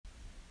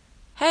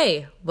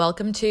Hey,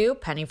 welcome to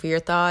Penny for Your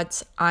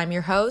Thoughts. I'm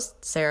your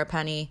host, Sarah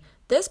Penney.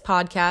 This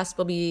podcast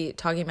will be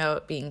talking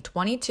about being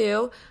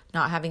 22,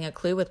 not having a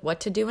clue with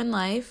what to do in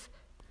life,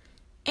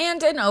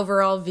 and an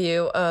overall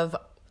view of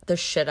the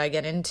shit I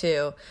get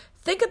into.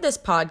 Think of this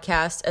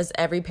podcast as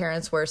every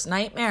parent's worst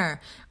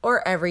nightmare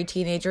or every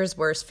teenager's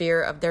worst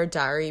fear of their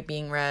diary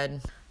being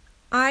read.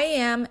 I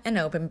am an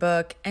open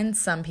book, and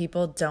some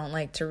people don't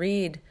like to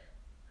read.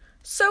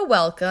 So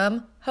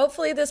welcome.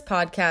 Hopefully this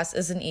podcast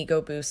is an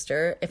ego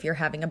booster if you're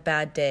having a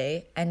bad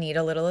day and need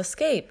a little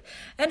escape.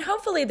 And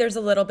hopefully there's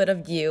a little bit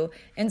of you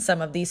in some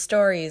of these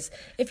stories.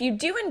 If you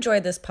do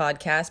enjoy this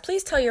podcast,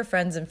 please tell your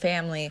friends and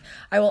family.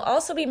 I will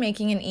also be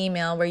making an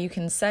email where you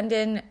can send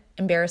in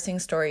embarrassing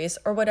stories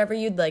or whatever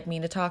you'd like me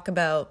to talk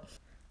about.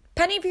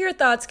 Penny for Your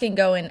Thoughts can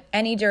go in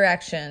any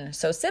direction,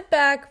 so sit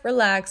back,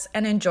 relax,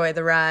 and enjoy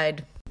the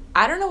ride.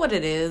 I don't know what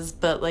it is,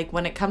 but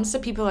when it comes to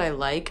people I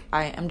like,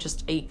 I am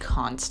just a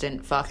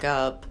constant fuck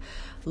up.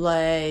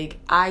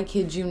 I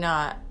kid you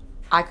not.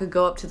 I could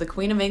go up to the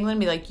Queen of England and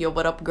be like, yo,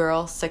 what up,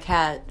 girl? Sick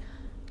hat.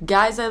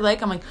 Guys I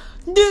like, I'm like,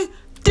 hey,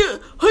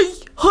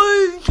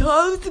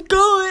 how's it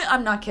going?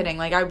 I'm not kidding.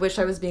 I wish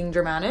I was being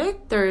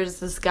dramatic. There's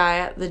this guy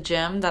at the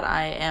gym that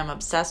I am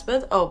obsessed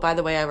with. Oh, by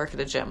the way, I work at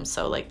a gym,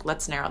 so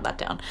let's narrow that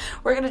down.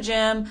 Work at a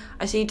gym.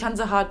 I see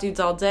tons of hot dudes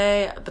all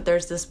day, but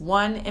there's this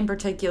one in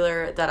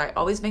particular that I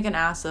always make an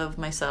ass of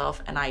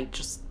myself, and I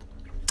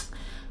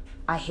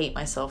hate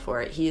myself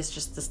for it. He is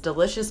just this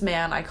delicious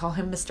man. I call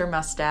him Mr.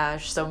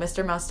 Mustache. So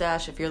Mr.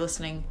 Mustache, if you're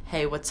listening,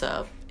 hey, what's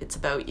up? It's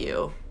about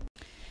you.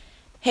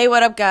 Hey,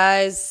 what up,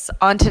 guys?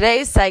 On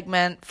today's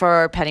segment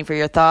for Penny for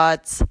Your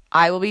Thoughts,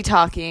 I will be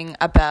talking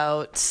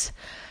about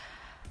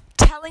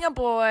telling a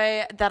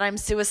boy that I'm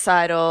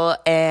suicidal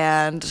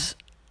and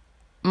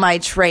my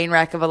train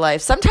wreck of a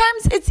life.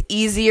 Sometimes it's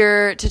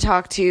easier to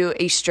talk to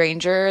a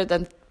stranger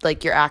than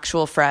your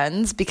actual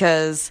friends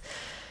because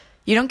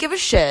you don't give a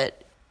shit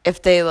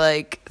if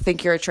they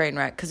think you're a train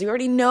wreck because you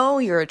already know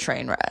you're a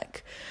train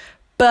wreck.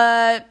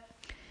 But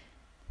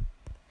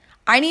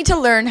I need to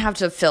learn how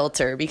to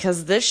filter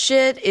because this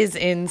shit is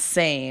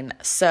insane.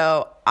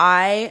 So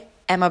I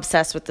am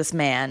obsessed with this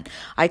man.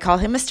 I call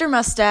him Mr.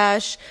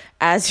 Mustache,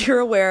 as you're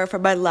aware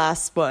from my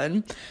last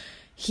one.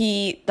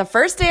 The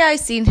first day I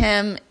seen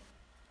him,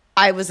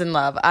 I was in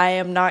love. I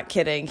am not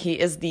kidding. He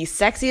is the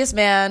sexiest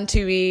man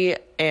to me,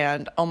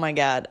 and oh my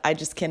God, I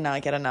just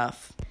cannot get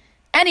enough.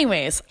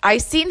 Anyways, I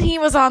seen he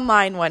was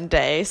online one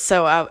day,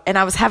 and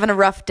I was having a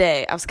rough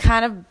day. I was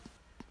kind of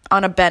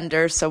on a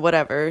bender, so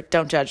whatever,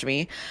 don't judge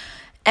me.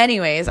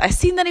 Anyways, I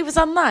seen that he was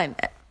online,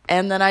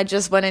 and then I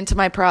just went into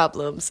my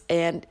problems,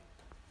 and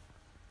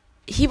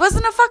he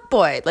wasn't a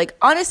fuckboy.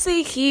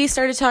 Honestly, he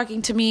started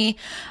talking to me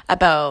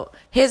about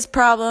his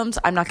problems.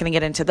 I'm not going to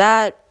get into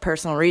that.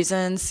 Personal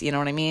reasons, you know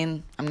what I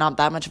mean? I'm not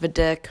that much of a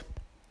dick.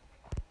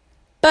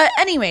 But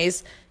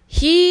anyways,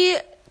 he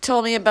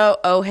told me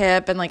about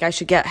OHIP and I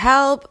should get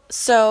help.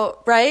 So,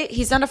 right?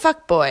 He's not a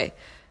fuckboy.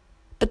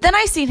 But then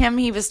I seen him,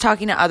 he was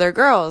talking to other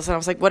girls, and I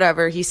was like,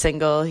 whatever, he's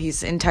single,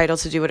 he's entitled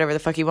to do whatever the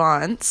fuck he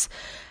wants.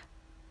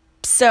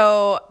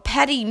 So,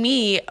 petty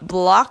me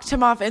blocked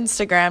him off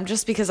Instagram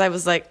just because I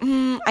was like,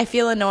 I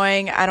feel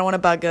annoying, I don't want to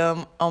bug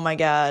him, oh my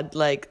God,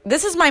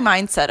 this is my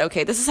mindset,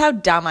 okay, this is how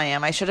dumb I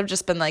am. I should have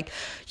just been like,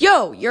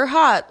 yo, you're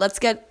hot, let's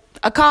get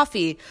a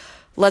coffee,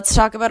 let's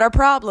talk about our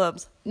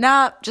problems.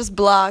 Nah, just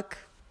block.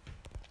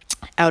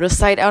 Out of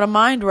sight, out of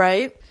mind,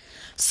 right?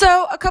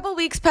 So a couple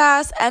weeks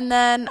pass, and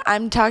then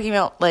I'm talking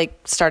about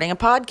starting a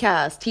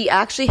podcast. He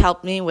actually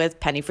helped me with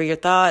Penny for Your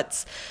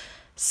Thoughts.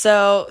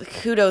 So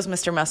kudos,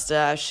 Mr.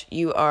 Mustache.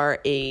 You are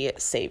a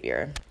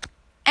savior.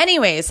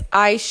 Anyways,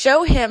 I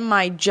show him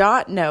my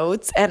jot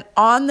notes, and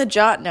on the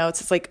jot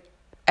notes, it's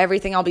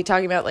everything I'll be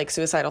talking about,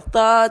 suicidal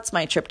thoughts,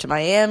 my trip to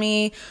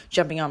Miami,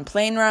 jumping on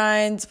plane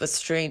rides with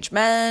strange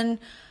men.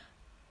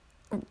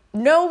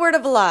 No word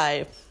of a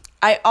lie.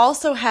 I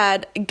also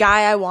had a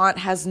guy I want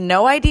has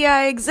no idea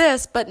I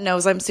exist, but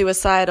knows I'm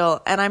suicidal,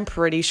 and I'm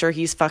pretty sure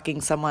he's fucking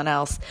someone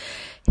else.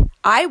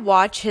 I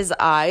watch his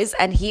eyes,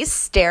 and he's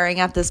staring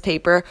at this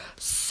paper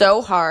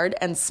so hard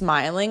and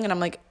smiling, and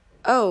I'm like,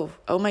 oh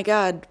my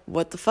God,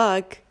 what the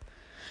fuck?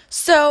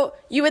 So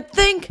you would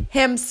think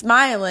him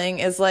smiling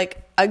is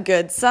a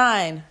good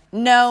sign.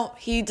 No,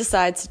 he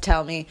decides to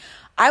tell me,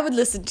 I would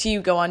listen to you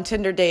go on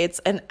Tinder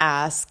dates and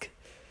ask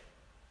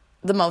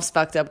the most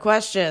fucked up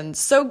questions.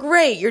 So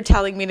great, you're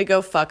telling me to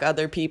go fuck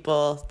other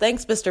people.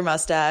 Thanks, Mr.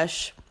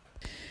 Mustache.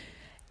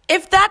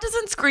 If that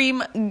doesn't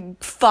scream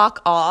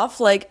fuck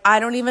off, I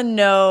don't even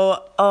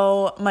know.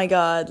 Oh my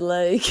God,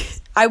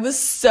 I was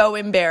so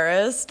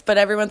embarrassed, but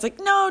everyone's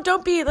like, no,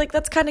 don't be,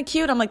 that's kind of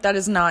cute. I'm like, that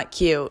is not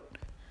cute.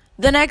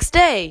 The next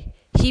day,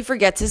 he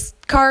forgets his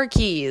car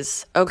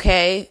keys,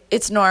 okay?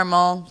 It's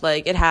normal,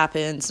 it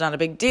happens, not a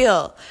big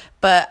deal.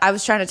 But I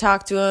was trying to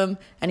talk to him,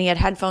 and he had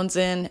headphones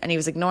in, and he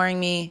was ignoring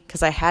me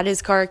because I had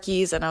his car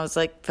keys, and I was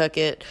like, fuck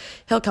it,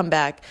 he'll come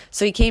back.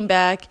 So he came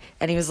back,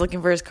 and he was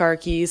looking for his car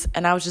keys,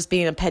 and I was just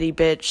being a petty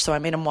bitch, so I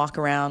made him walk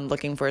around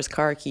looking for his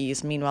car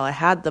keys. Meanwhile, I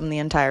had them the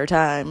entire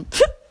time.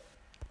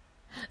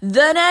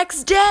 The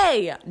next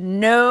day,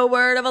 no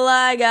word of a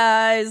lie,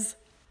 guys.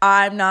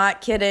 I'm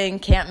not kidding.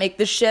 Can't make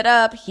this shit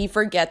up. He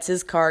forgets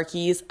his car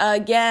keys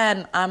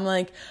again. I'm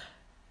like,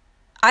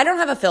 I don't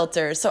have a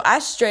filter. So I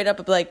straight up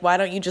be like, why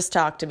don't you just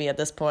talk to me at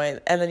this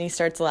point? And then he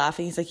starts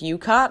laughing. He's like, you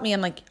caught me.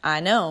 I'm like,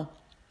 I know.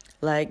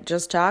 Like,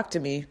 just talk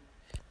to me.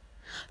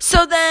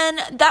 So then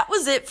that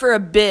was it for a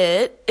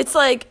bit. It's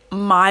like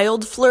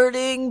mild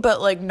flirting,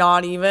 but like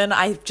not even.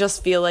 I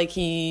just feel like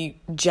he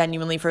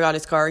genuinely forgot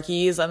his car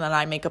keys, and then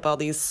I make up all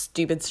these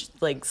stupid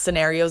like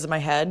scenarios in my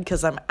head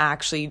because I'm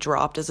actually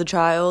dropped as a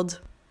child.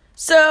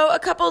 So a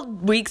couple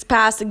weeks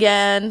pass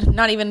again,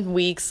 not even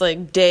weeks,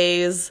 like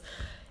days,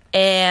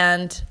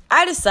 and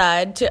I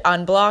decide to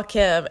unblock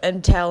him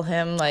and tell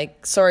him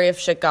like, sorry if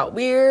shit got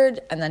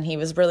weird. And then he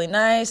was really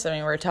nice, and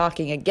we were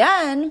talking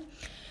again.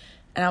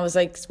 And I was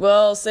like,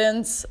 well,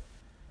 since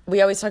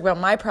we always talk about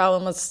my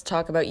problem, let's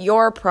talk about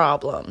your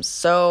problems.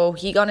 So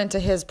he got into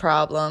his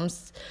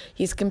problems.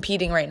 He's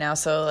competing right now.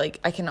 So, like,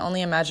 I can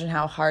only imagine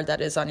how hard that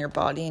is on your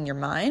body and your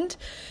mind.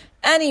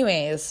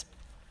 Anyways,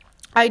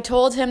 I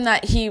told him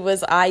that he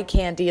was eye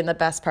candy in the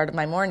best part of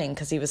my morning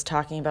because he was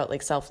talking about,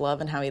 like, self-love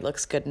and how he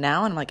looks good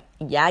now. And I'm like,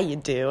 yeah, you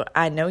do.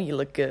 I know you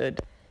look good.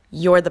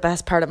 You're the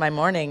best part of my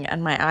morning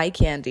and my eye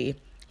candy.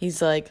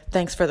 He's like,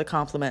 thanks for the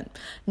compliment.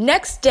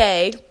 Next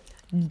day,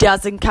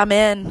 doesn't come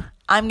in.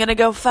 I'm gonna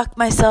go fuck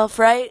myself,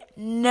 right?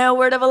 No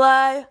word of a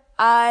lie.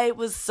 I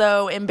was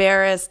so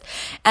embarrassed.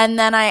 And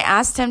then I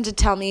asked him to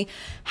tell me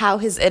how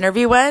his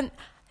interview went.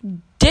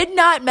 Did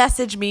not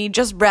message me,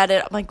 just read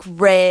it. I'm like,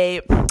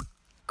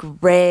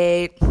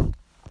 great.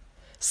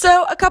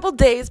 So a couple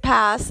days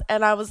pass,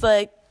 and I was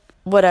like,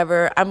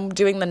 whatever. I'm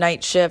doing the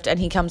night shift, and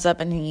he comes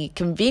up, and he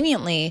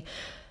conveniently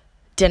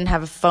didn't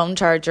have a phone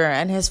charger,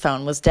 and his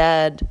phone was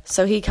dead.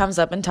 So he comes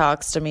up and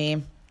talks to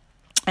me.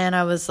 And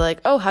I was like,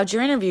 oh, how'd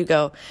your interview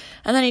go?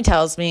 And then he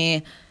tells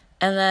me,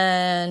 and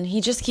then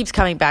he just keeps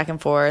coming back and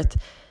forth.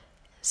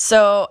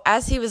 So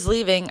as he was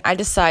leaving, I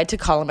decide to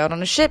call him out on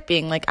his shit,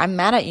 being like, I'm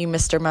mad at you,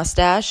 Mr.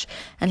 Mustache.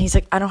 And he's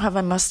like, I don't have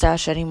my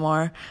mustache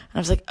anymore. And I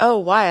was like, oh,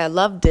 why? I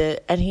loved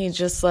it. And he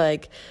just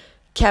like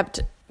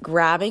kept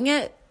grabbing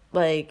it.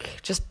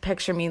 Like, just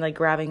picture me like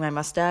grabbing my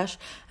mustache.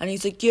 And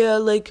he's like, yeah,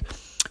 like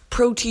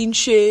protein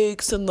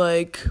shakes and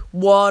like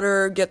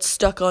water gets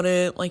stuck on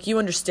it. Like, you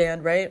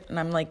understand, right? And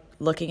I'm like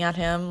looking at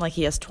him like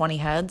he has 20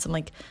 heads. I'm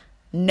like,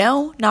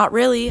 no, not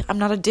really. I'm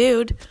not a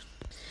dude.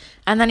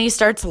 And then he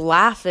starts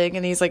laughing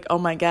and he's like, oh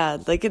my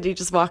God, like, and he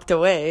just walked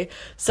away.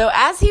 So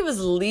as he was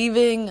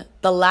leaving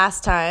the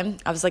last time,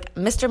 I was like,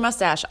 Mr.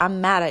 Mustache,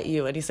 I'm mad at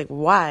you. And he's like,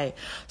 why?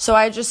 So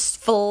I just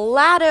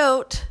flat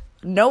out,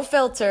 no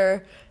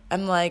filter,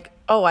 I'm like,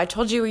 oh, I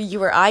told you you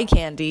were eye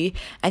candy,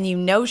 and you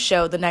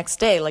no-show the next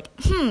day. Like,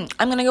 I'm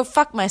going to go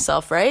fuck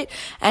myself, right?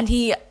 And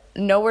he,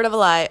 no word of a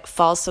lie,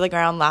 falls to the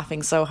ground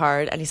laughing so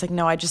hard. And he's like,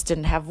 no, I just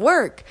didn't have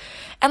work.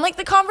 And, like,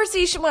 the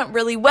conversation went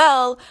really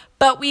well,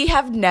 but we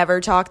have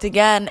never talked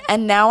again.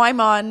 And now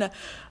I'm on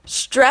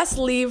stress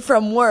leave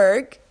from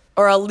work,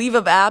 or a leave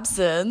of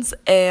absence,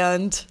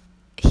 and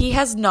he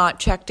has not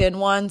checked in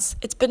once.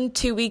 It's been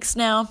 2 weeks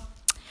now.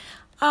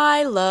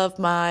 I love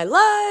my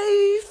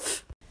life.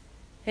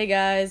 Hey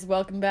guys,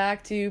 welcome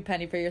back to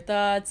Penny for Your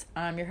Thoughts.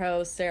 I'm your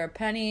host, Sarah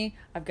Penney.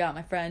 I've got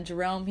my friend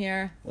Jerome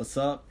here. What's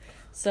up?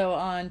 So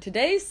on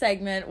today's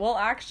segment, we'll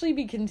actually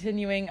be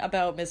continuing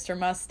about Mr.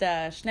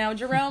 Mustache. Now,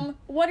 Jerome,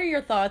 what are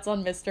your thoughts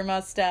on Mr.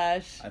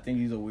 Mustache? I think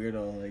he's a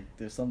weirdo. Like,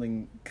 there's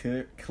something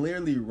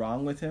clearly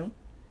wrong with him.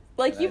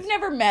 Like, you've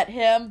never met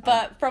him,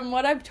 but from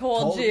what I've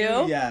told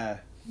you... Yeah,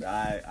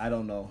 I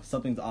don't know.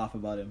 Something's off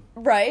about him.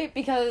 Right?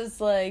 Because,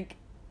 like...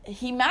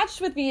 he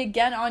matched with me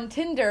again on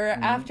Tinder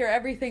after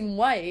everything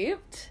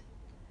wiped.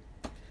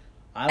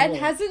 And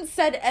hasn't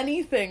said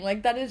anything.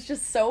 Like, that is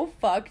just so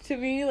fucked to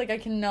me. Like, I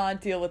cannot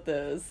deal with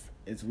this.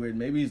 It's weird.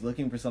 Maybe he's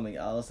looking for something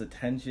else.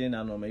 Attention. I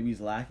don't know. Maybe he's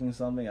lacking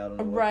something. I don't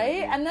know.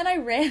 Right? And then I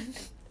ran...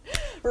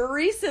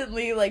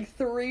 recently, like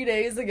 3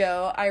 days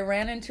ago, I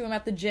ran into him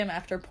at the gym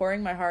after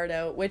pouring my heart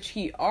out, which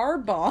he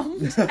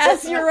R-bombed,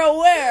 as you're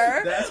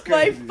aware. That's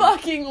crazy. My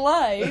fucking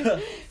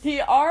life.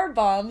 He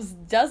R-bombs,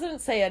 doesn't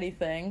say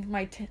anything.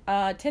 My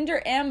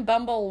Tinder and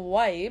Bumble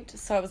wiped,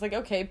 so I was like,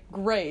 okay,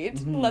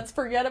 great. Let's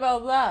forget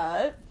about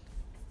that.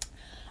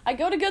 I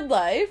go to Good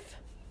Life.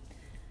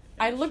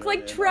 I look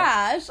like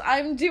trash.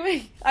 I'm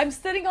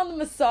sitting on the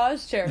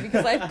massage chair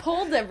because I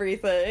pulled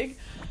everything,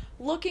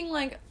 looking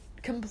like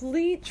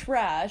complete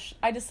trash.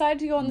 I decide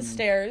to go on the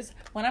stairs.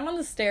 When I'm on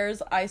the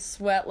stairs, I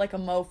sweat like a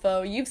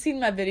mofo. You've seen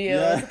my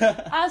videos.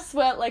 Yeah. I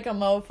sweat like a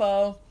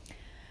mofo.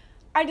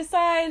 I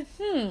decide,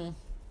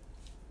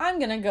 I'm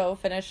gonna go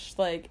finish,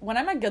 like, when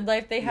I'm at Good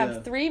Life, they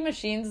have 3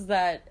 machines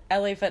that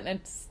LA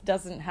Fitness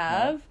doesn't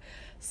have. Yeah.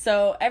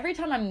 So every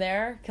time I'm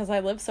there, because I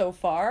live so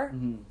far,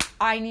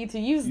 I need to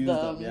use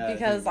them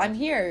because I'm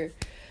here.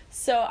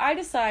 So I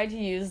decide to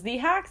use the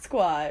hack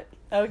squat.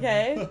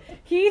 Okay?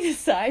 He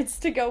decides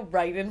to go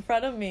right in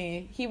front of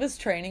me. He was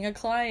training a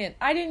client.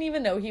 I didn't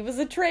even know he was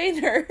a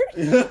trainer.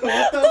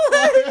 What the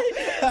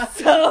fuck?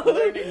 So,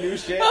 learning new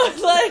shit. I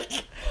was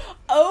like,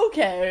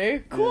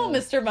 okay, cool, Yeah.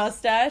 Mr.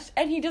 Mustache.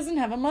 And he doesn't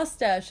have a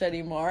mustache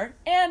anymore.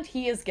 And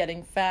he is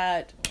getting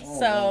fat. Oh,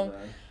 So well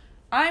done.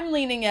 I'm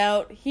leaning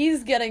out.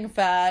 He's getting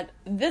fat.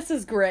 This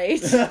is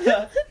great. He's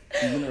gonna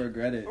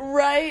regret it.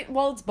 Right?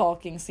 Well, it's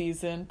bulking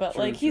season, but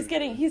True, like he's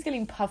true.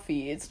 getting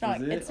puffy. It's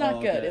not Is it? it's not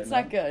Oh, good. okay, It's no.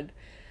 not good.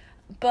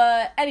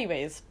 But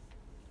anyways,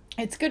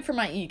 it's good for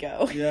my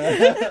ego.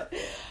 Yeah.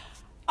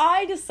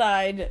 I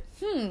decide,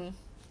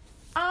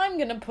 I'm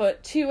gonna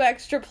put 2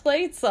 extra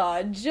plates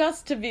on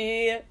just to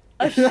be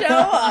a show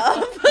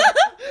off.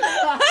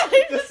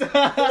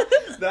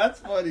 That's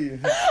funny.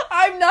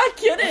 I'm not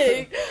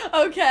kidding.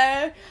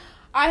 Okay.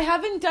 I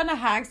haven't done a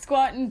hack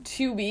squat in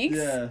 2 weeks.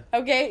 Yeah.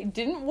 Okay.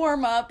 Didn't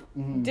warm up.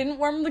 Mhm. Didn't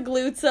warm the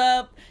glutes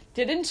up.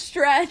 Didn't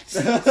stretch.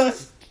 I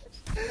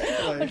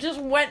Like, just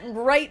went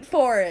right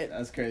for it.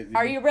 that's crazy.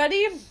 Are you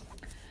ready?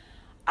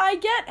 I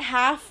get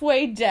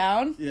halfway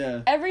down.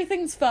 Yeah.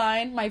 Everything's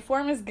fine. My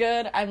form is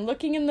good. I'm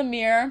looking in the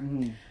mirror.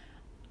 Mhm.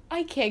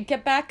 I can't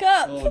get back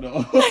up. Oh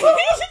no.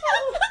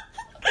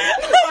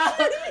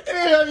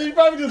 Yeah, he's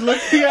probably just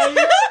looking at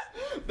you.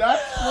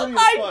 That's funny as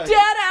I'm fuck.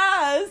 dead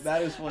ass.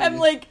 That is funny. I'm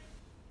like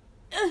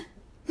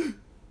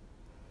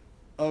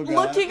Oh, God.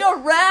 looking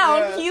around.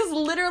 Yeah. He's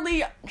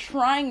literally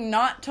trying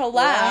not to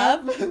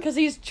laugh because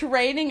he's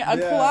training a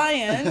Yeah.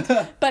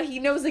 client, but he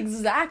knows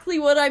exactly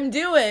what I'm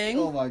doing.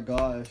 Oh my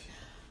gosh.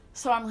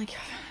 So I'm like,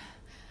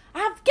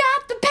 I've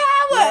got the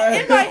power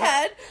in my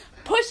head.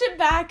 Push it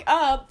back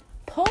up.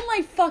 Pull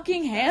my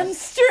fucking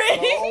hamstring.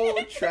 So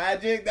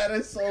tragic. That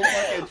is so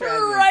fucking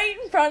tragic. Right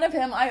in front of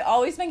him. I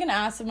always make an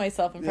ass of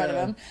myself in front of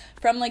Yeah. him.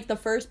 From like the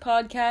first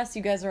podcast,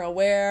 you guys are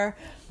aware.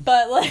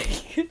 But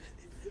like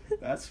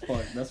That's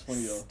fun. That's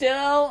funny though.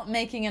 still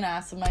making an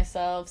ass of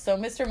myself. So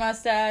Mr.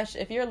 Mustache,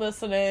 if you're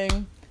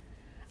listening,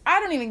 I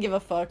don't even give a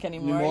fuck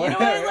anymore. Anymore? You know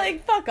what?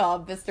 Like, fuck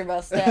off, Mr.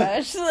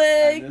 Mustache.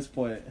 At Like, this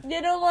point.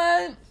 you know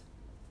what?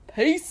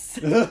 Peace.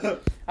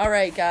 All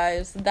right,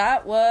 guys.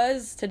 That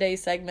was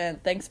today's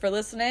segment. Thanks for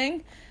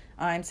listening.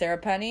 I'm Sarah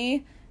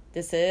Penney.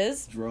 This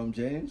is... Jerome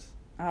James.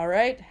 All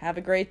right. Have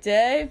a great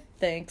day.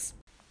 Thanks.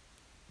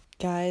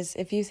 Guys,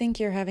 if you think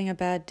you're having a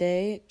bad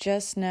day,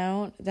 just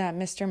know that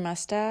Mr.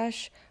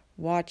 Mustache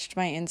watched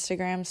my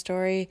Instagram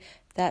story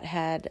that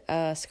had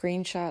a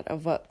screenshot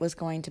of what was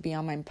going to be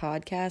on my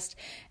podcast.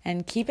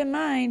 And keep in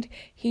mind,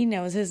 he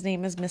knows his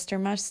name is Mr.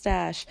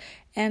 Mustache.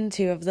 And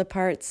 2 of the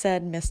parts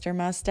said Mr.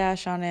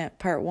 Mustache on it,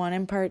 part 1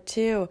 and part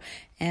 2.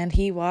 And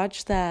he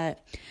watched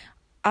that.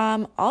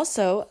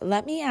 Also,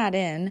 let me add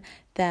in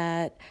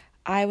that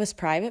I was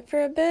private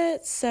for a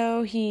bit,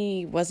 so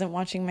he wasn't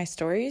watching my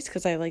stories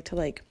because I like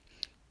to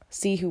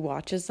see who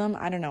watches them.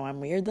 I don't know, I'm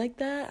weird like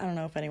that. I don't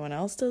know if anyone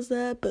else does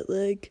that, but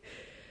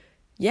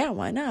yeah,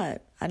 why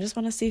not? I just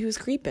want to see who's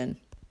creeping.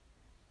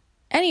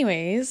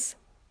 Anyways,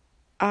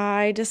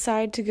 I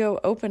decide to go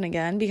open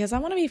again because I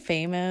want to be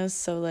famous,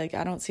 so I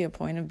don't see a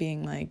point of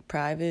being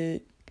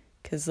private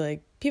because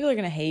people are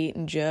going to hate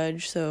and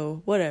judge,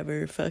 so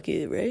whatever, fuck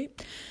it, right?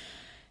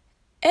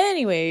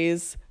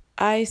 Anyways,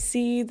 I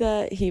see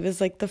that he was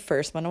the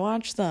first one to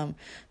watch them.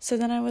 So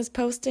then I was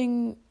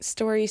posting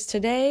stories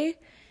today,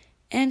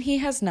 and he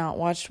has not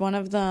watched one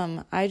of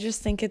them. I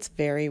just think it's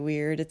very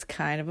weird. It's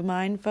kind of a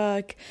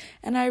mindfuck,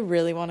 and I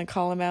really want to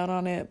call him out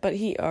on it, but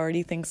he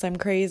already thinks I'm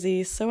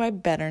crazy, so I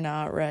better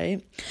not,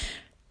 right?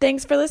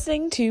 Thanks for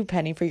listening to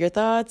Penny for Your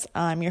Thoughts.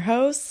 I'm your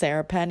host,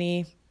 Sarah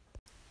Penney.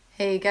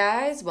 Hey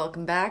guys,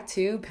 welcome back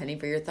to Penny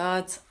for Your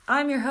Thoughts.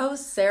 I'm your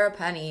host, Sarah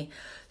Penney.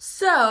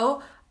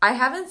 So, I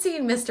haven't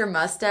seen Mr.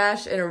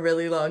 Mustache in a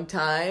really long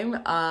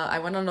time. I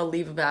went on a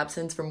leave of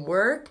absence from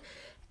work,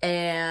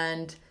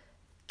 and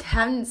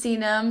haven't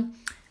seen him.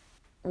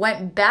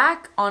 Went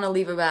back on a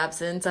leave of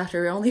absence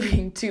after only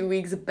being 2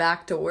 weeks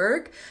back to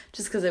work,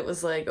 just because it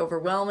was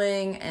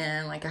overwhelming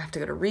and I have to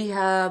go to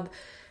rehab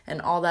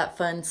and all that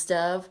fun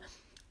stuff.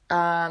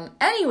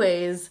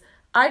 Anyways,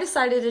 I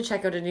decided to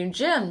check out a new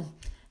gym.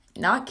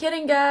 Not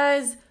kidding,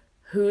 guys.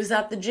 Who's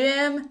at the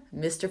gym?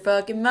 Mr.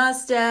 fucking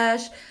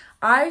Mustache.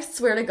 I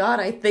swear to God,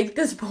 I think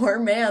this poor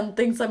man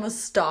thinks I'm a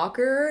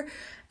stalker,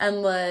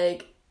 and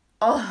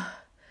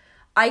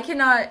I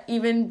cannot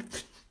even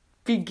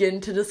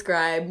begin to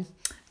describe.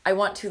 I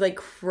want to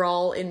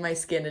crawl in my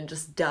skin and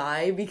just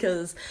die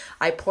because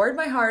I poured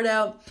my heart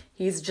out.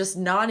 He's just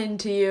not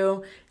into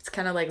you. It's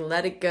kind of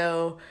let it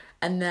go.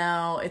 And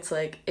now it's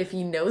if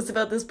he knows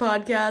about this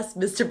podcast,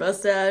 Mr.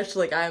 Mustache,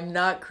 I am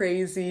not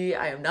crazy.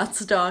 I am not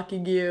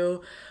stalking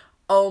you.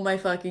 Oh my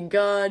fucking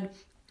God.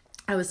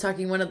 I was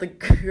talking to one of the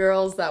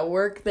girls that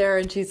work there,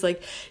 and she's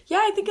like, yeah,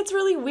 I think it's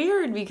really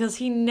weird because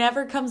he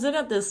never comes in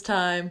at this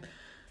time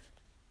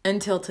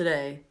until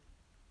today.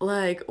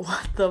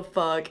 What the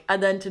fuck?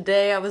 And then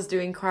today I was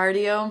doing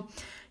cardio.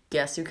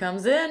 Guess who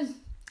comes in?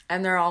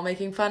 And they're all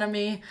making fun of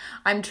me.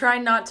 I'm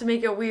trying not to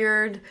make it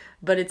weird,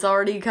 but it's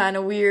already kind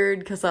of weird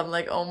because I'm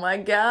oh my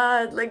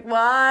God,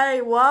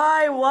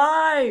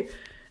 why?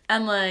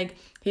 And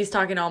he's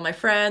talking to all my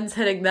friends,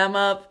 hitting them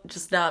up,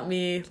 just not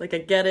me. I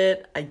get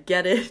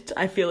it.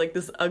 I feel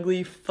this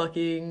ugly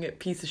fucking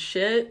piece of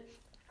shit.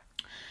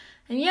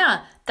 And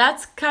yeah,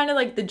 that's kind of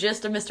like the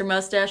gist of Mr.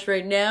 Mustache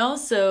right now.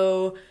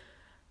 So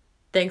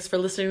thanks for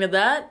listening to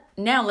that.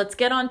 Now let's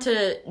get on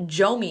to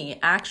Jomi,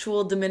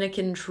 actual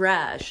Dominican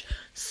trash.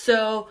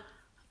 So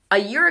a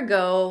year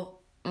ago,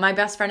 my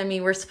best friend and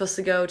me were supposed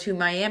to go to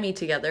Miami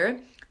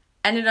together.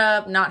 Ended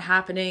up not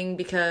happening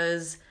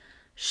because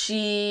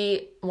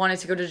she wanted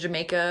to go to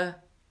Jamaica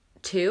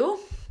too.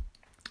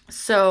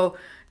 So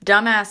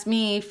dumbass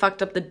me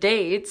fucked up the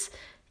dates,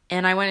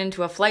 and I went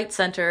into a flight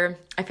center.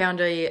 I found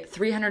a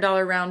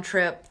 $300 round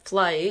trip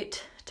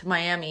flight to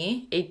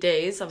Miami, 8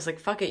 days. I was like,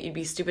 fuck it, you'd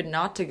be stupid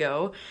not to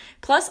go.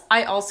 Plus,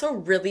 I also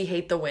really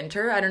hate the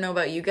winter. I don't know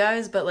about you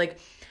guys, but like,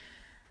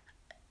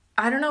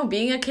 I don't know,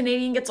 being a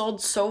Canadian gets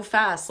old so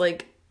fast.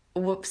 Like,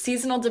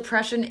 seasonal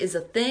depression is a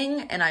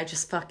thing, and I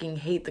just fucking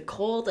hate the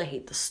cold. I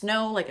hate the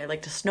snow. Like, I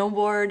like to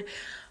snowboard,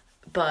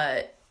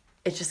 but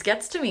it just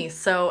gets to me.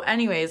 So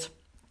anyways,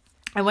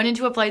 I went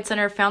into a flight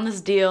center, found this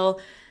deal.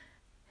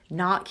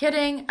 Not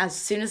kidding. As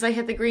soon as I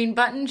hit the green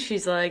button,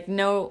 she's like,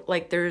 no,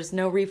 like, there's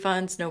no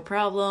refunds, no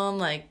problem.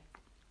 Like,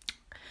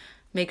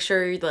 make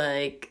sure,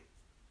 like,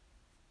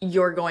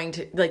 you're going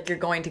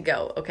to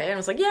go, okay? And I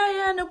was like,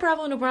 yeah, no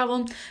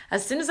problem.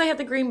 As soon as I hit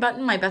the green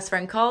button, my best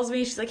friend calls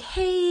me. She's like,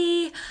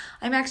 hey,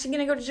 I'm actually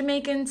going to go to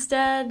Jamaica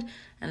instead.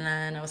 And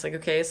then I was like,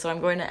 okay, so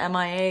I'm going to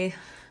MIA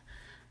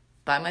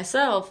by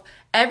myself.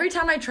 Every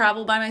time I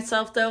travel by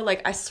myself, though,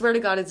 like, I swear to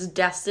God, it's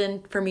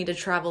destined for me to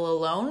travel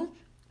alone.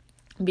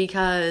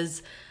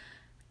 Because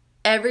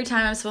every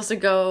time I'm supposed to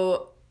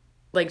go,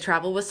 like,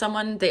 travel with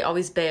someone, they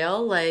always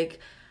bail.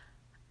 Like,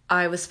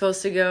 I was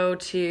supposed to go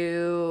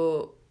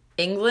to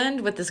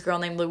England with this girl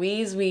named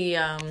Louise.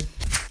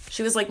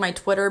 She was like my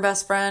Twitter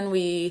best friend.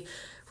 We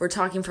were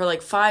talking for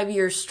like 5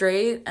 years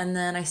straight, and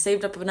then I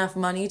saved up enough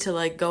money to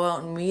like go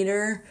out and meet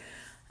her,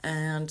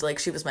 and like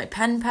she was my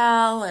pen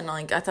pal, and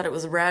like I thought it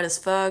was rad as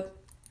fuck.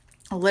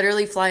 I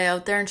literally fly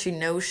out there and she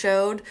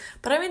no-showed,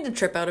 but I made the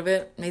trip out of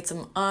it, made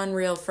some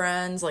unreal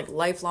friends, like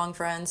lifelong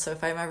friends. So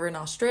if I'm ever in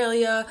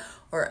Australia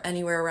or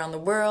anywhere around the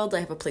world,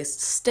 I have a place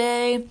to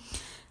stay.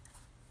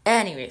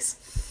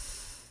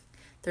 Anyways,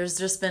 there's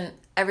just been,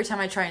 every time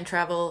I try and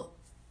travel,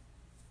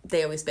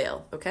 they always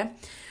bail, okay?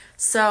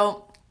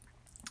 So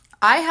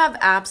I have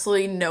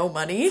absolutely no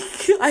money.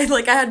 I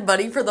had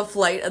money for the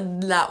flight,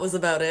 and that was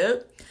about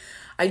it.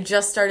 I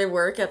just started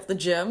work at the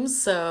gym,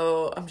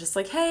 so I'm just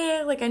like,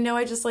 hey, like, I know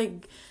I just,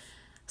 like,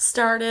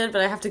 started, but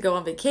I have to go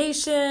on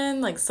vacation,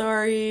 like,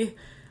 sorry.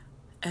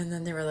 And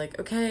then they were like,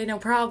 okay, no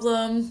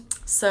problem.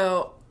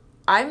 So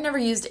I've never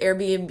used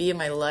Airbnb in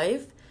my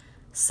life,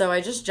 so I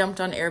just jumped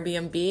on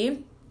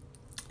Airbnb,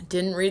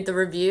 didn't read the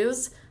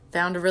reviews,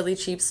 found a really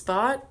cheap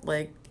spot.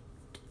 Like,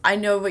 I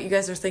know what you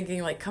guys are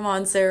thinking, like, come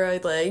on, Sarah,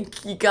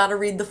 like, you gotta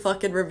read the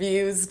fucking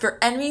reviews for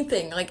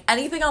anything. Like,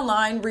 anything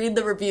online, read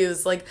the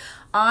reviews. Like,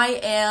 I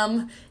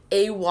am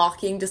a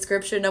walking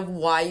description of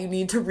why you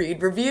need to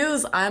read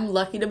reviews. I'm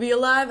lucky to be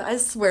alive, I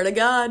swear to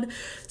God.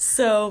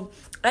 So,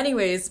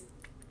 anyways,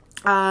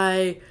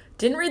 I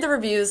didn't read the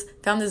reviews,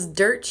 found this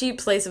dirt cheap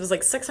place. It was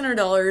like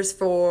 $600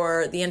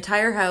 for the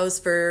entire house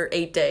for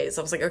 8 days.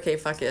 I was like, okay,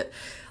 fuck it.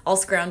 I'll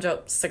scrounge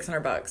up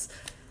 $600.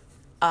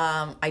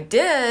 I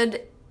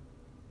did.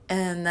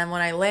 And then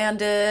when I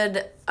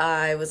landed,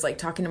 I was like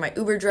talking to my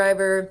Uber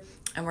driver,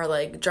 and we're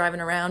like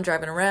driving around.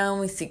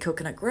 We see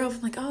Coconut Grove.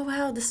 I'm like, oh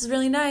wow, this is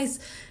really nice.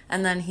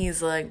 And then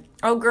he's like,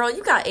 oh girl,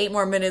 you got 8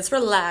 more minutes,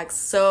 relax.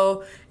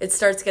 So it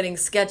starts getting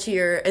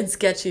sketchier and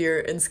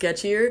sketchier and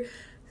sketchier.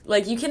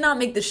 Like, you cannot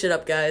make this shit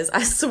up, guys.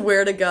 I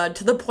swear to God,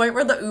 to the point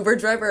where the Uber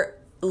driver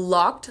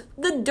locked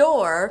the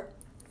door.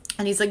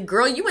 And he's like,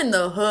 girl, you in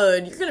the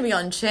hood. You're going to be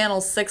on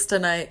Channel 6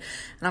 tonight.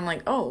 And I'm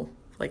like, oh,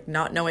 like,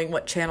 not knowing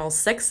what Channel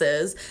 6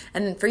 is.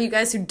 And for you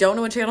guys who don't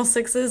know what Channel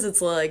 6 is,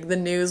 it's like the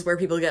news where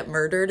people get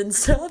murdered and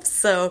stuff.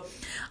 So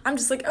I'm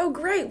just like, oh,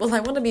 great. Well, I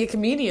want to be a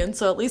comedian,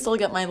 so at least I'll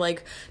get my,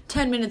 like,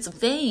 10 minutes of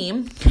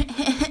fame.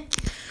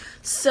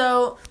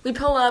 So we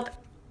pull up.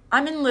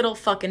 I'm in little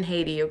fucking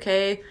Haiti,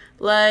 okay?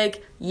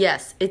 Like,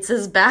 yes, it's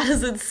as bad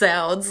as it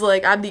sounds.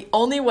 Like, I'm the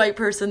only white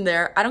person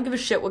there. I don't give a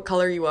shit what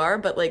color you are,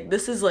 but, like,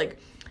 this is, like,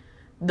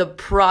 the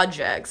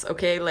projects,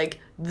 okay? Like,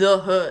 the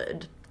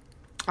hood.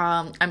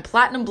 I'm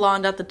platinum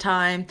blonde at the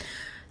time,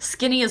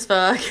 skinny as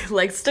fuck,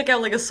 like, stick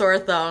out like a sore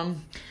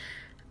thumb.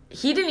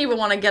 He didn't even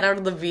want to get out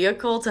of the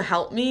vehicle to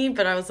help me,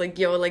 but I was like,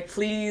 yo, like,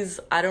 please,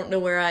 I don't know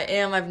where I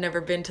am. I've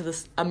never been to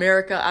this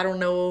America. I don't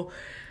know,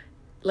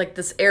 like,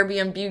 this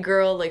Airbnb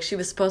girl, like, she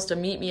was supposed to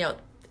meet me out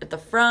at the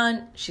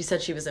front. She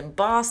said she was in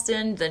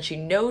Boston. Then she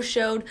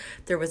no-showed.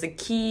 There was a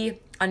key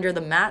under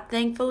the mat,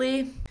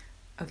 thankfully.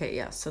 Okay,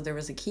 yeah, so there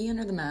was a key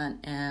under the mat,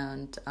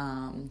 and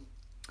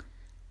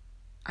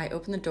I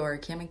open the door,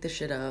 can't make this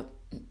shit up.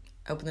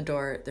 Open the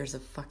door, there's a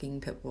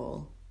fucking pit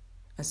bull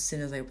as soon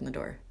as I open the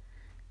door.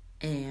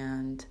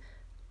 And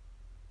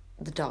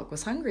the dog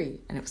was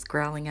hungry, and it was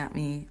growling at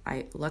me.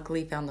 I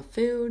luckily found the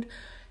food,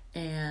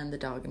 and the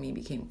dog and me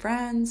became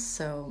friends.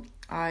 So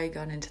I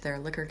got into their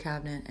liquor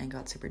cabinet and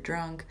got super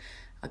drunk.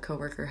 A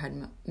coworker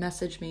had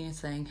messaged me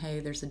saying, hey,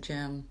 there's a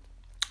gym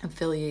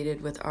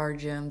affiliated with our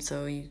gym,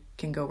 so you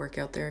can go work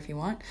out there if you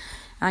want.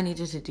 I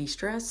needed to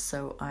de-stress,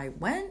 so I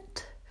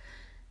went,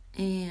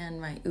 and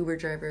my Uber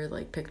driver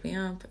like picked me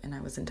up, and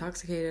I was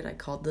intoxicated. I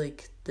called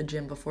like the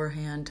gym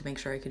beforehand to make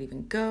sure I could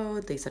even go.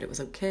 They said it was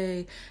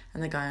okay,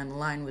 and the guy on the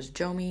line was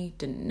Jomi,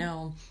 didn't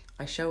know.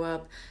 I show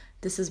up.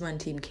 This is when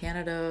Team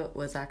Canada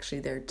was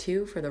actually there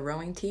too for the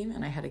rowing team,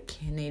 and I had a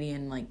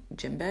Canadian like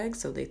gym bag,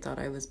 so they thought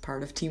I was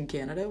part of Team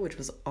Canada, which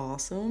was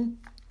awesome.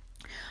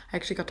 I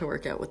actually got to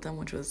work out with them,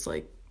 which was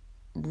like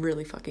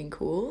really fucking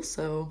cool.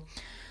 So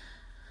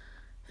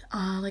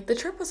like the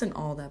trip wasn't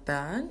all that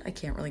bad. I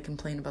can't really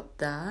complain about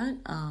that.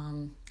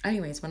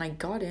 Anyways, when I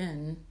got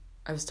in,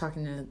 I was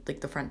talking to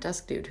like the front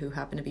desk dude who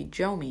happened to be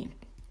Jomi,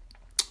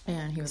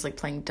 and he was like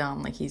playing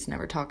dumb, like he's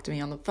never talked to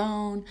me on the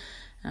phone.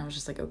 And I was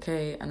just like,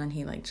 okay. And then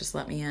he like just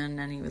let me in,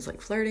 and he was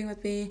like flirting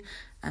with me.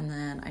 And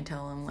then I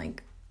tell him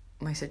like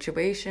my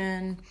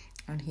situation,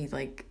 and he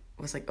like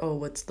was like, oh,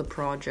 what's the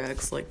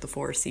projects, like the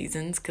Four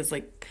Seasons? Because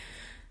like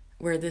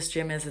where this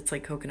gym is, it's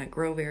like Coconut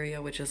Grove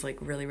area, which is like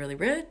really, really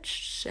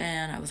rich.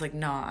 And I was like,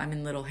 nah, I'm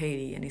in Little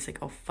Haiti. And he's like,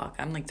 oh fuck,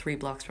 I'm like 3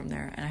 blocks from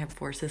there, and I have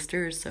 4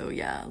 sisters, so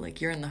yeah, like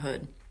you're in the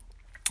hood.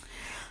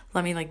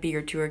 Let me like be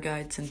your tour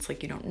guide since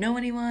like you don't know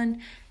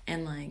anyone.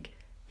 And like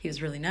he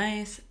was really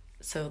nice.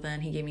 So then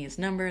he gave me his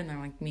number, and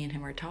then like me and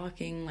him were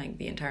talking like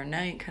the entire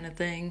night kind of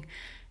thing.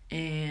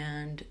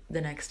 And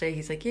the next day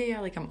he's like, yeah,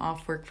 like I'm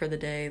off work for the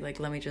day, like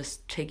let me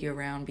just take you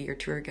around, be your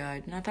tour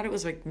guide. And I thought it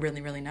was like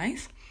really, really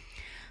nice.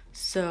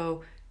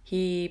 So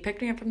he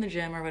picked me up from the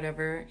gym or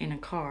whatever in a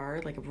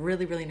car, like a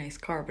really, really nice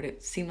car, but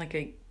it seemed like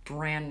a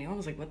brand new. I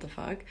was like, what the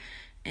fuck?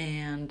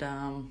 And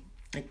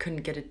I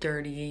couldn't get it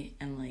dirty,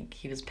 and like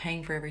he was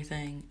paying for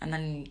everything. And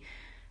then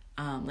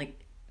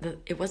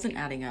it wasn't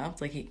adding up.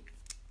 Like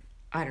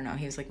I don't know,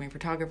 he was like my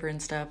photographer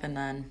and stuff. And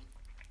then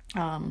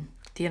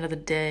at the end of the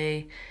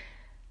day,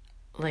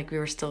 like we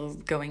were still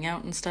going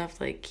out and stuff.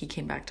 Like he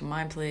came back to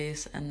my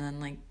place, and then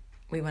like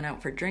we went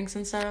out for drinks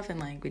and stuff, and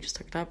like we just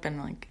hooked up, and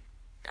like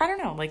I don't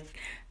know, like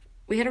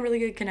we had a really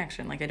good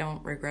connection. Like I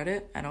don't regret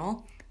it at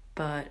all,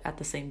 but at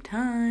the same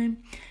time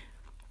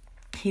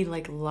he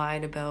like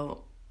lied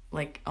about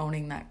like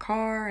owning that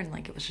car, and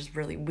like it was just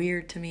really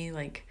weird to me.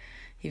 Like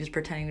he was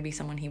pretending to be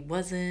someone he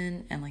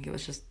wasn't, and like it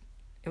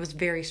was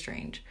very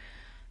strange.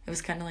 It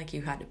was kind of like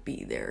you had to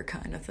be there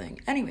kind of thing.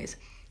 Anyways,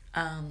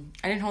 I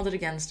didn't hold it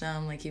against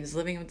him. Like he was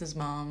living with his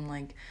mom,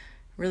 like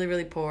really,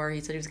 really poor. He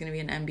said he was going to be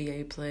an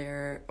NBA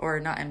player, or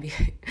not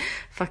NBA,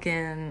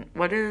 fucking,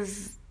 what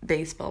is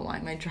baseball? Why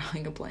am I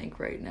drawing a blank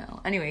right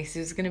now? Anyways, he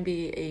was going to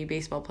be a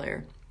baseball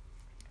player.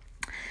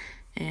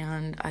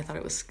 And I thought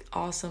it was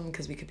awesome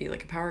because we could be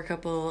like a power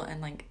couple. And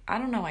like, I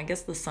don't know, I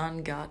guess the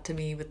sun got to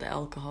me with the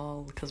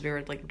alcohol because we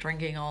were like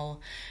drinking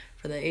all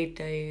for the 8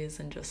 days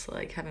and just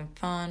like having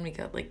fun. We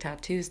got like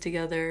tattoos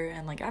together,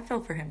 and like I fell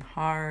for him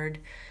hard.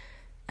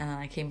 And then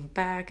I came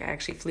back. I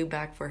actually flew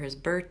back for his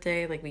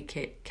birthday. Like we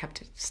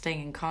kept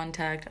staying in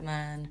contact. And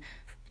then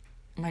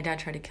my dad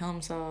tried to kill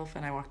himself,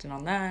 and I walked in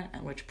on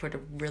that, which put a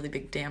really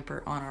big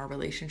damper on our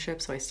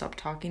relationship. So I stopped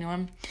talking to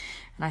him,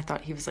 and I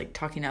thought he was like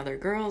talking to other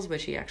girls,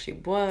 which he actually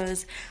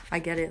was. I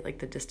get it, like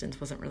the distance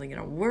wasn't really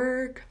gonna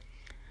work,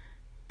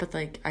 but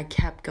like I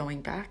kept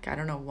going back. I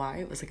don't know why.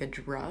 It was like a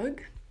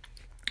drug.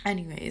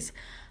 Anyways,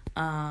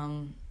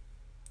 I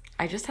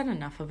just had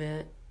enough of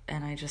it,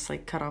 and I just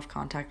like cut off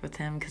contact with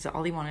him because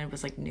all he wanted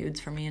was like nudes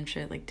from me and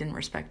shit. Like didn't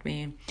respect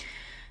me,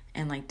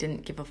 and like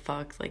didn't give a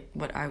fuck like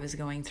what I was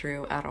going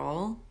through at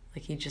all.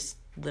 Like he just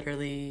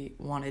literally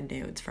wanted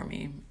nudes from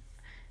me.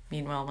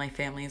 Meanwhile, my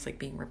family is like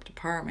being ripped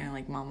apart. My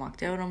like mom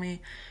walked out on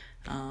me.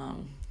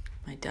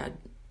 My dad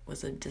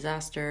was a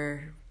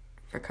disaster,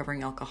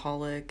 recovering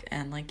alcoholic,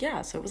 and like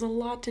yeah, so it was a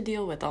lot to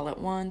deal with all at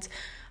once.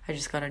 I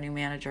just got a new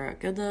manager at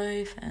Good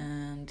Life,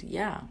 and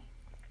yeah,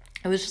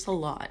 it was just a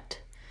lot.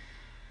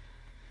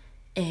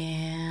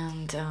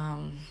 And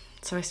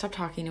so I stopped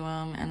talking to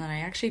him, and then I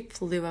actually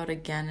flew out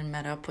again and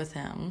met up with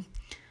him,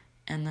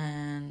 and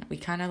then we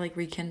kind of like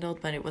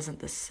rekindled, but it wasn't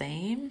the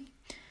same.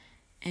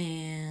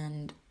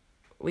 And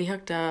we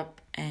hooked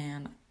up,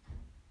 and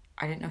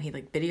I didn't know he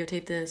like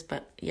videotaped this,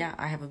 but yeah,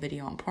 I have a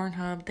video on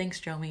Pornhub. Thanks,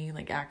 Jomi,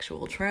 like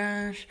actual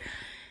trash.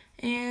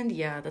 And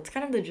yeah, that's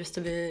kind of the gist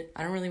of it.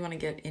 I don't really want to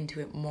get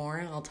into it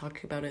more. I'll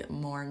talk about it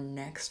more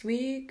next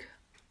week.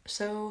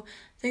 So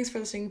thanks for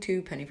listening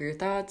to Penny for Your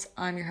Thoughts.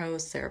 I'm your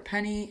host, Sarah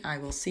Penney. I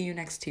will see you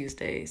next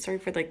Tuesday. Sorry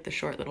for like the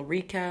short little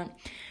recap,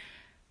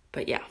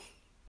 but yeah.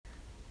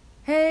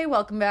 Hey,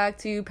 welcome back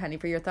to Penny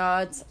for Your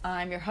Thoughts.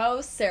 I'm your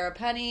host, Sarah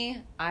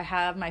Penney. I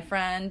have my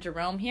friend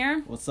Jerome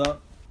here. What's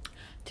up?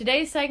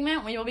 Today's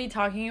segment, we will be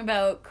talking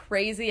about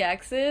crazy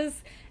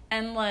exes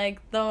and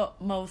like the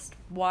most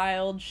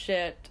wild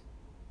shit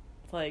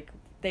like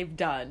they've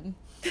done.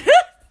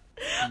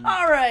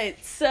 All right,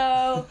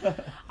 so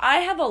I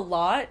have a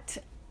lot.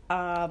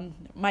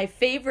 My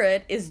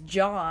favorite is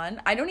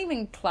John. I don't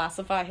even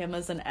classify him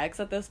as an ex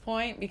at this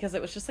point because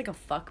it was just like a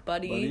fuck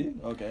buddy.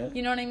 Okay.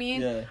 You know what I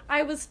mean? Yeah.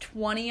 I was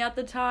 20 at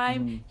the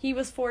time. Mm-hmm. He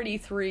was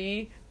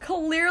 43.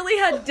 Clearly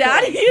had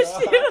daddy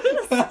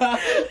issues.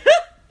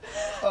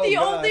 The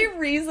God. only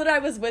reason I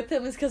was with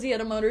him is because he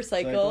had a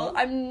motorcycle. Cycle?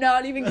 I'm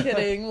not even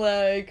kidding.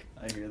 Like,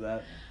 I hear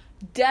that.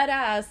 dead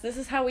ass. This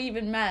is how we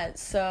even met.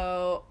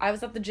 So I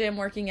was at the gym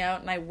working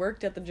out, and I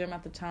worked at the gym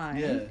at the time.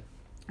 Yeah.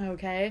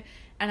 Okay.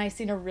 And I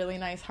seen a really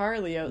nice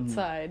Harley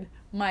outside.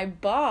 My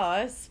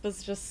boss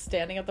was just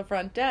standing at the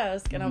front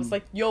desk, and I was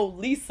like, yo,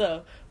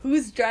 Lisa,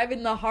 who's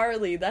driving the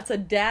Harley? That's a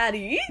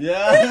daddy.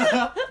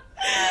 Yeah.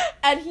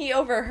 And he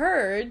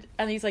overheard,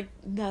 and he's like,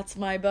 that's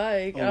my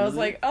bike. And I was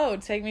like, oh,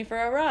 take me for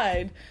a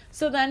ride.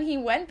 So then he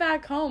went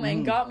back home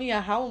and got me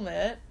a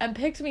helmet and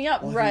picked me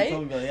up, right?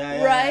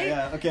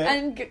 Yeah, okay.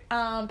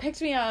 And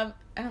picked me up,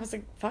 and I was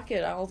like, fuck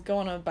it, I'll go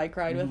on a bike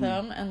ride with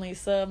him. And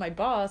Lisa, my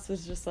boss,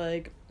 was just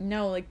like,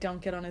 no, like,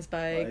 don't get on his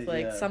bike. Right,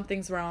 like,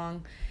 something's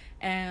wrong.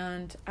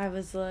 And I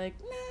was like,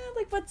 nah,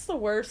 like, what's the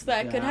worst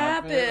that could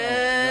happen?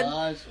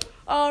 Oh, gosh.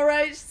 All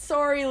right,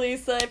 sorry,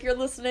 Lisa, if you're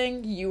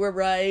listening, you were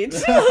right.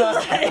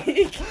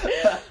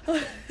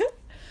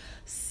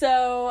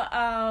 So,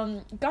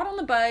 got on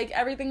the bike,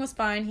 everything was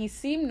fine. He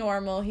seemed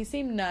normal, he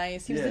seemed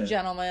nice, he was a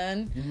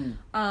gentleman.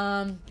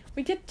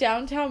 We get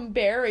downtown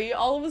Barrie,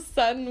 all of a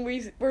sudden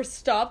we're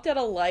stopped at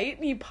a light,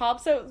 and he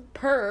pops out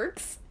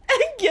perks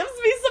and gives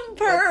me some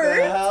perks. What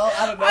the hell?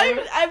 I don't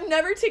know. I've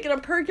never taken a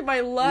perk in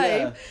my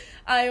life.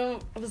 I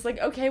was like,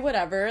 okay,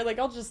 whatever. Like,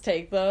 I'll just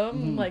take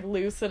them. Like,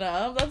 loosen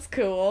up. That's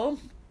cool.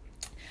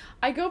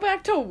 I go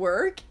back to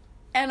work,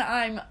 and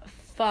I'm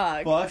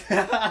fucked.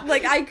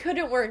 Like, I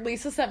couldn't work.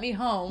 Lisa sent me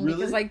home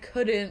because I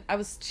couldn't. I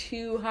was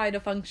too high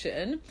to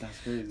function. That's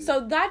crazy.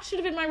 So that should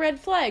have been my red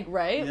flag,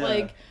 right? Yeah.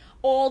 Like,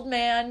 old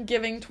man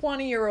giving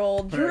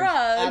 20-year-old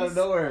drugs. Out of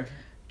nowhere.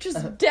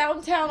 Just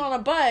downtown on a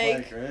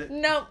bike. Right?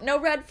 No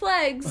red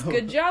flags.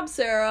 Good job,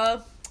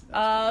 Sarah.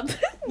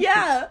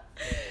 Yeah.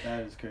 That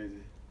is crazy.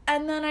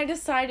 And then I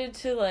decided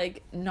to,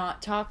 like,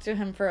 not talk to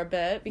him for a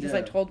bit because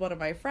I told one of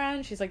my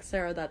friends. She's like,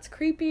 Sarah, that's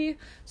creepy.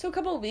 So a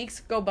couple of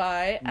weeks go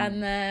by,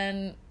 and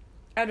then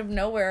out of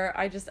nowhere,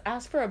 I just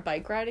asked for a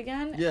bike ride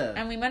again. Yeah.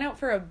 And we went out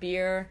for a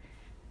beer,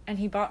 and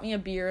he bought me a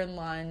beer and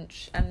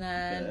lunch, and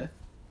then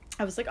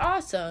I was like,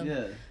 awesome.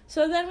 Yeah.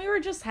 So then we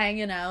were just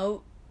hanging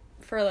out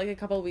for, like, a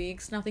couple of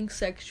weeks. Nothing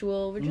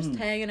sexual. We're just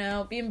hanging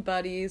out, being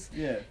buddies.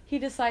 Yeah. He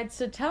decides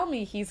to tell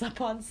me he's up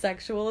on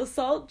sexual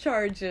assault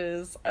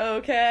charges.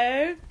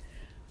 Okay?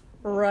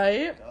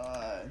 Right?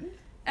 God.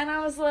 And I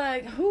was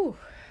like, whew.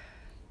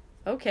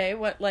 Okay,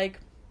 what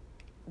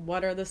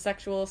are the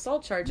sexual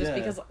assault charges? Yeah.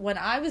 Because when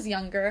I was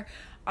younger,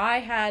 I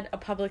had a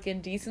public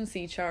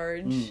indecency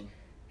charge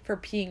for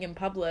peeing in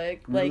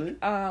public. Really?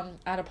 Like,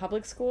 at a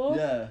public school.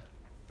 Yeah.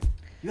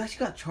 You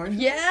actually got charged?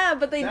 Yeah,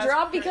 but they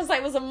dropped because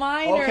I was a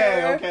minor.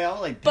 Okay, I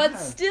was like, but damn.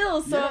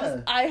 still, so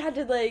Yeah. I had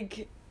to,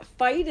 like,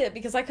 fight it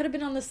because I could have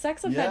been on the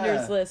sex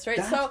offenders list, right?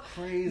 That's so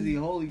crazy,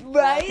 holy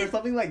right? fuck, or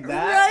something like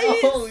that. Right?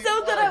 Holy so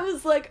fuck. then I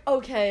was like,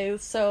 okay,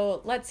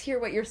 so let's hear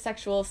what your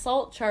sexual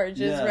assault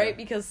charge is, right?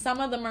 Because some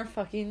of them are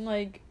fucking,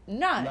 like,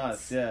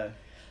 nuts. Yeah.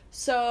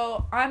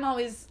 So I'm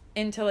always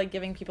into, like,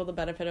 giving people the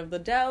benefit of the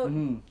doubt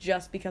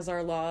just because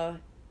our law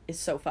is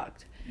so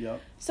fucked.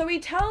 Yep. So he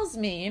tells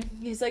me,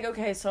 he's like,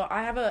 okay, so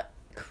I have a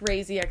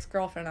crazy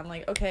ex-girlfriend. I'm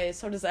like, okay,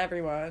 so does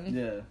everyone.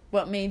 Yeah.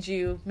 What made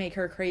you make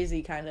her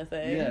crazy kind of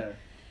thing? Yeah.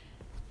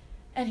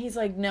 And he's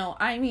like, no,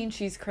 I mean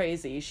she's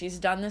crazy. She's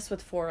done this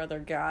with 4 other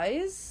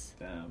guys.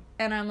 Damn.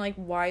 And I'm like,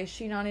 why is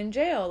she not in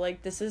jail?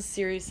 Like, this is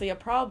seriously a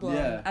problem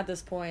at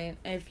this point.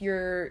 If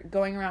you're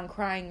going around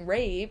crying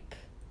rape,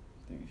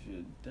 I think you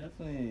should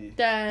definitely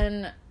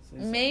then say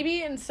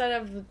maybe instead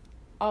of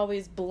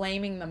always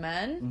blaming the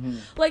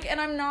men, like, and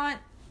I'm not,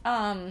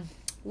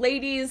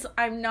 ladies,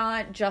 I'm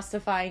not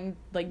justifying,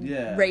 like,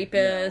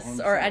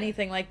 rapists or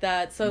anything like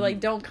that. So, like,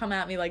 don't come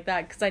at me like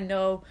that, because I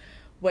know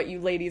what you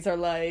ladies are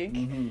like,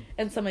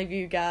 and some of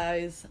you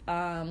guys.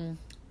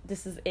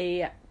 This is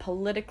a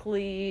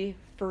politically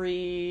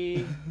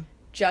free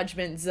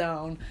judgment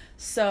zone.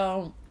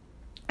 So,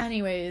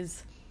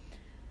 anyways,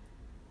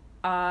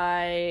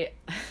 I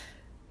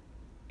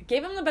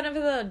gave him the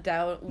benefit of the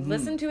doubt,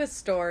 listened to his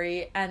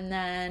story, and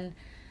then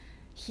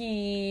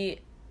he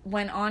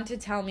went on to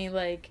tell me,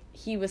 like,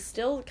 he was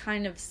still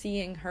kind of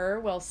seeing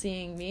her while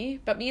seeing me,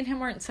 but me and him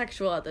weren't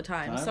sexual at the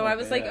time. So I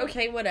was like,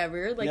 okay,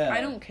 whatever. Like,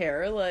 I don't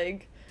care.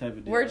 Like,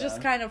 we're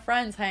just kind of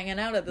friends hanging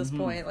out at this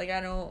point. Like,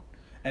 I don't...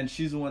 And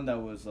she's the one that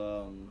was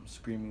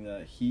screaming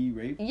that he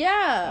raped?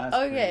 Yeah,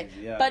 That's okay.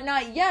 crazy, yeah. But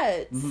not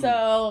yet.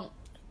 So,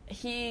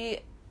 he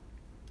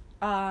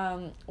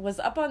was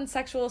up on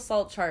sexual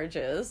assault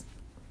charges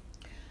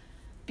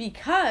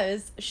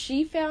because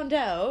she found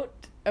out,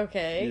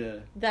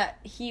 that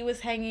he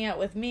was hanging out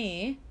with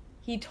me.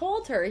 He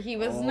told her he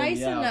was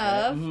nice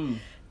enough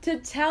to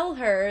tell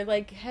her,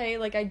 like, hey,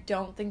 like, I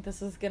don't think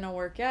this is gonna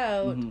work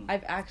out.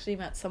 I've actually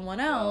met someone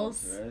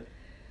else. Right.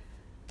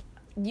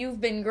 You've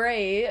been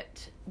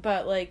great,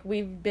 but, like,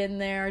 we've been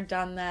there,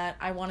 done that.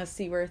 I want to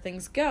see where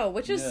things go,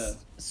 which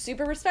is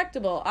super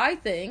respectable, I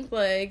think.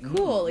 Like,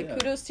 cool. Like,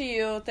 kudos to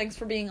you. Thanks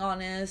for being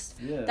honest.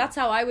 Yeah. That's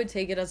how I would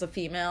take it as a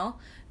female.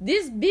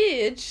 This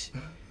bitch,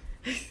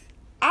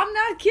 I'm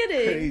not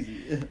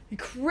kidding.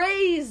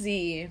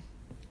 Crazy.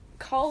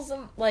 calls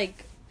him,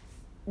 like,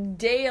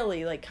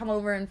 daily, like, come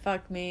over and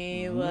fuck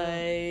me,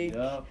 like,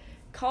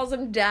 calls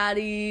him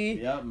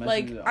daddy,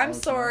 like, I'm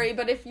sorry,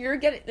 but if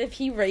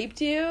he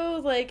raped you,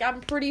 like,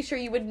 I'm pretty sure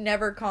you would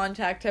never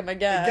contact him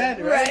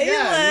again, right?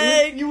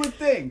 Yeah, like, you would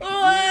think. Like,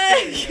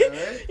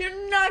 Right?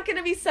 you're not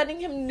gonna be sending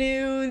him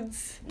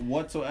nudes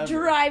whatsoever.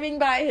 Driving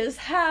by his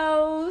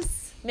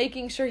house,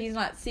 making sure he's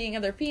not seeing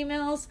other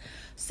females.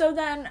 So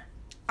then,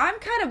 I'm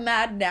kind of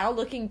mad now,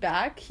 looking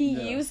back.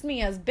 He used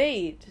me as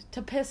bait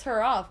to piss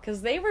her off,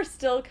 because they were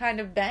still kind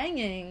of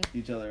banging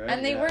each other, right?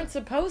 And they weren't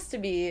supposed to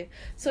be.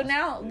 So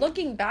now,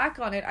 looking back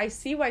on it, I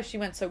see why she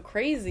went so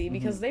crazy,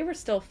 because they were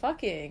still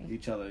fucking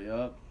each other.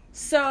 Yup.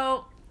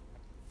 So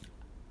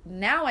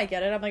now I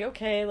get it. I'm like,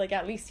 okay, like,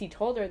 at least he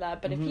told her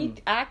that. But if he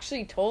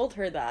actually told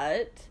her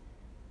that,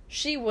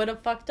 she would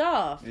have fucked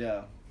off.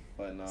 Yeah,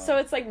 but no. So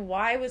it's like,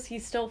 why was he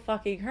still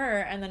fucking her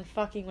and then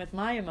fucking with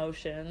my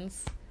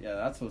emotions? Yeah,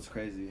 that's what's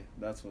crazy.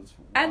 That's what's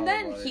wild. And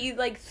then he,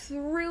 like,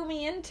 threw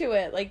me into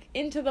it, like,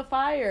 into the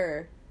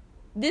fire.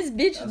 This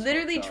bitch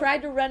literally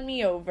tried to run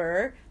me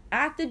over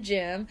at the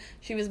gym.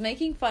 She was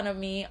making fun of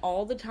me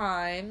all the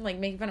time, like,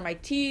 making fun of my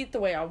teeth, the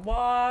way I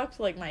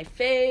walked, like, my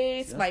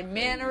face, my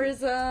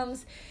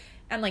mannerisms,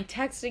 and, like,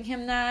 texting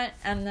him that.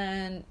 And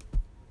then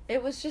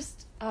it was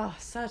just,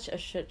 such a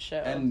shit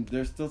show. And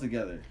they're still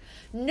together.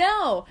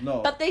 No,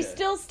 but they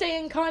still stay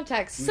in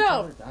contact.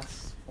 So,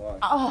 that's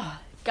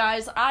fucked.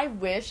 Guys, I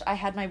wish I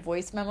had my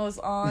voice memos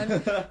on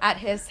at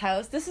his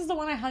house. This is the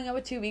one I hung out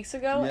with 2 weeks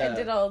ago and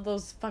did all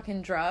those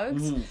fucking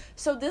drugs.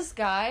 So this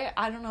guy,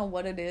 I don't know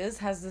what it is,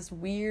 has this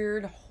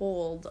weird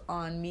hold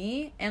on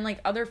me and,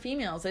 like, other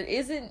females. It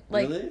isn't,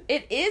 like,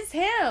 it is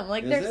him.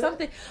 Like, there's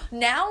something.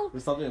 Now,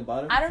 there's something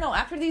about him? I don't know.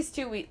 After these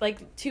 2 weeks,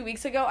 like, 2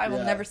 weeks ago, I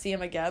will never see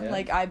him again.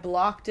 Like, I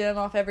blocked him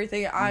off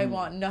everything. I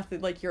want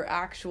nothing, like, your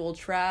actual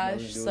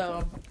trash.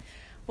 So,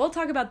 we'll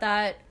talk about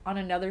that on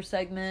another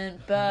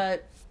segment,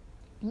 but...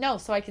 No,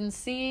 so I can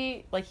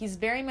see, like, he's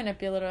very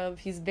manipulative.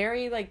 He's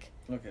very, like...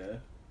 Okay.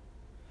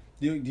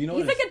 Do you know...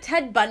 He's like a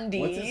Ted Bundy.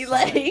 What's his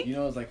like sign? You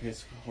know, it's like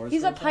his horoscope.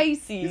 He's a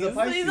Pisces. He's a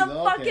Pisces. He's a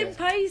fucking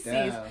Pisces.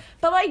 Damn.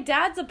 But my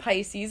dad's a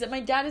Pisces, and my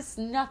dad is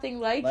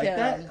nothing like him.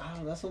 That?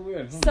 Oh, that's so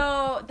weird.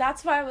 So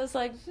that's why I was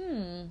like,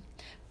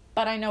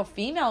 But I know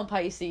female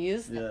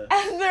Pisces, and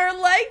they're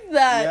like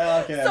that.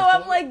 Yeah, okay. So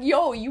I'm like,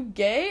 yo, you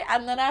gay?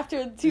 And then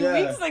after 2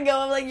 weeks ago,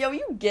 I'm like, yo,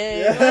 you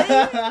gay?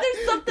 Yeah. Like,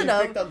 there's something up.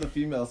 up. He picked up the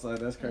female side.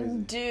 That's crazy.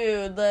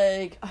 Dude,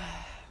 like,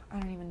 I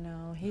don't even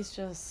know. He's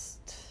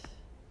just...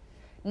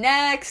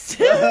 Next!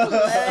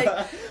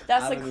 Like,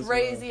 that's a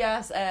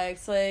crazy-ass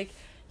ex. Like,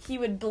 he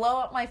would blow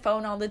up my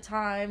phone all the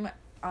time,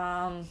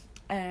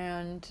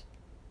 and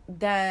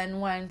then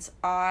once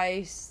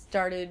I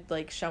started,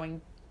 like,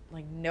 showing...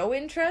 like, no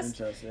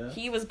interest,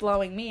 he was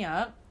blowing me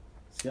up.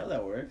 See how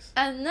that works?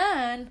 And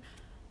then,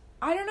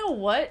 I don't know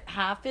what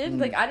happened.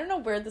 Like, I don't know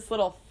where this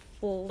little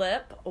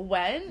flip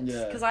went.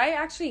 Because I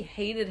actually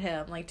hated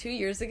him, like, 2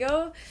 years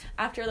ago.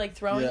 After, like,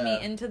 throwing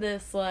me into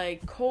this,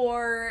 like,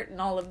 court and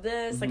all of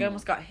this. Like, I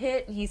almost got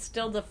hit, and he's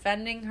still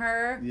defending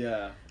her.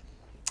 Yeah.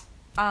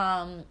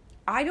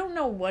 I don't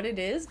know what it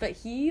is, but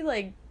he,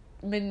 like,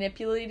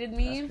 manipulated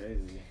me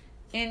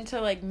into,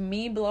 like,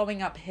 me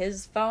blowing up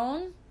his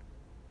phone.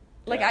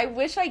 Like, I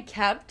wish I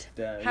kept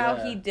how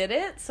he did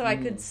it so I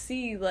could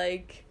see,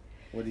 like...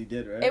 what he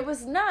did, right? It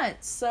was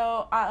nuts.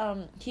 So,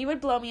 he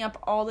would blow me up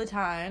all the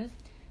time.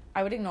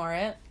 I would ignore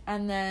it.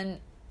 And then,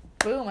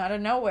 boom, out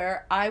of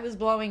nowhere, I was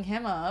blowing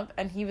him up.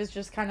 And he was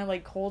just kind of,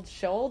 like, cold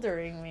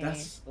shouldering me.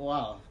 That's,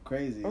 wow,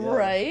 crazy. Yeah,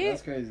 right?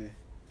 That's crazy.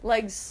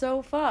 Like,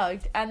 so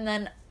fucked. And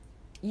then...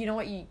 you know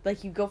what, you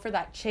go for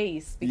that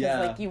chase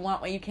because, like, you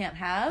want what you can't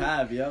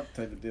have. Yep,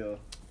 type of deal.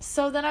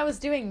 So then I was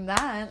doing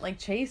that, like,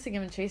 chasing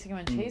him and chasing him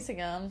and chasing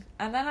him.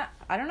 And then,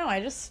 I don't know,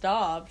 I just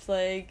stopped,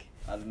 like...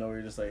 out of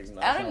nowhere, just, like...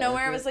 out of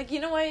nowhere, I was like, you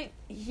know what?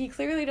 He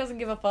clearly doesn't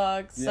give a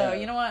fuck. So,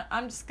 you know what?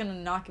 I'm just gonna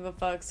not give a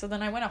fuck. So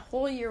then I went a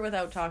whole year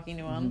without talking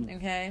to him,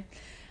 okay?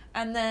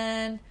 And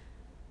then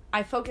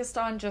I focused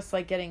on just,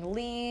 like, getting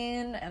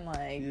lean and,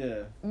 like,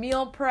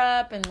 meal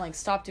prep and, like,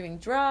 stop doing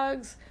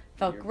drugs.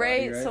 Felt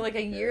great. So, like,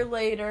 a year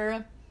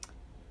later,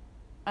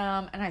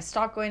 and I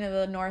stopped going to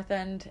the North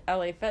End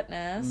LA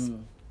Fitness.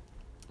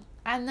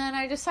 And then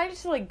I decided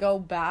to, like, go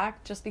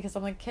back just because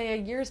I'm like, okay, a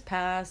year's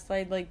passed.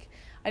 I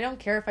don't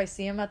care if I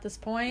see him at this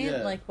point.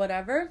 Like,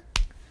 whatever.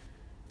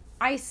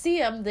 I see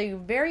him the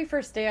very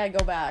first day I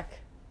go back.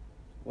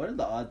 What are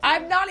the odds?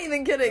 I'm not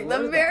even kidding.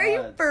 The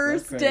very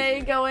first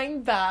day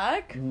going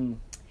back.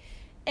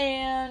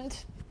 And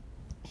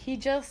he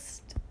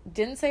just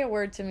didn't say a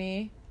word to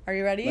me. Are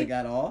you ready? Like,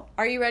 at all?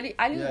 Are you ready?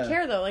 I didn't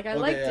care, though. Like, I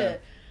liked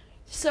it.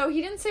 So,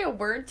 he didn't say a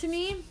word to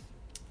me.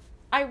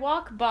 I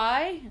walk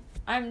by.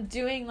 I'm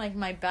doing, like,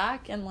 my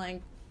back and,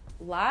 like,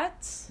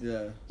 lats.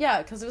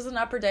 Yeah, because it was an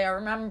upper day, I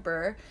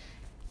remember.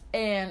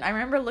 And I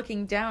remember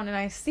looking down, and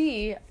I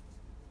see...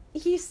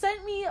 he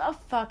sent me a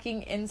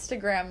fucking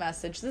Instagram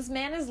message. This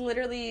man is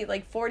literally,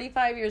 like,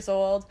 45 years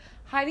old,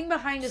 hiding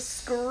behind a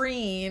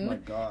screen. Oh my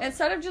God.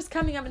 Instead of just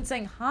coming up and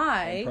saying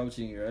hi...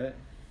 approaching you, right?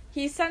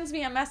 He sends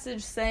me a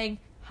message saying...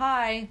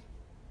 hi,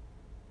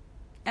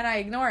 and I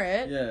ignore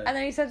it. Yeah. And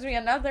then he sends me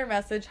another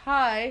message,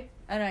 hi,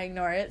 and I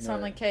ignore it. So Right.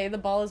 I'm like, okay, the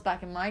ball is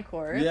back in my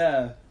court.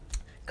 Yeah.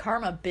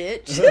 Karma,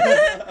 bitch.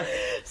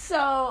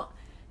 So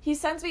he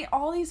sends me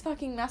all these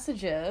fucking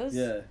messages.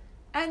 Yeah.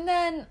 And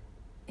then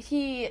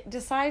he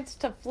decides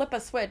to flip a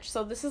switch.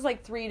 So this is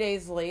like 3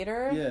 days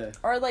later. Yeah.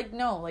 Or like,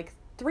 no, like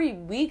 3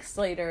 weeks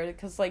later.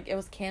 Because like it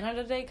was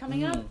Canada Day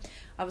coming up.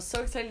 I was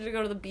so excited to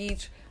go to the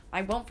beach.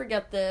 I won't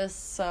forget this.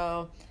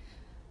 So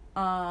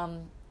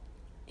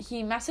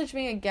he messaged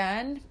me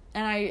again.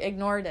 And I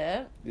ignored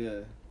it. Yeah.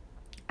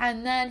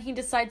 And then he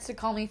decides to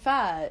call me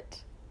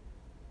fat.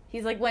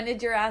 He's like, when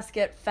did your ass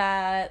get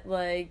fat?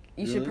 Like,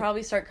 you should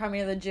probably start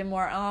coming to the gym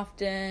more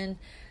often.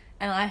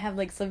 And I have,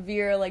 like,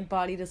 severe, like,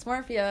 body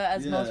dysmorphia,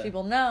 as most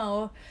people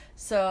know.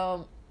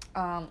 So,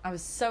 I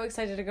was so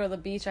excited to go to the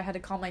beach. I had to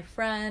call my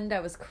friend. I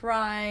was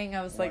crying.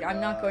 I was like,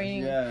 I'm not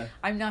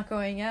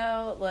going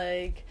out.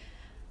 Like,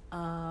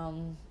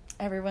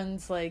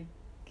 everyone's, like,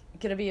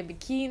 gonna be in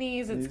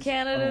bikinis. It's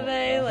Canada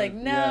Day. Like,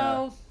 no.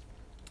 Yeah.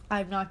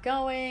 I'm not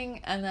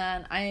going. And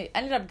then I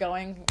ended up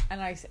going,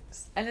 and I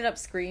ended up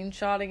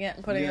screenshotting it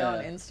and putting it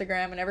on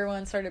Instagram, and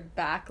everyone started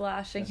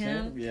backlashing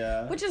him.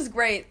 Yeah. Which is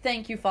great.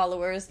 Thank you,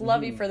 followers.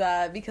 Love you for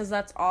that, because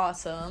that's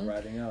awesome.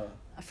 Riding out.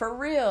 For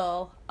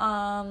real.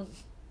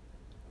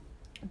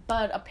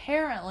 But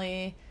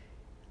apparently,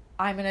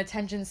 I'm an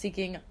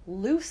attention-seeking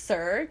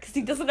loser, because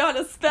he doesn't know how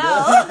to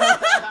spell.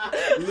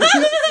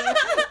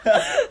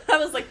 I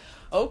was like,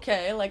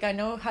 okay, like, I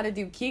know how to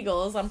do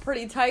Kegels. I'm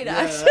pretty tight,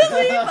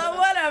 actually, but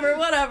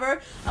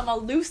whatever. I'm a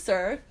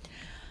loser.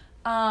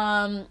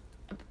 And,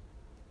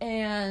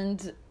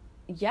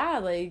 yeah,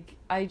 like,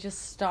 I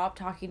just stopped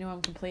talking to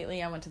him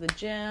completely. I went to the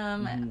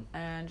gym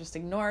and just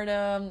ignored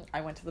him.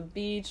 I went to the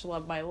beach,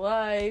 loved my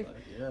life,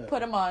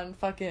 put him on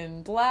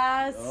fucking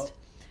blast. Yep.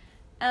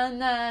 And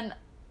then,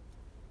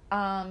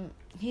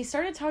 he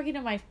started talking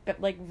to my,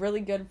 like,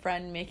 really good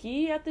friend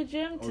Mickey at the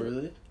gym. Oh,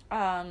 really?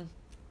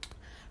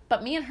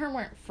 But me and her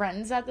weren't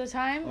friends at the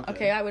time.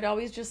 Okay, I would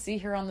always just see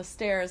her on the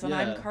stairs, and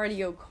I'm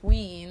cardio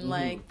queen,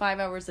 like 5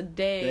 hours a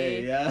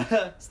day.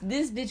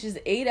 This bitch is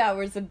 8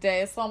 hours a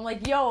day, so I'm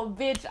like, yo,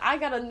 bitch, I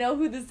gotta know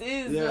who this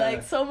is.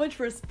 Like, so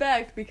much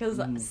respect, because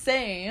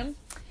same.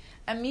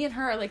 And me and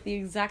her are, like, the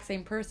exact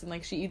same person.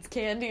 Like, she eats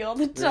candy all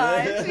the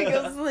time. She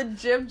goes to the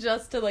gym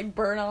just to, like,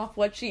 burn off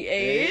what she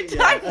ate.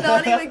 I'm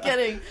not even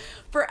kidding.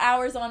 For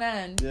hours on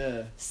end.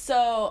 Yeah.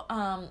 So,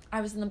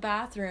 I was in the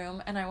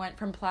bathroom, and I went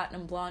from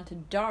platinum blonde to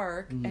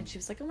dark, and she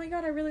was like, oh my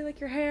god, I really like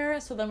your hair.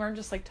 So then we're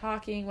just, like,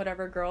 talking,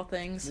 whatever girl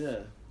things.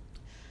 Yeah.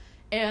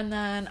 And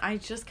then I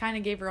just kind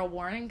of gave her a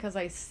warning, because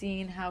I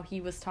seen how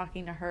he was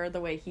talking to her the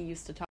way he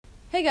used to talk.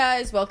 Hey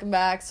guys, welcome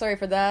back. Sorry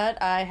for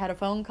that. I had a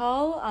phone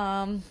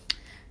call.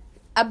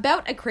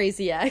 About a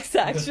crazy ex,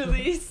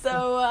 actually.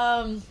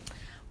 So,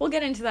 we'll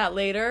get into that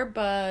later,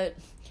 but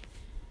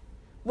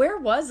where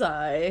was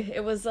I?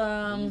 It was,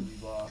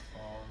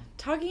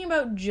 talking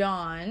about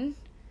John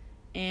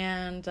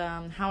and,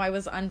 how I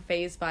was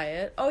unfazed by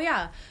it. Oh,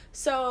 yeah.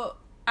 So,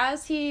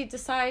 as he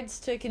decides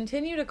to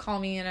continue to call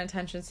me an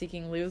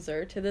attention-seeking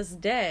loser, to this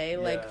day,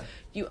 like,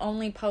 you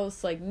only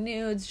post, like,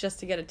 nudes just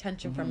to get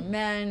attention from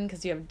men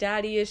because you have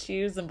daddy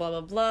issues and blah,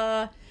 blah,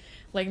 blah.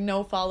 Like,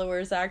 no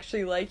followers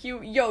actually like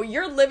you. Yo,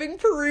 you're living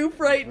proof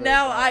right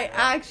now. I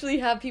actually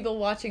have people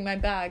watching my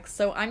back.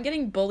 So I'm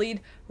getting bullied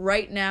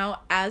right now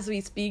as we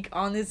speak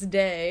on this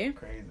day.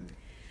 Crazy.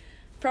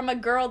 From a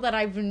girl that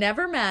I've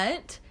never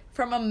met.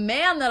 From a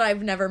man that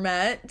I've never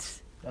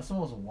met. That's the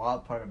most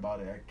wild part about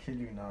it. I kid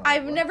you not.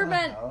 I've never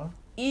met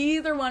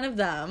either one of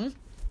them.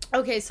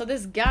 Okay, so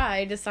this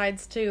guy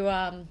decides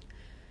to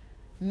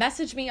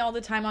message me all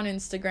the time on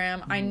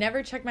Instagram. I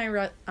never check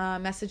my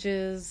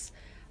messages.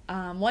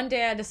 One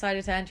day I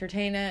decided to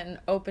entertain it and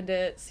opened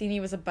it, seen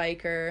he was a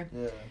biker.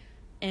 Yeah.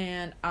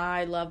 And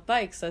I love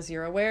bikes, as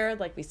you're aware,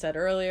 like we said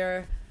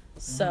earlier.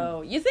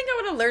 So, you think I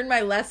would have learned my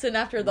lesson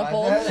after the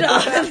whole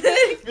job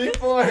thing?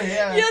 Before,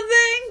 yeah. You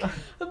think?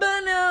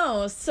 But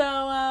no. So,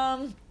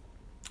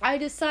 I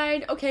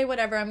decide, okay,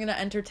 whatever, I'm going to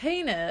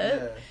entertain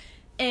it.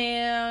 Yeah.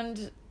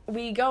 And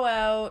we go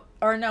out,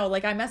 or no,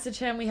 like, I message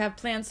him, we have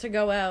plans to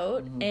go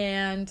out,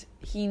 and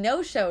he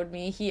no-showed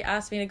me. He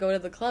asked me to go to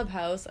the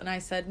clubhouse, and I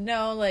said,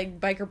 no, like,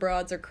 biker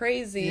broads are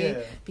crazy,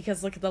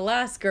 because look at the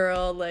last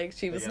girl, like,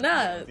 she was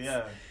nuts.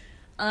 Yeah.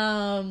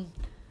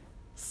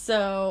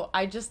 So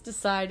I just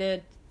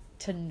decided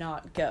to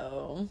not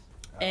go,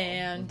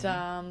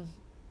 and,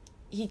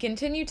 he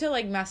continued to,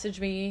 like, message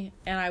me,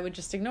 and I would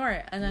just ignore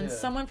it. And then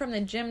someone from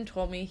the gym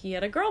told me he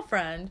had a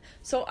girlfriend.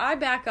 So I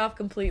back off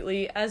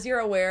completely. As you're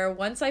aware,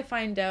 once I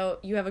find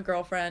out you have a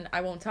girlfriend,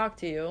 I won't talk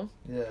to you.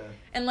 Yeah.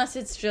 Unless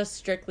it's just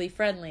strictly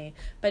friendly.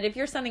 But if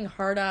you're sending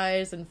heart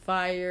eyes and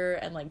fire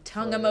and, like,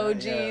 tongue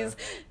emojis,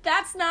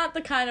 that's not the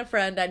kind of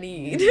friend I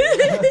need.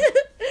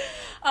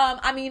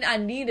 I mean, I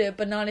need it,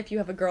 but not if you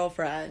have a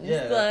girlfriend.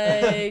 Yeah.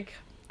 Like...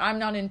 I'm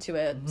not into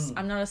it.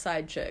 I'm not a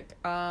side chick.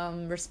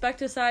 Respect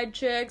to side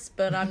chicks,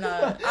 but I'm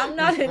not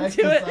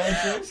into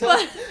it.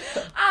 But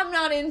I'm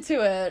not into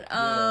it.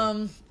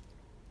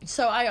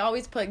 So I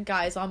always put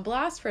guys on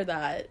blast for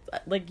that.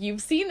 Like,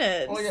 you've seen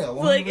it. Oh, yeah,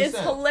 100%. Like, it's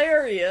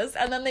hilarious.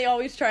 And then they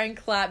always try and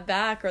clap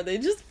back, or they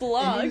just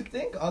block. And you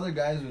think other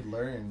guys would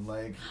learn,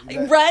 like...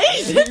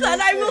 Right?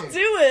 Then I will do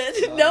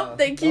it. Nope,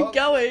 they keep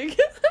going.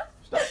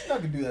 Not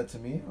gonna do that to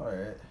me.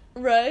 Alright.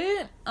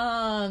 Right?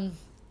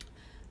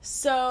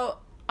 So...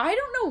 I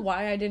don't know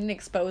why I didn't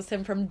expose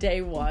him from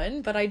day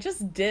one, but I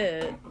just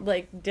didn't.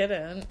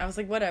 I was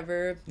like,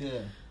 whatever.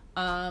 Yeah.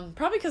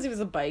 Probably because he was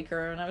a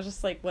biker, and I was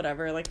just like,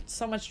 whatever, like,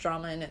 so much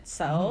drama in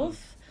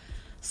itself.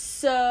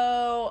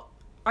 So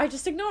I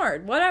just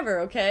ignored,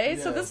 whatever, okay?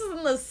 Yeah. So this is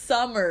in the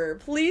summer.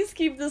 Please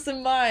keep this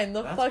in mind.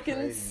 That's fucking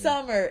crazy.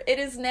 Summer. It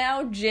is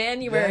now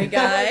January,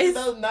 guys.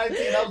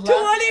 2019. That was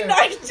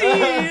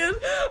 2019.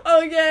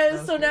 Okay,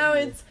 that's so crazy. now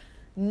it's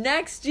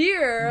next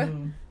year.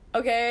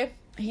 Okay,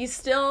 he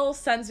still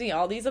sends me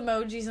all these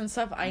emojis and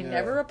stuff. I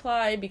never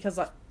reply because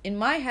in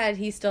my head,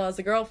 he still has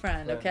a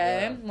girlfriend,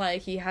 okay? Yeah.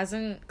 Like, he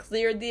hasn't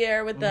cleared the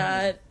air with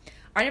that.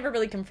 I never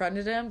really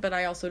confronted him, but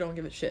I also don't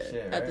give a shit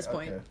at this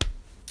point.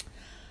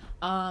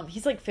 Okay.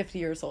 He's like 50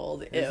 years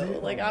old. Ew.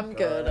 Like, I'm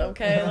good,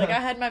 okay? Like, I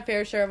had my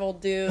fair share of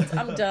old dudes.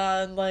 I'm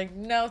done. Like,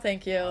 no,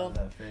 thank you.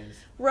 That face.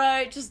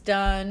 Right, just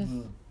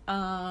done.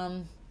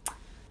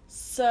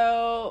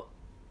 So...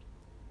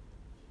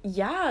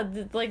 yeah,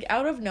 like,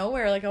 out of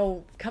nowhere, like, a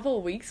couple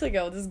of weeks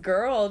ago, this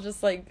girl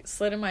just, like,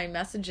 slid in my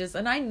messages,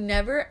 and I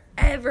never,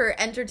 ever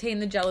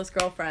entertained the jealous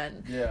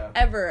girlfriend. Yeah.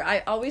 Ever. I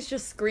always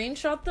just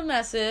screenshot the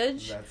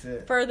message. That's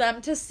it. For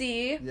them to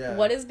see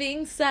what is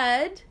being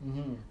said.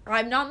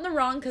 I'm not in the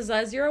wrong, because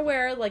as you're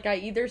aware, like, I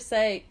either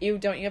say,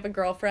 don't you have a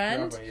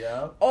girlfriend?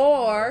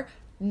 Or...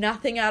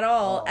 nothing at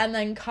all, and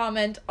then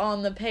comment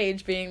on the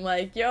page being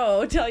like,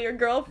 yo, tell your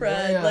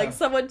girlfriend. Like,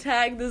 someone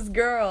tag this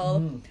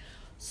girl.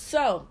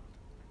 So...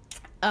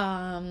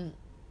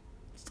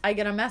 I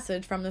get a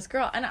message from this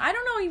girl, and I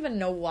don't even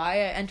know why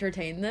I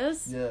entertained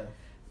this. Yeah.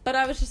 But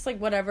I was just like,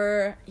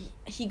 whatever.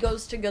 He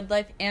goes to Good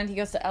Life, and he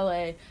goes to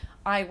LA.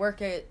 I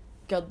work at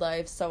Good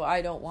Life, so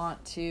I don't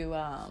want to,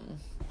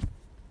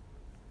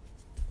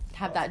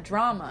 have that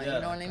drama, you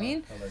know what I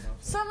mean?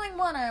 So I'm like,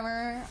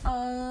 whatever.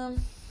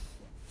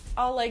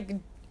 I'll, like,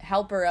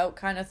 help her out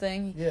kind of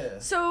thing. Yeah.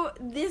 So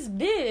this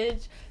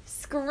bitch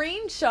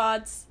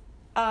screenshots,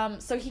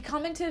 so he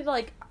commented,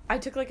 like, I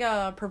took, like,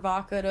 a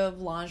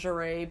provocative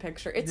lingerie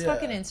picture. It's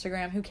fucking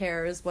Instagram. Who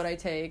cares what I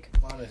take?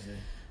 Honestly.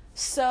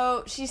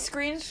 So she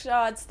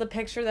screenshots the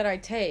picture that I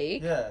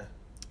take. Yeah.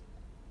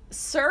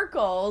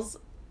 Circles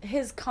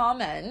his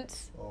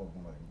comment. Oh,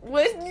 my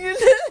God.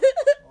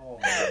 Oh,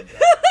 my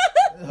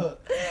God.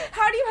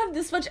 How do you have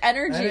this much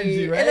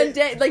energy right? in a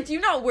day? Like, do you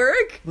not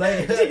work?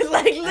 Like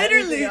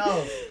literally.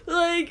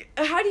 Like,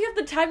 how do you have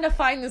the time to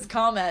find this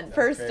comment? That's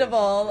first crazy. Of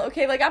all,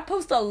 okay, like, I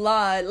post a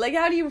lot. Like,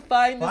 how do you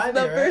find this in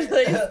the first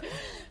place?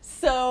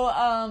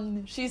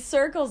 So, she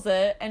circles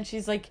it, and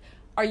she's like,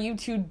 "Are you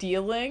two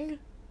dealing?"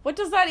 What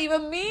does that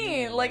even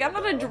mean? Like, I'm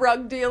not a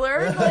drug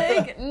dealer.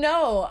 Like,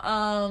 no.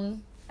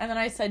 And then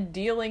I said,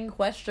 dealing, ?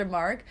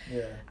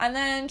 Yeah. And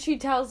then she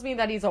tells me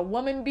that he's a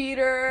woman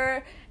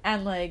beater,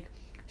 and, like,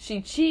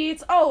 she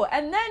cheats. Oh,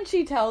 and then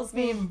she tells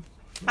me,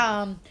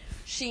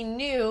 she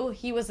knew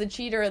he was a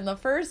cheater in the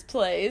first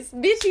place.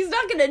 Bitch, he's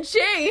not gonna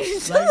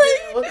change. Like,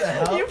 what the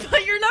hell?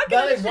 You're not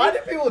gonna change. Why do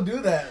people do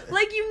that?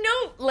 Like, you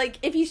know, like,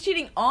 if he's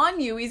cheating on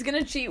you, he's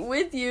gonna cheat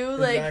with you.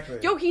 Like, exactly.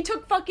 Yo, he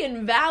took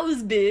fucking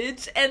vows,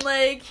 bitch. And,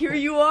 like, here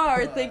you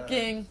are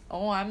thinking,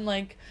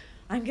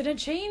 I'm gonna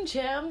change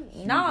him.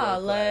 Nah,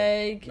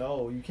 like...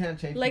 no, you can't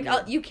change like,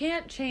 you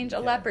can't change a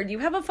leopard. You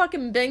have a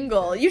fucking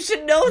Bengal. You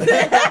should know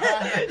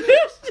that.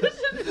 You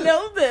should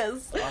know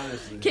this.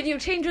 Honestly. Can you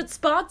change its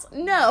spots?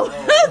 No.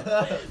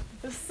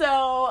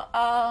 So,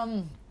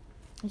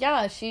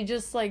 yeah, she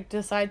just, like,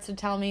 decides to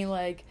tell me,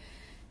 like,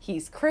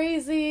 he's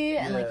crazy,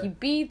 and, like, he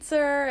beats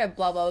her, and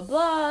blah, blah,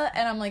 blah.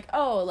 And I'm like,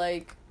 oh,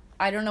 like,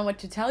 I don't know what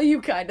to tell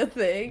you kind of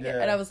thing.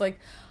 Yeah. And I was like,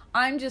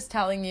 I'm just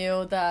telling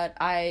you that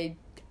I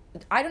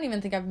don't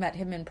even think I've met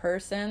him in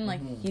person. Like,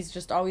 he's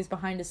just always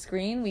behind a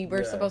screen. We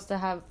were supposed to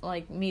have,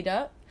 like, meet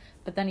up,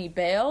 but then he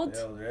bailed.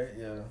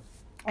 Yeah.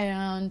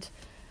 And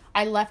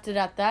I left it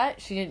at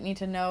that. She didn't need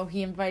to know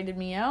he invited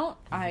me out.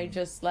 I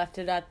just left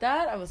it at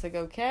that. I was like,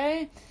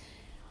 okay.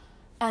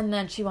 And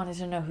then she wanted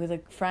to know who the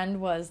friend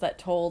was that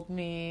told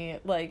me,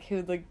 like,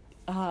 who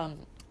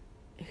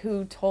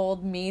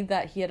told me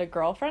that he had a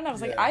girlfriend. I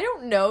was like, I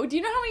don't know. Do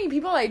you know how many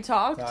people I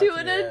talk to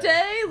in a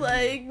day?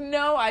 Like,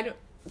 no,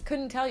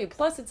 couldn't tell you.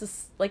 Plus,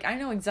 like, I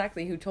know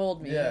exactly who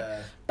told me.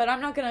 Yeah. But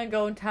I'm not gonna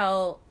go and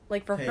tell,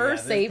 like, for her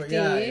safety.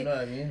 You know what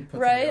I mean?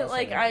 Right?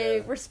 Like, I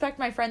respect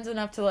my friends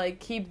enough to, like,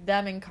 keep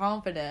them in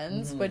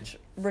confidence, which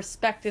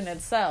respect in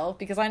itself,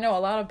 because I know a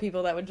lot of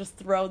people that would just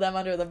throw them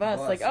under the bus.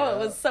 Like, it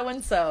was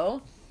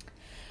so-and-so.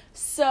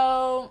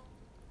 So,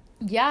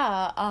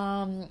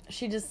 yeah,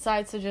 she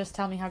decides to just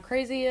tell me how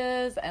crazy he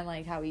is, and,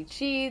 like, how he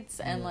cheats,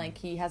 and, like,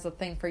 he has a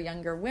thing for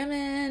younger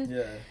women.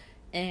 Yeah.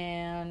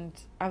 And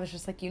I was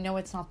just like,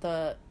 it's not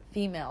the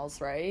females,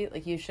 right?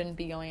 Like, you shouldn't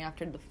be going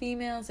after the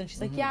females. And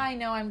she's like, yeah, I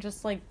know, I'm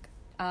just, like,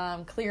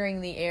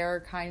 clearing the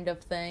air kind of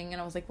thing.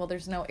 And I was like, well,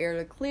 there's no air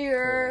to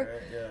clear.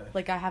 Right, yeah.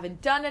 Like, I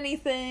haven't done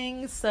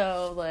anything.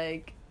 So,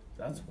 like,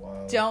 that's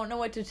wild. Don't know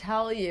what to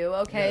tell you.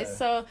 Okay, Yeah.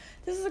 so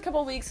this is a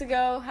couple weeks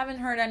ago. Haven't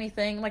heard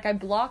anything. Like, I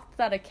blocked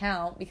that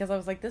account because I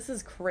was like, this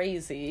is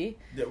crazy.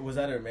 Was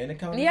that her main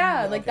account?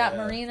 Yeah, like Okay, that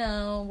yeah.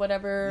 Marina,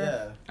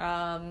 whatever.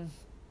 Yeah.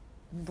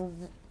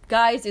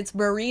 Guys, it's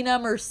Marina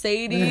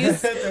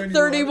Mercedes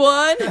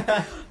 31.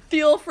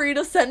 Feel free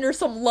to send her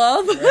some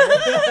love.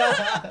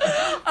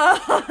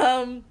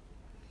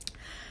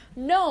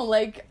 No,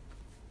 like,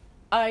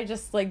 I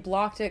just, like,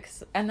 blocked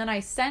it. And then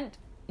I sent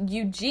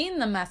Eugene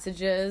the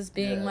messages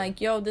being like,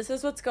 yo, this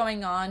is what's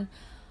going on.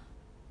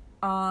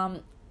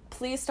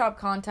 Please stop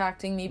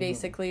contacting me,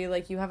 basically.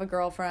 Like, you have a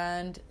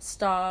girlfriend.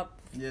 Stop.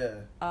 Yeah.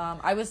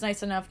 I was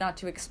nice enough not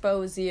to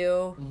expose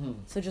you.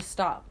 So just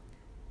stop.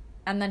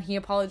 And then he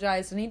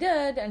apologized, and he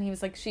did, and he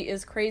was like, she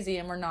is crazy,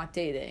 and we're not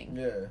dating.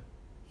 Yeah.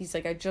 He's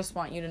like, I just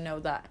want you to know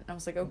that. And I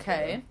was like,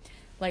 okay.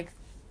 Like,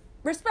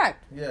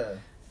 respect. Yeah.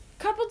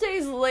 Couple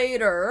days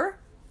later,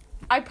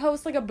 I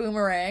post, like, a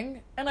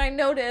boomerang, and I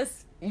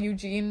notice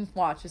Eugene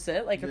watches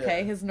it, like,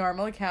 okay, his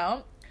normal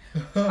account.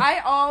 I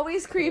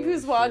always creep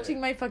who's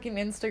watching my fucking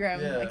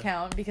Instagram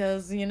account,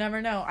 because you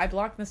never know. I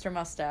blocked Mr.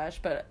 Mustache,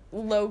 but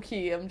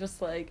low-key, I'm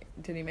just like,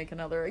 did he make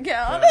another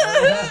account?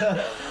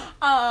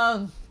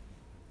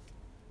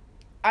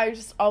 I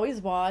just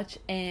always watch,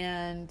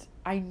 and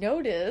I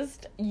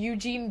noticed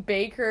Eugene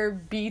Baker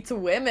Beats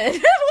Women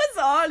was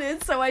on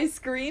it, so I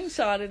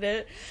screenshotted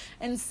it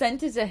and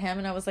sent it to him,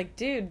 and I was like,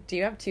 dude, do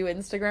you have 2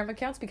 Instagram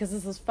accounts? Because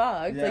this is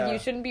fucked. Yeah. Like, you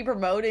shouldn't be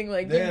promoting,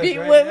 like, you That's beat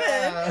right, women.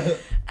 yeah.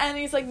 And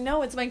he's like,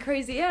 no, it's my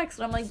crazy ex.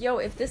 And I'm like, yo,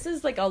 if this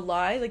is, like, a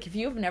lie, like, if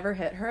you've never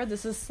hit her,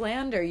 this is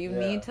slander. You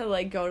need to,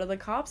 like, go to the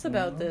cops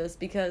about this,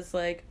 because,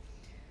 like,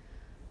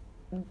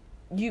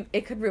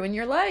 it could ruin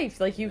your life.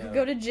 Like, you could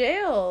go to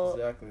jail.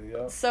 Exactly,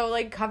 yeah. So,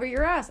 like, cover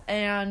your ass.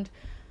 And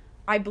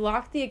I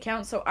blocked the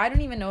account, so I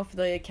don't even know if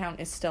the account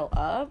is still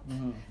up.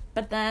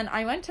 But then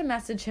I went to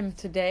message him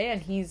today,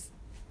 and he's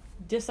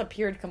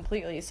disappeared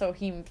completely. So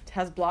he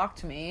has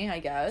blocked me, I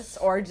guess,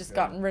 or just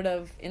gotten rid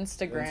of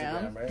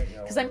Instagram. Right?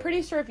 Yeah, because I'm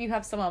pretty sure if you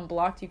have someone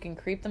blocked, you can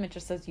creep them. It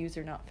just says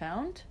user not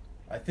found.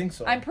 I think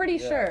so. I'm pretty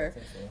sure. I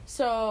think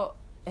So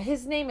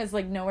his name is,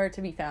 like, nowhere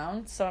to be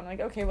found. So I'm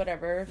like, okay,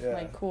 whatever. Yeah.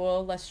 Like,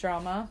 cool, less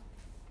drama.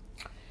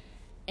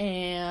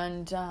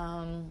 And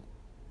I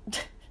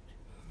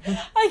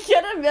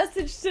get a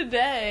message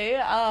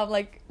today,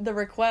 like, the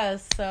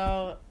request.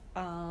 So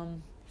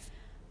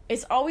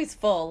it's always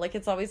full. Like,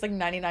 it's always, like,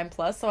 99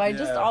 plus. So I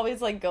just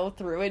always, like, go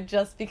through it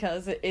just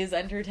because it is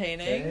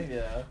entertaining. Okay,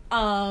 yeah.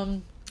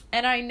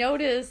 And I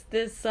noticed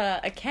this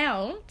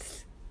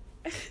account.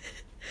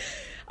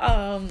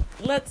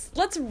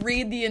 Let's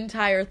read the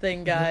entire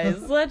thing,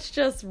 guys. Let's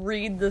just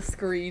read the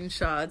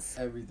screenshots.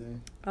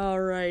 Everything.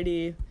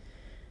 Alrighty.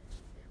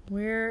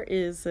 Where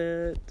is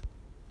it?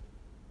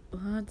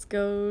 Let's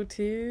go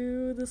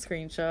to the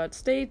screenshot.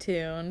 Stay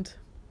tuned.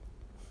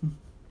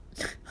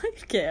 I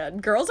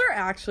can't. Girls are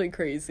actually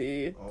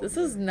crazy. This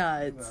is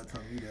nuts.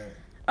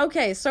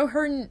 Okay, so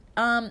her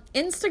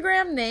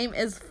Instagram name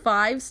is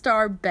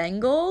 5-Star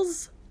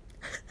Bengals.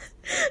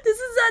 This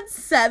is at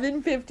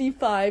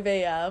 7:55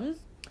 a.m.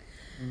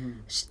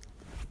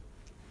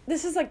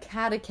 This is a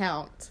cat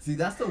account. See,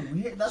 that's the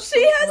weird.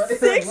 She has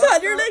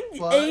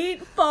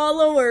 608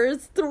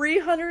 followers,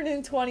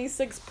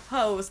 326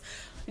 posts.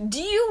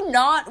 Do you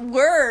not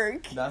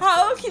work?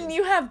 How can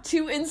you have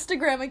 2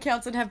 Instagram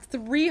accounts and have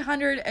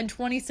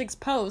 326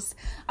 posts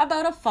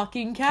about a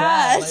fucking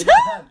cat? Like,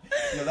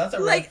 no, that's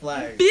a red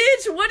flag.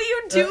 Bitch, what do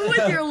you do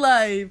with your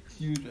life?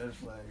 Huge red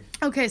flag.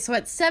 Okay, so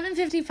at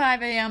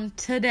 7:55 a.m.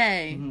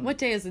 today, what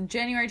day is it?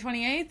 January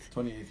 28th?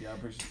 28th, yeah, I'm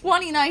pretty sure.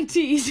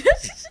 2019.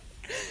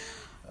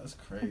 That's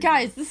crazy.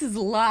 Guys, this is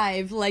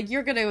live. Like,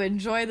 you're going to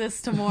enjoy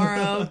this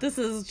tomorrow. This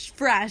is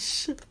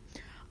fresh.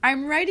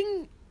 I'm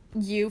writing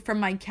you from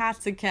my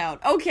cat's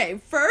account.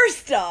 Okay,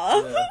 first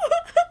off,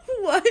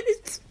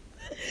 what?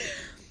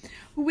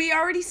 We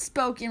already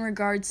spoke in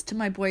regards to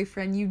my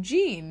boyfriend,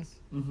 Eugene.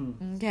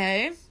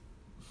 Okay?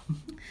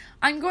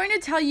 I'm going to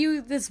tell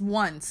you this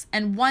once,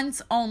 and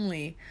once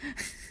only.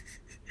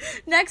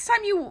 Next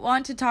time you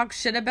want to talk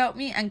shit about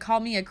me and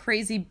call me a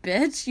crazy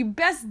bitch, you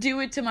best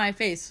do it to my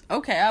face.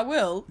 Okay, I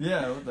will.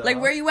 Yeah, what the Like,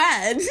 hell? where you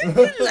at?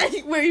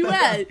 Like, where you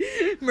at?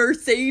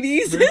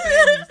 Mercedes.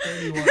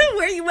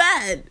 Where you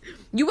at?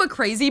 You a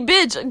crazy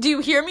bitch. Do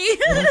you hear me?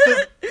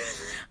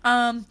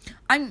 Oh,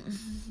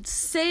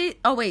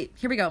 wait,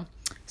 here we go.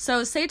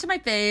 So, say it to my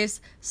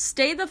face,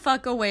 stay the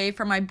fuck away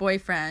from my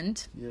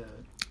boyfriend. Yeah.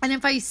 And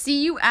if I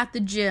see you at the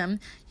gym,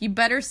 you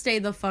better stay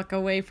the fuck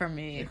away from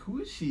me. Like,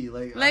 who is she?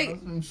 Like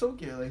I'm so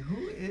curious. Like,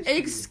 who is she?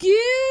 Excuse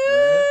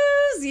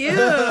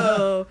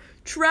you.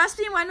 Trust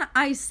me when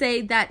I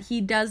say that he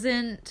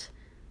doesn't...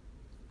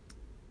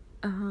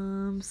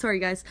 sorry,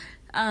 guys.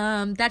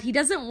 That he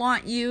doesn't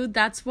want you.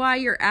 That's why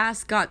your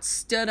ass got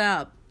stood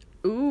up.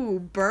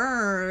 Ooh,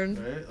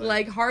 burn. Right?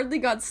 Like, hardly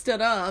got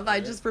stood up. Right. I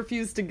just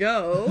refused to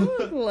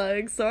go.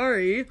 Like,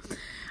 sorry.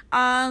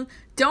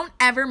 Don't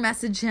ever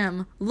message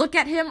him. Look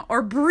at him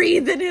or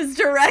breathe in his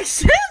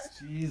direction.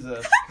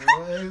 Jesus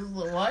Christ.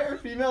 Why are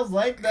females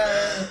like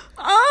that?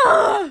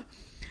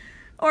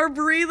 Or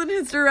breathe in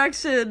his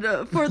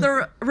direction for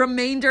the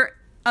remainder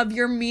of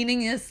your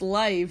meaningless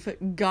life.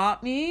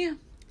 Got me?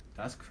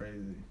 That's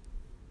crazy.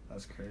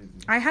 That's crazy.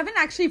 I haven't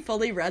actually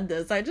fully read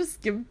this. I just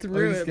skimmed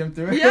through it. Skimmed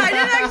through it? Yeah, I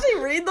didn't actually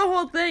read the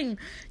whole thing.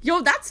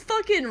 Yo, that's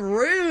fucking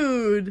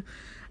rude.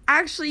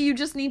 Actually, you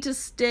just need to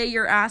stay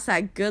your ass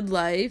at good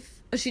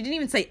life. She didn't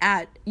even say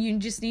at. You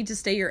just need to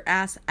stay your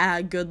ass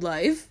at good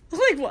life.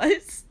 Like,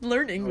 what?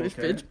 Learn English,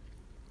 bitch.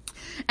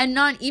 And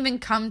not even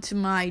come to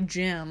my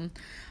gym.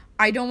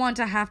 I don't want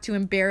to have to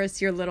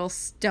embarrass your little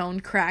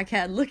stone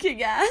crackhead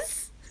looking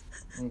ass.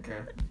 Okay.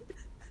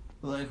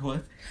 Like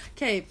what?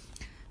 Okay,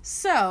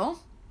 so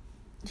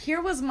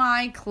here was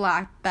my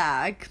clap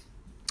back.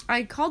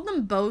 I called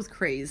them both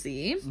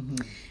crazy. Mm-hmm.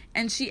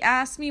 And she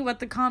asked me what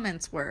the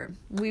comments were.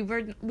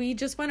 We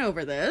just went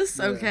over this,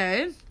 yeah.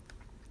 Okay?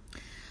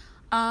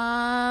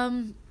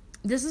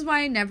 This is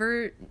why I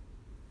never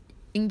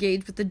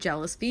engage with the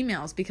jealous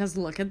females, because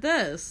look at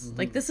this. Mm-hmm.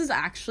 Like, this is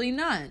actually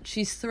nuts.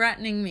 She's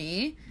threatening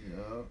me.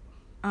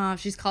 Yeah.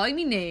 She's calling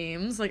me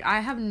names. Like, I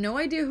have no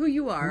idea who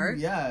you are.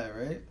 Yeah,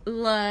 right?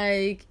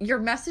 Like, you're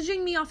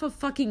messaging me off a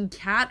fucking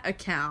cat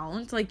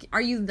account. Like,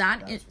 are you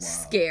that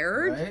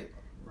scared?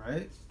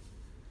 Right?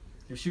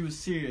 If she was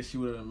serious, she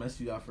would have messed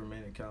you off her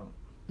main account.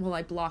 Well,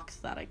 I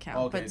blocked that account.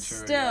 Okay, but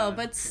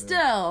true,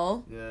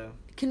 still, yeah.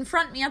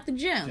 Confront me at the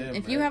gym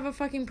if you have a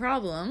fucking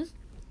problem.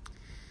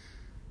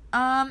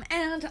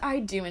 And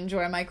I do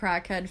enjoy my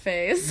crackhead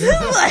face.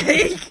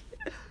 Like,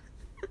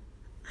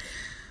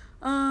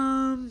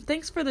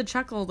 thanks for the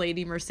chuckle,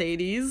 Lady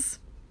Mercedes.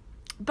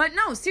 But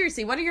no,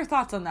 seriously, what are your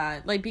thoughts on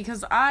that? Like,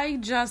 because I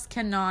just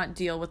cannot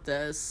deal with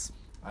this.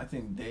 I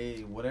think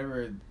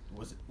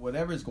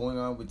whatever's going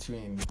on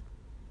between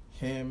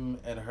him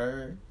and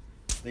her,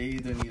 they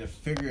either need to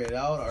figure it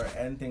out or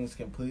end things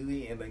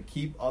completely and then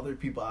keep other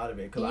people out of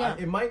it. Because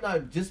it might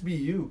not just be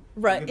you.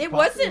 Right. It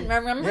wasn't.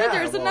 Remember,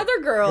 there's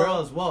another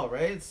girl as well,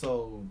 right?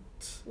 So,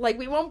 like,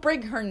 we won't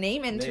bring her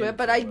name into it,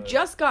 but I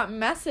just got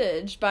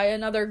messaged by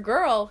another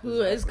girl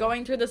who is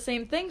going through the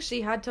same thing.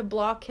 She had to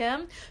block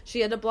him. She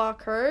had to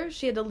block her.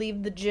 She had to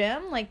leave the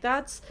gym. Like,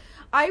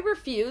 I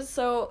refuse.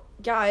 So,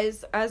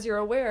 guys, as you're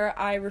aware,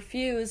 I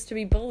refuse to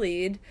be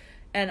bullied,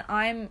 and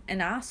I'm an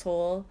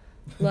asshole.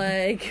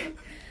 Like,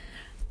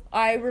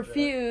 I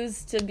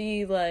refuse to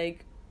be,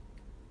 like,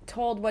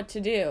 told what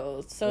to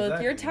do. So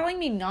if you're telling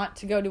me not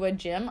to go to a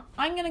gym,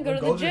 I'm going to go to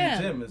the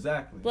gym.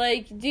 Exactly.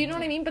 Like, do you know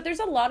what I mean? But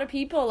there's a lot of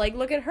people, like,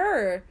 look at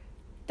her,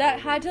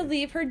 that had to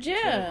leave her gym.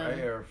 Right,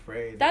 or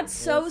afraid. That's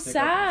so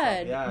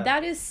sad. Yeah.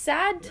 That is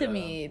sad to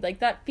me. Like,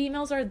 that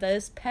females are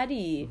this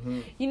petty.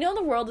 Mm-hmm. You know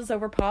the world is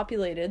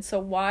overpopulated, so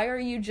why are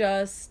you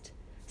just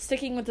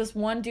sticking with this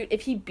one dude?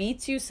 If he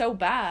beats you so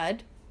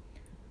bad...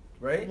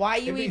 Right? Why are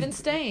you even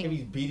staying? If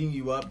he's beating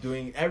you up,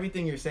 doing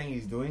everything you're saying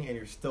he's doing, and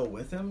you're still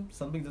with him,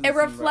 something doesn't seem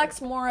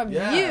reflects right. more of you.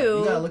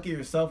 You gotta look at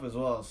yourself as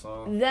well,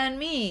 so. Than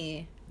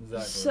me.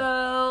 Exactly.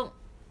 So,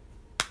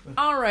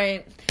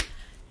 alright.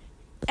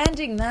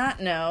 Ending that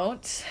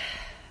note,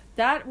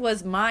 that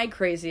was my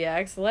crazy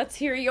ex. Let's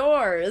hear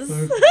yours.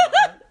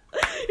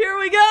 Here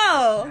we go.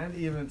 I can't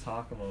even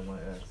talk about my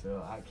ex.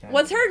 So I can't.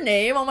 What's her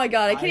name? Oh my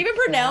god, I can't even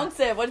pronounce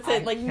it. What's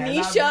it? Like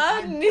Nisha?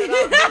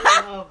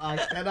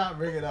 I cannot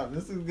bring it up.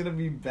 This is gonna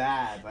be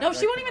bad. No,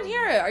 she won't even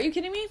hear it. Are you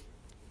kidding me?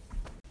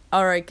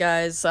 Alright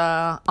guys,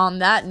 on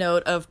that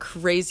note of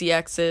crazy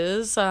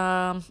exes,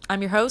 I'm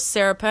your host,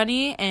 Sarah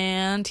Penney,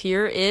 and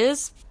here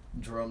is...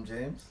 Jerome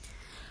James.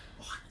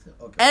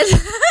 Okay.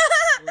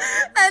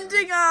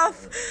 Ending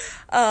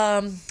off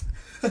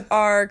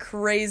our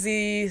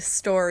crazy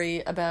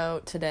story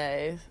about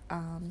today.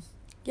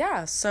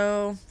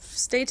 So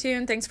stay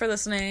tuned. Thanks for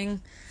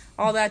listening.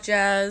 All that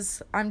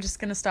jazz. I'm just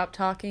gonna stop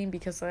talking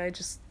because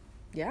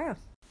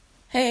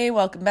Hey,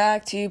 welcome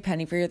back to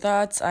Penny for Your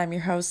Thoughts. I'm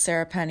your host,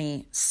 Sarah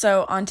Penney.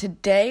 So on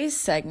today's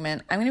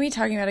segment, I'm going to be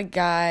talking about a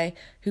guy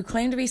who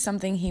claimed to be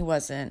something he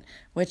wasn't,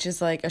 which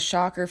is like a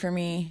shocker for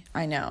me.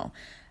 I know.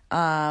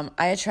 I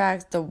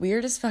attract the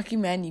weirdest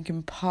fucking men you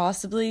can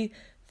possibly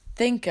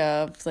think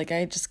of. Like,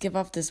 I just give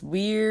off this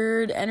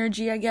weird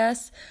energy, I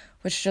guess,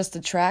 which just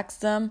attracts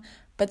them.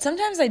 But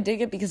sometimes I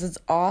dig it because it's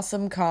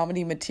awesome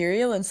comedy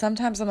material, and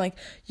sometimes I'm like,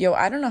 yo,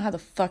 I don't know how the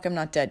fuck I'm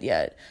not dead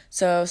yet.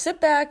 So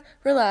sit back,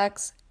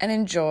 relax, and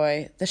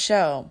enjoy the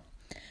show.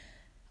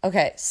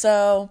 Okay,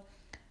 so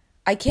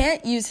I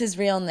can't use his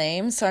real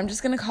name, so I'm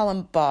just going to call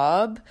him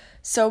Bob.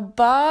 So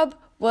Bob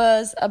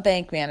was a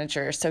bank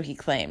manager, so he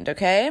claimed,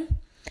 okay?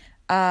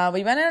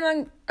 We went out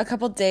on a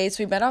couple dates.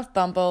 We met off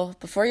Bumble.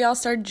 Before y'all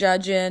start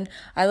judging,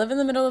 I live in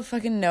the middle of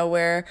fucking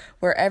nowhere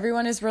where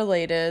everyone is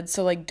related.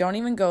 So, like, don't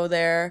even go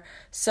there.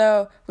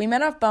 So, we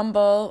met off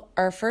Bumble.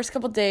 Our first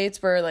couple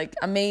dates were, like,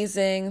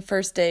 amazing.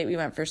 First date, we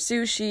went for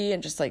sushi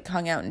and just, like,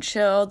 hung out and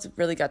chilled.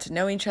 Really got to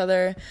know each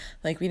other.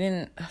 Like, we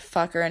didn't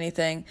fuck or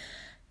anything,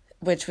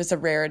 which was a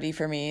rarity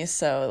for me.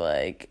 So,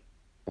 like,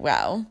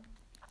 wow.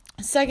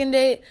 Second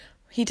date,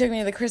 he took me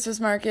to the Christmas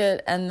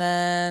market and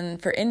then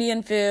for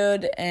Indian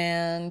food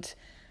and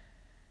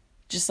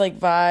just like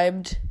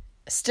vibed.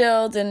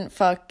 Still didn't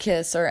fuck,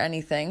 kiss, or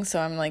anything. So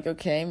I'm like,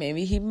 okay,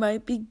 maybe he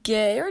might be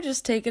gay or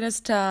just taking his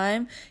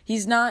time.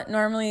 He's not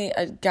normally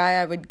a guy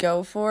I would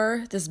go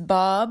for. This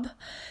Bob,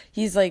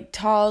 he's like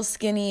tall,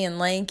 skinny, and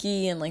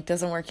lanky and like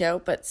doesn't work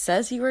out, but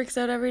says he works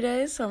out every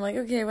day. So I'm like,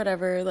 okay,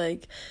 whatever.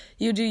 Like,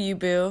 you do you,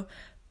 boo.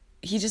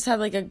 He just had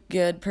like a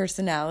good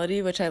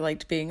personality, which I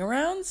liked being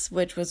around,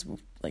 which was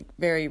like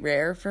very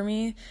rare for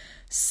me.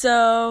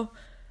 So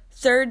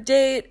third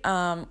date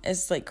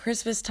is like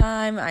Christmas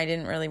time. I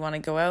didn't really want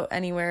to go out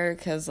anywhere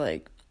because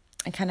like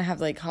I kind of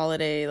have like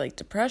holiday like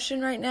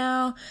depression right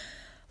now.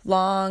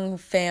 Long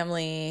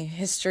family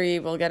history.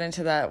 We'll get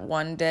into that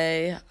one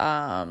day.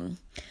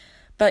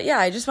 But yeah,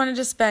 I just wanted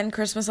to spend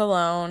Christmas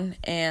alone,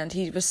 and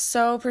he was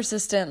so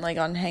persistent like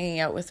on hanging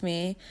out with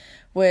me,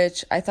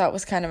 which I thought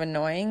was kind of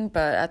annoying,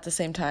 but at the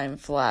same time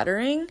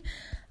flattering.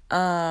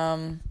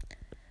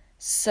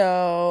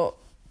 So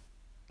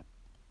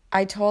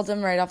I told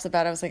him right off the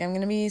bat, I was like, I'm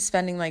going to be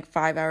spending like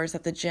 5 hours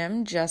at the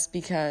gym just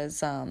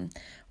because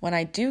when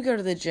I do go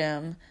to the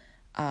gym,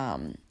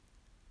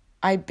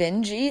 I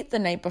binge eat the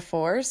night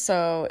before,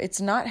 so it's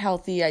not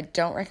healthy. I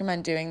don't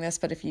recommend doing this,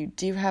 but if you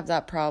do have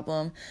that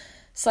problem,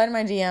 slide in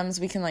my DMs.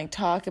 We can like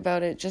talk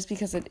about it just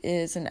because it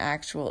is an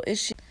actual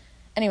issue.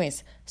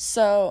 Anyways,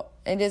 so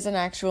it is an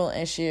actual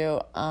issue.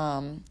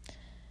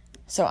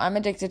 So I'm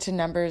addicted to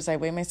numbers. I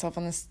weigh myself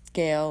on the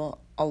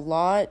scale a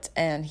lot,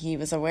 and he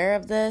was aware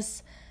of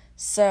this.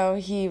 So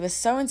he was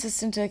so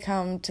insistent to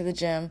come to the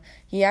gym.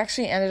 He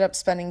actually ended up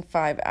spending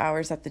 5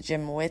 hours at the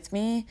gym with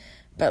me,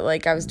 but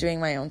like I was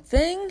doing my own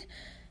thing.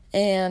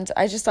 And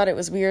I just thought it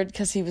was weird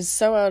because he was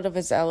so out of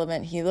his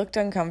element. He looked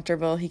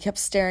uncomfortable. He kept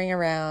staring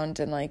around,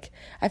 and like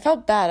I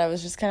felt bad. I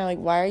was just kind of like,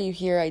 why are you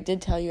here? I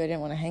did tell you I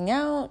didn't want to hang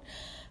out,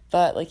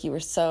 but like you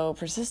were so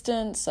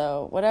persistent,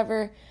 so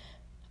whatever.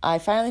 I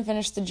finally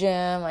finished the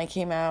gym. I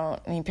came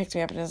out, and he picked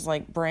me up in his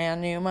like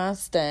brand new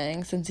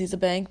Mustang since he's a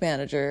bank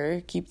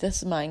manager. Keep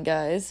this in mind,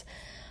 guys.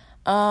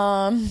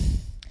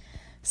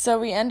 So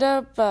we end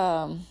up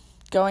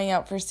going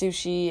out for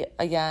sushi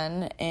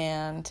again,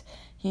 and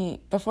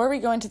before we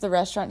go into the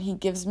restaurant, he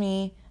gives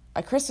me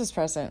a Christmas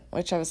present,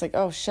 which I was like,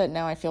 oh shit,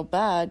 now I feel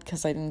bad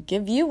because I didn't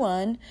give you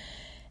one.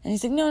 And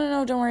he's like,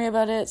 no, don't worry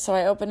about it. So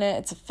I open it.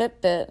 It's a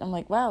Fitbit. I'm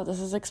like, wow, this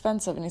is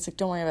expensive. And he's like,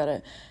 don't worry about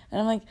it. And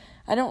I'm like,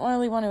 I don't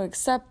really want to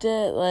accept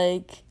it.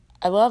 Like,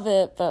 I love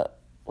it, but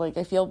like,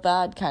 I feel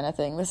bad kind of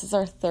thing. This is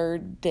our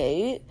third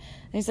date.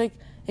 And he's like,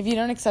 if you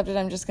don't accept it,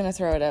 I'm just going to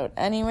throw it out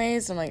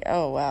anyways. I'm like,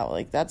 oh, wow,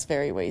 like, that's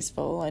very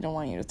wasteful. I don't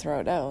want you to throw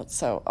it out.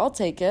 So I'll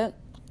take it.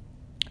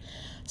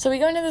 So we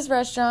go into this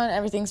restaurant.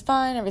 Everything's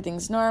fine.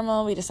 Everything's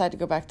normal. We decide to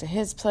go back to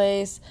his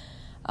place.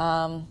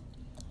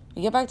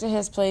 We get back to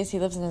his place. He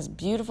lives in this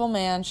beautiful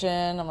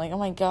mansion. I'm like, oh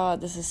my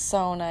God, this is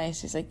so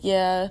nice. He's like,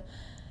 yeah,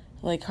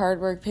 like hard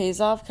work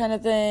pays off kind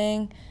of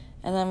thing.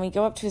 And then we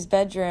go up to his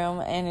bedroom,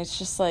 and it's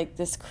just like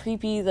this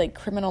creepy, like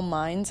Criminal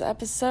Minds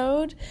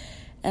episode.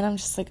 And I'm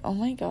just like, oh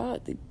my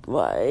God, like,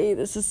 why?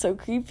 This is so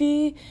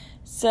creepy.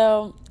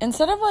 So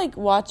instead of like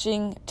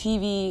watching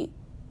TV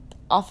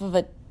off of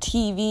a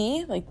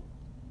TV, like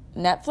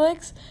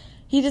Netflix,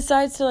 he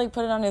decides to like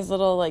put it on his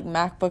little like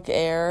MacBook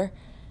Air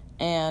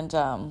and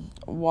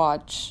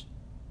watch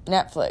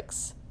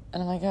Netflix.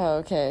 And I'm like, oh,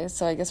 okay,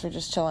 so I guess we're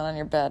just chilling on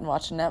your bed and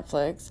watching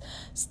Netflix.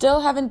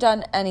 Still haven't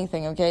done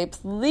anything, okay?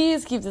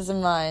 Please keep this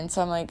in mind.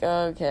 So I'm like,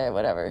 okay,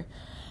 whatever.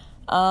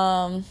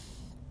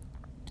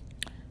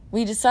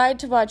 We decide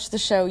to watch the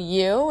show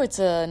You. It's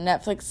a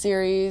Netflix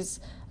series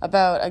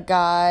about a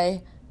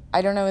guy.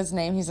 I don't know his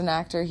name. He's an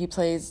actor. He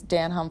plays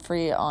Dan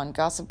Humphrey on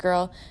Gossip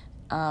Girl.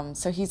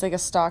 So he's like a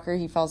stalker.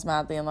 He falls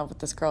madly in love with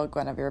this girl,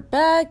 Guinevere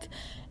Beck.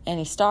 And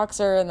he stalks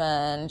her, and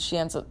then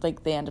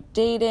they end up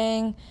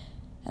dating,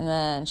 and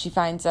then she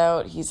finds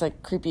out he's,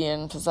 like, creepy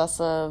and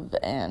possessive,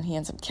 and he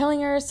ends up killing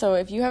her. So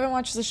if you haven't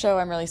watched the show,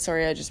 I'm really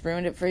sorry, I just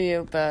ruined it for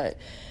you, but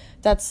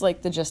that's,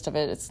 like, the gist of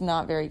it. It's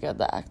not very good.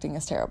 The acting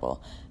is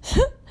terrible.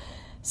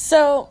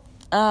 So,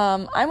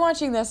 I'm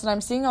watching this, and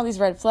I'm seeing all these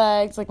red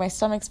flags, like, my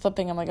stomach's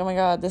flipping. I'm like, oh my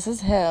God, this is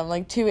him,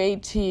 like,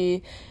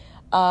 2AT.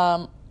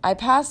 I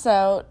pass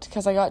out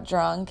because I got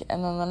drunk,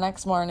 and then the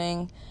next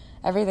morning,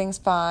 everything's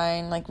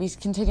fine. Like, we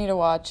continue to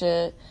watch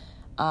it.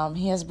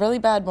 He has really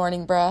bad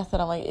morning breath,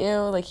 and I'm like,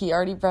 ew. Like, he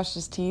already brushed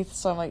his teeth,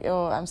 so I'm like,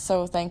 oh, I'm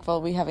so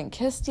thankful we haven't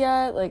kissed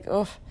yet. Like,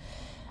 oof,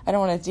 I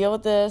don't want to deal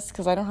with this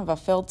because I don't have a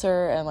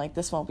filter, and, like,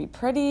 this won't be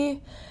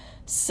pretty.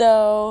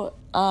 So,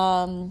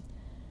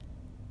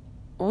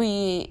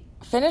 we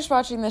finished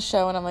watching the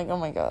show, and I'm like, oh,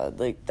 my God.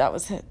 Like, that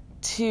was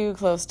too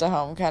close to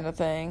home kind of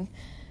thing.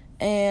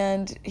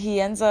 And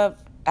he ends up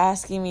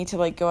asking me to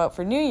like go out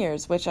for New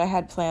Year's, which I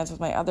had plans with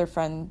my other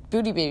friend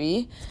Booty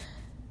Baby,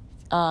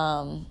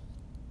 but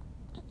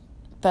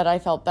I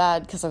felt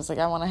bad because I was like,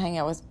 I want to hang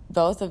out with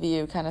both of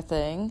you kind of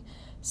thing.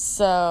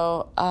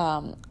 So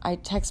I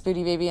text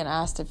Booty Baby and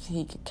asked if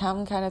he could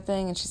come kind of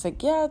thing, and she's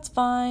like, yeah, it's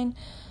fine.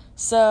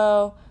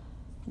 So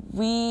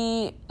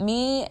me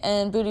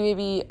and Booty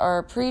Baby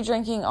are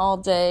pre-drinking all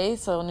day,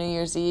 so New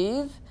Year's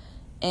Eve,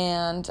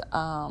 and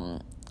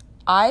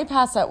I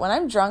pass out. When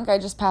I'm drunk, I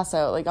just pass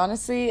out. Like,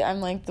 honestly,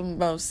 I'm, like, the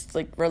most,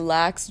 like,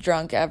 relaxed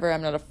drunk ever.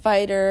 I'm not a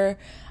fighter.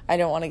 I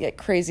don't want to get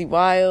crazy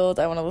wild.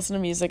 I want to listen to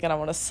music, and I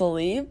want to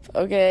sleep,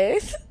 okay?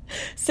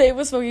 Same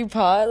with smoking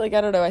pot. Like,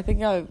 I don't know. I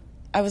think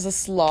I was a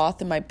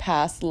sloth in my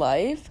past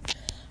life.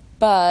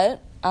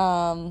 But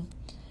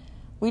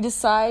we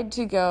decide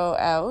to go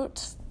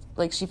out.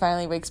 Like, she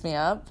finally wakes me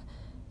up,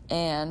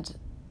 and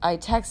I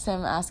text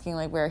him asking,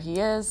 like, where he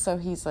is. So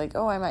he's like,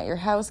 oh, I'm at your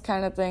house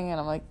kind of thing. And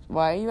I'm like,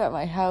 why are you at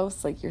my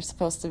house? Like, you're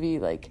supposed to be,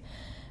 like,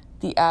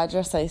 the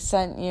address I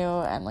sent you.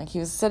 And, like, he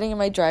was sitting in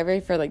my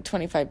driveway for, like,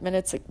 25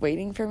 minutes, like,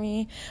 waiting for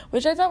me,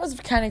 which I thought was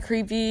kind of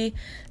creepy.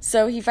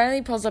 So he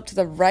finally pulls up to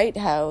the right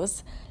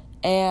house,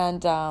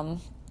 and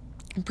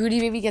Booty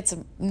Baby gets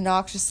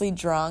obnoxiously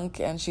drunk,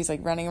 and she's,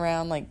 like, running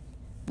around, like,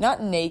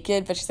 not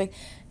naked, but she's like,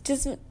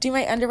 do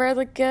my underwear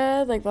look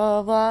good? Like,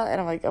 blah, blah, blah.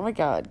 And I'm like, oh my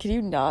God, can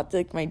you not?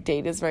 Like, my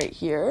date is right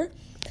here.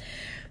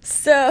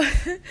 So,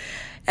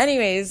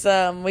 anyways,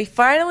 we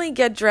finally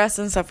get dressed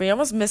and stuff. We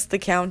almost missed the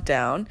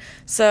countdown.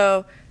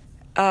 So,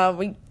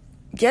 we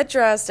get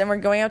dressed and we're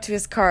going out to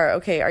his car.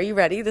 Okay, are you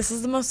ready? This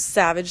is the most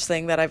savage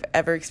thing that I've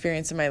ever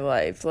experienced in my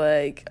life.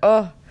 Like,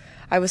 oh,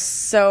 I was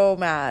so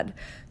mad.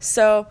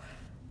 So,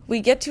 we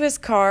get to his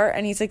car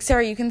and he's like,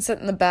 Sarah, you can sit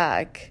in the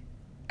back.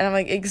 And I'm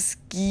like,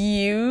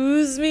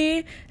 excuse me?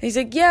 And he's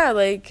like, yeah,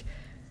 like,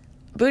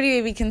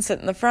 Booty Baby can sit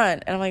in the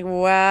front. And I'm like,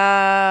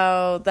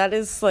 wow, that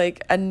is,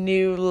 like, a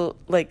new,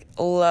 like,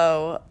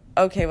 low.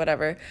 Okay,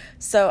 whatever.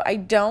 So I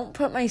don't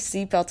put my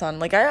seatbelt on.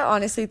 Like, I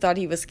honestly thought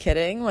he was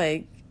kidding.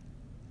 Like,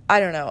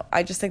 I don't know.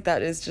 I just think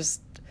that is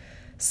just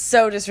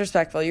so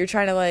disrespectful. You're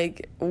trying to,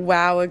 like,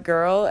 wow a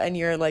girl, and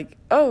you're like,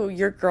 oh,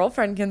 your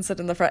girlfriend can sit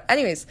in the front.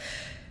 Anyways,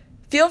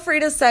 feel free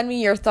to send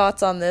me your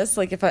thoughts on this.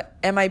 Like,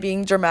 am I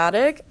being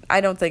dramatic?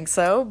 I don't think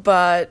so.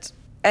 But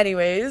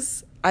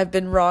anyways, I've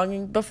been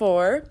wrong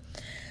before.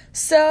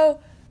 So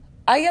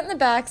I get in the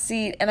back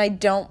seat and I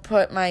don't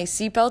put my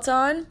seatbelt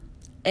on.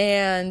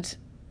 And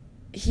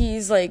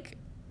he's, like,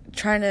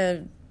 trying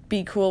to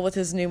be cool with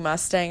his new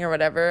Mustang or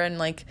whatever, and,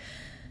 like,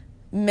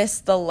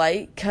 missed the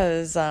light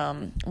because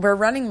we're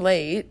running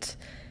late.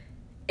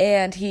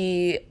 And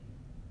he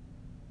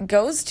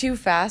goes too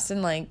fast,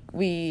 and, like,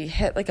 we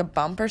hit, like, a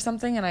bump or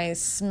something, and I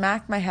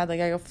smacked my head.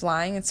 Like, I go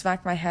flying and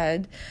smacked my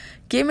head.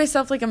 Gave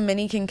myself, like, a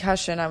mini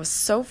concussion. I was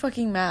so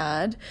fucking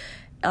mad.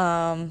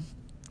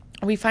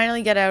 We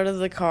finally get out of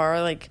the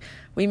car. Like,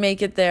 we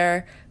make it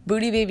there.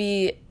 Booty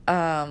Baby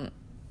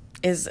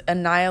is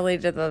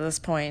annihilated at this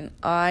point.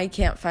 I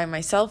can't find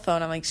my cell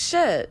phone. I'm like,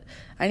 shit,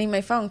 I need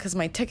my phone because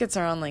my tickets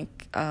are on,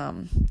 like,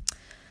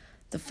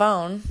 the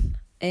phone.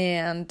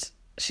 And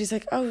she's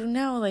like, oh,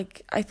 no,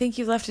 like, I think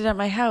you left it at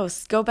my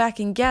house. Go back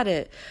and get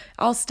it.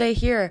 I'll stay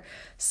here.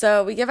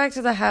 So we get back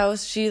to the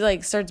house. She,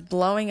 like, starts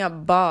blowing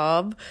up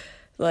Bob.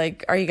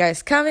 Like, are you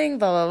guys coming?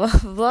 Blah, blah,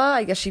 blah, blah.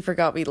 I guess she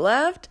forgot we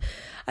left.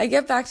 I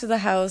get back to the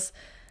house.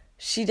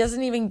 She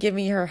doesn't even give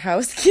me her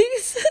house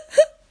keys.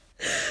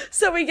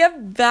 So we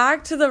get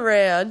back to the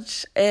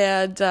ranch,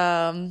 and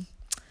oh,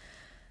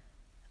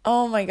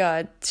 my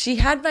God. She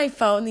had my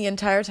phone the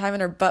entire time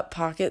in her butt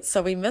pocket,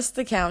 so we missed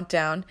the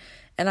countdown.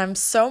 And I'm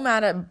so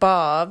mad at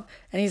Bob.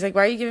 And he's like,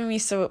 why are you giving me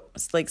so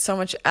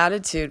much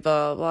attitude,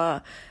 blah, blah,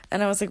 blah.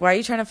 And I was like, why are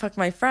you trying to fuck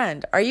my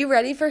friend? Are you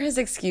ready for his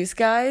excuse,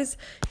 guys?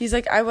 He's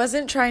like, I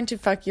wasn't trying to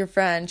fuck your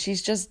friend.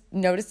 She's just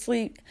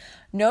noticeably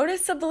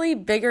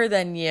bigger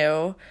than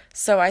you.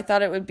 So I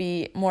thought it would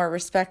be more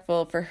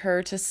respectful for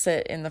her to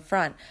sit in the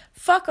front.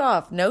 Fuck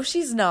off. No,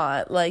 she's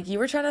not. Like, you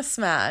were trying to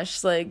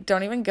smash. Like,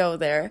 don't even go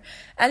there.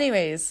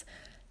 Anyways,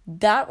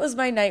 that was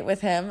my night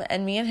with him,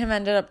 and me and him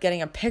ended up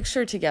getting a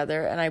picture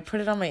together, and I put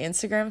it on my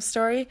Instagram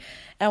story,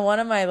 and one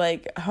of my,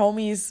 like,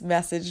 homies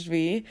messaged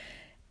me,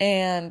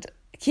 and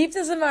keep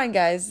this in mind,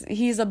 guys,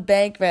 he's a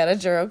bank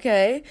manager,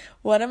 okay?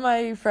 One of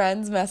my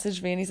friends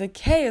messaged me, and he's like,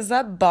 hey, is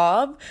that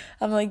Bob?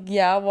 I'm like,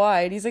 yeah,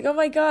 why? And he's like, oh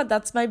my God,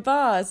 that's my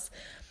boss.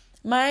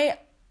 My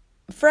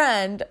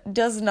friend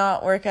does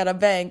not work at a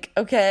bank,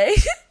 okay?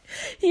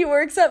 He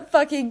works at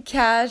fucking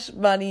Cash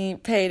Money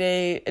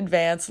Payday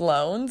Advance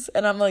Loans,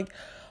 and I'm like,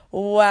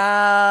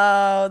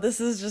 wow,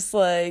 this is just,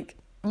 like,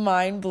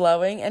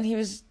 mind-blowing. And he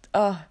was,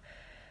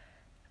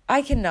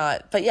 I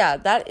cannot. But yeah,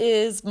 that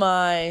is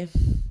my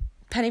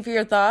penny for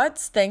your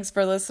thoughts. Thanks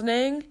for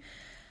listening.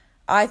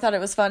 I thought it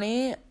was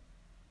funny.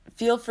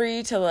 Feel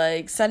free to,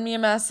 like, send me a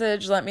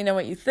message. Let me know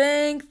what you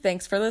think.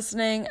 Thanks for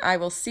listening. I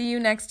will see you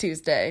next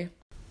Tuesday.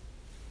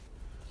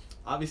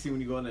 Obviously, when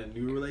you go in a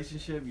new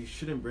relationship, you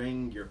shouldn't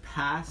bring your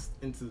past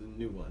into the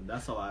new one.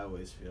 That's how I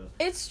always feel.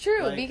 It's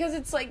true, like, because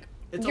it's like,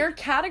 you're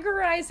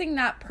categorizing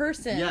that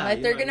person. Yeah,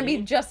 like, they're going to be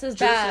just as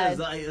bad.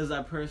 As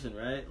that person,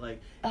 right?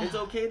 Like, it's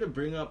okay to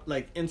bring up,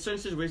 like, in certain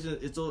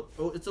situations,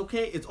 it's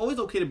okay. It's always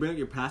okay to bring up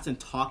your past and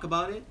talk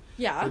about it.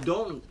 Yeah. But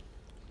don't,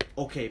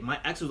 okay, my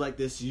ex was like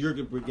this, you're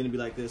going to be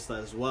like this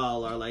as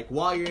well. Or, like,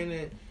 while you're in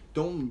it,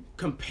 don't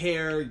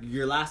compare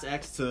your last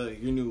ex to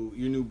your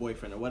new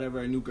boyfriend or whatever,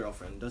 a new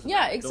girlfriend. Doesn't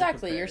yeah, matter.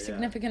 exactly. Your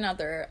significant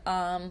other.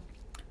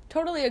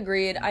 Totally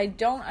agreed. I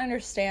don't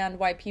understand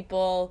why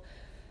people,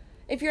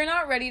 if you're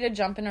not ready to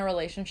jump in a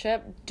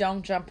relationship,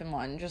 don't jump in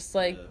one. Just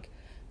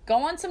go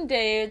on some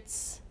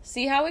dates,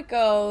 see how it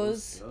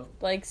goes,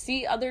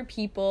 see other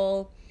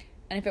people,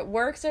 and if it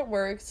works, it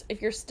works.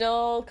 If you're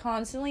still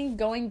constantly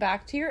going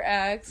back to your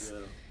ex,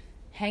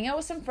 hang out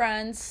with some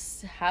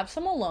friends, have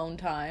some alone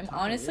time.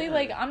 Honestly,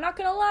 I'm not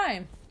gonna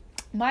lie.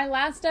 My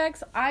last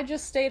ex, I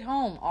just stayed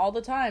home all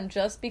the time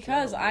just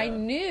because I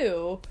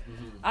knew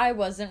I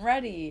wasn't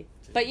ready.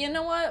 But you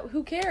know what?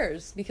 Who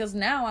cares? Because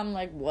now I'm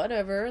like,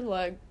 whatever,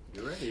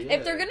 you're ready,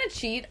 if they're gonna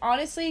cheat,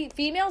 honestly,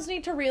 females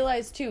need to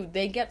realize too,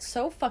 they get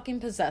so fucking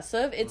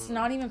possessive, it's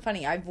not even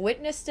funny. I've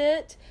witnessed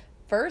it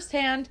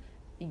firsthand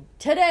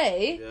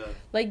today.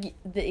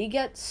 They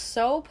get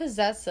so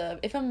possessive.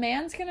 If a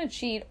man's gonna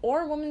cheat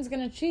or a woman's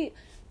gonna cheat,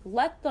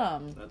 let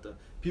them.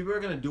 People are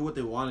gonna do what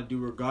they want to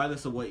do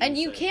regardless of what you say. And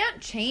you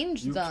can't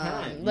change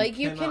them.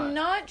 You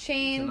cannot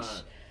change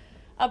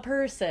a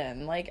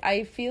person.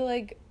 I feel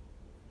like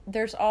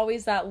there's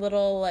always that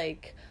little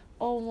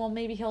oh, well,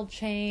 maybe he'll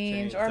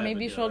change or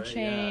maybe she'll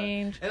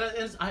change. Yeah.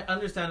 And I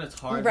understand it's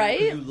hard, right?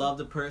 Because you love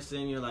the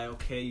person, you're like,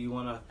 okay, you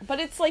want to...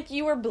 But it's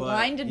you were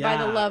blinded by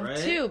the love,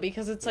 too,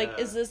 because it's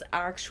is this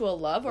actual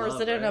love or is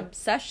it an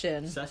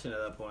obsession? Obsession at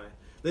that point.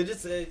 They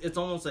just, it's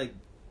almost like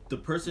the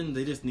person,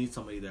 they just need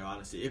somebody there,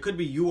 honestly. It could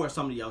be you or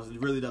somebody else. It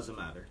really doesn't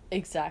matter.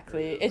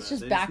 Exactly. It's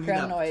just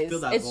background noise.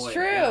 It's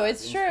true. Yeah,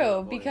 it's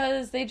true.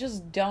 Because they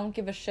just don't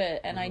give a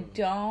shit. And I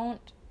don't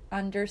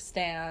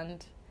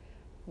understand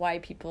why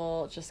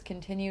people just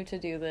continue to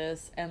do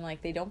this and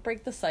they don't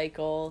break the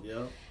cycle.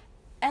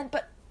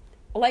 But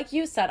like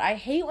you said, I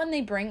hate when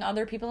they bring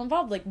other people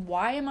involved.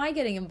 Why am I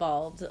getting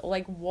involved?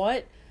 What?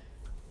 Right.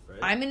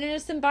 I'm an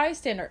innocent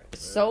bystander. Right.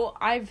 So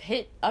I've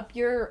hit up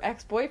your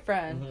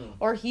ex-boyfriend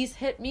or he's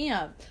hit me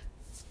up.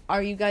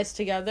 Are you guys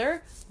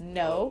together?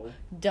 No.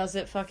 Does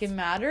it fucking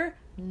matter?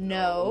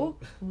 No.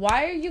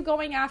 Why are you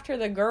going after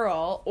the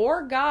girl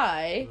or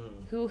guy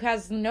who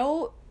has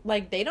no...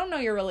 they don't know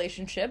your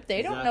relationship.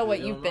 They don't know what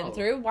you've been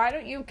through. Why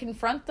don't you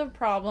confront the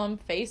problem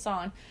face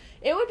on?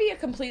 It would be a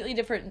completely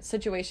different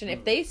situation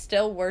if they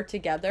still were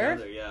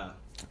together.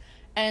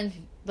 And,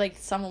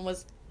 someone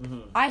was...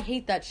 I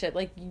hate that shit.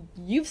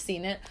 You've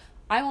seen it.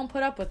 I won't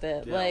put up with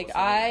it.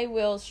 I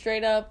will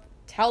straight up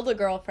tell the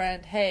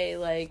girlfriend,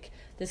 hey,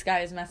 this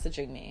guy is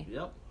messaging me.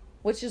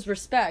 Which is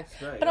respect.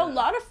 Right, but a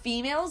lot of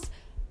females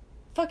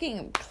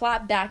fucking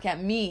clap back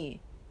at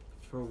me.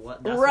 For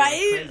what?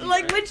 Right?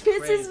 Which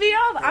pisses me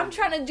off. Crazy. I'm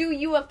trying to do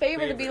you a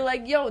favor to be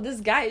yo, this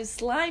guy is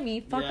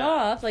slimy. Fuck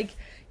off.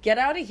 Get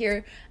out of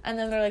here. And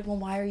then they're well,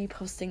 why are you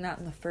posting that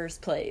in the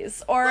first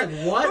place? Or,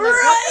 what?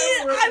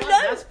 Right?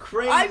 That's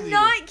crazy. I'm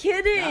not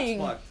kidding.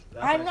 That's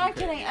I'm not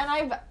kidding.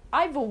 And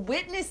I've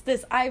witnessed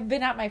this. I've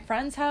been at my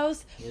friend's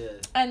house.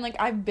 And,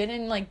 I've been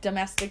in,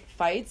 domestic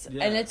fights.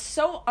 And it's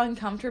so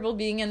uncomfortable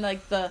being in,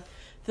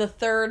 the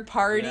third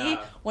party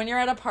when you're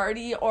at a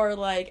party or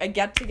a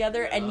get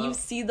together and you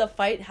see the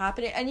fight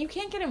happening and you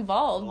can't get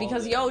involved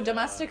because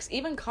domestics,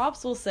 even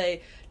cops will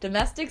say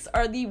domestics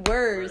are the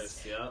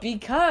worst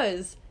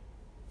because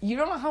you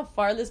don't know how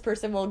far this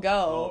person will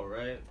go.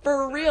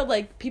 For real,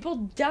 people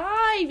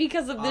die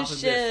because of this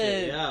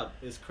shit. Yeah,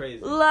 it's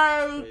crazy.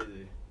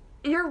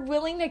 You're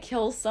willing to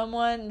kill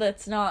someone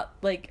that's not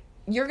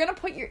you're gonna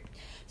put your...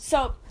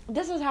 So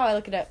this is how I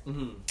look at it.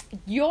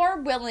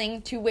 You're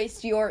willing to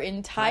waste your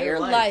entire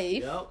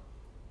life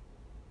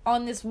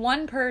on this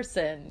one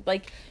person.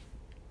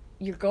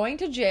 You're going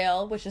to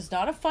jail, which is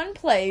not a fun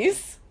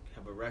place.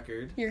 Have a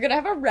record. You're gonna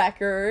have a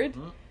record.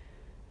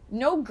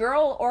 No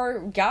girl or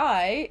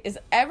guy is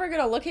ever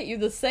gonna look at you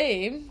the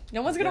same.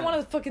 No one's gonna want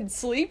to fucking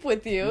sleep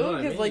with you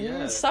because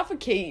you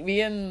suffocate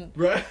me and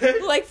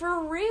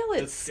for real,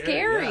 it's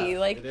scary.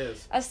 It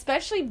is.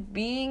 Especially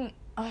being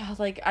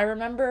I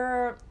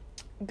remember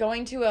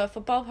going to a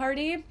football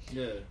party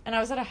and I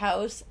was at a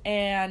house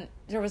and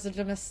there was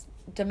a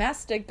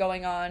domestic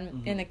going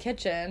on in the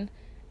kitchen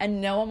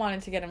and no one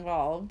wanted to get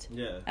involved.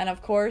 And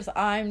of course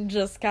I'm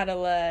just kind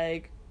of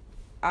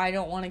I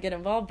don't want to get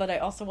involved, but I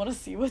also want to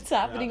see what's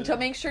happening to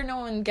make sure no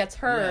one gets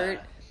hurt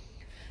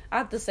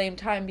at the same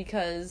time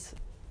because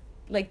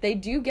they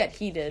do get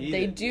heated.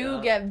 They do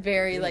get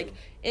very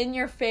in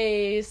your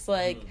face,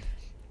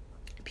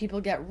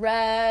 people get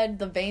red,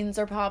 the veins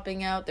are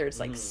popping out,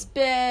 there's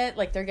spit,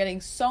 they're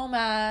getting so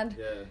mad.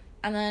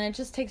 And then it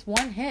just takes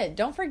one hit.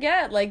 Don't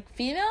forget,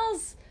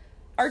 females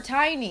are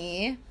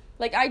tiny.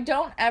 I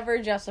don't ever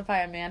justify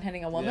a man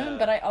hitting a woman,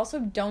 but I also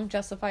don't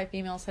justify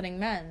females hitting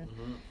men.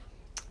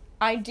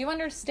 I do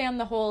understand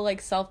the whole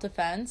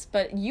self-defense,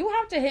 but you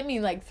have to hit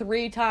me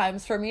 3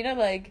 times for me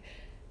to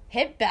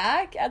hit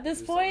back at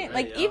this point.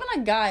 Even a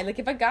guy,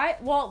 if a guy,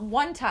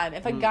 one time,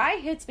 if a guy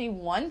hits me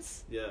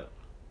once,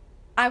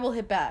 I will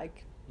hit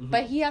back.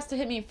 But he has to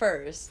hit me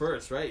first.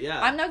 First, right?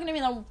 Yeah. I'm not going to be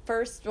the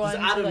first one.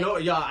 I don't know.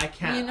 I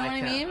can't. You know what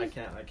I mean? I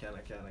can't.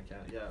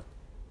 Yeah.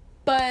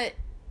 But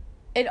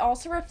it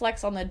also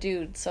reflects on the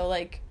dude. So,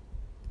 like,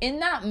 in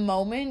that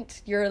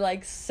moment, you're,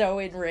 like, so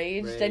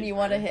enraged and you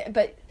want to hit,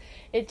 but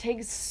it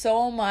takes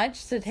so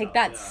much to take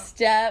that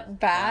step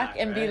back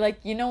and be like,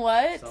 you know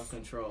what?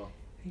 Self-control.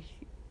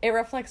 It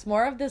reflects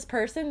more of this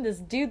person, this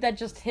dude that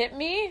just hit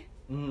me,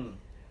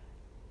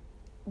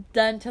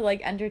 than to,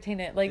 like, entertain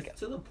it. Like, it's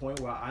to the point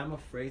where I'm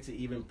afraid to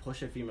even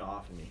push a female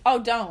off of me. Oh,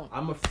 don't.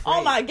 I'm afraid.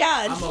 Oh, my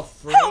God. I'm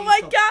afraid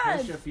to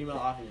push a female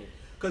off of me.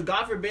 Because,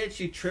 God forbid,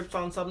 she trips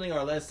on something,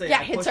 or let's say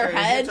I hits push her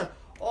head. Hits her.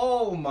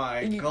 Oh,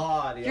 my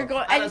God. You're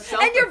going, and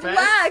you're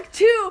black,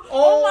 too.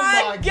 Oh,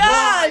 my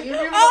God. You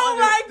don't oh,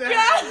 my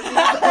God. You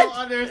don't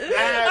understand.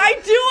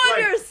 I do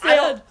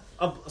understand.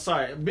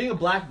 Sorry, being a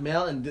black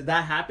male and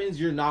that happens,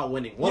 you're not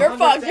winning. You're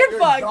fucked. You're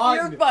fucked.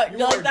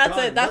 Like,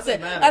 that's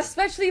it. Matter.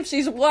 Especially if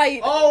she's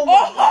white. Oh my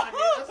God,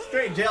 that's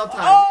straight jail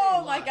time.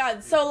 Oh my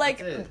God. So,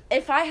 like,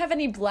 if I have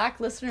any black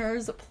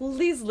listeners,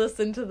 please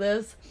listen to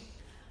this.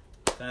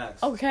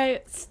 Facts.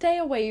 Okay, stay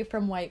away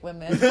from white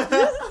women.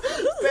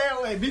 Stay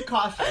away. Be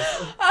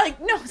cautious.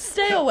 No,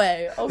 stay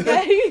away.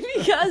 Okay,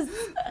 because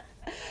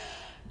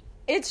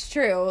it's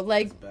true.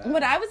 Like,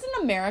 when I was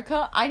in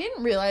America, I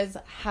didn't realize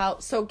how.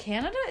 So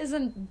Canada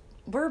isn't.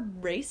 We're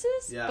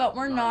racist, but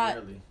we're not.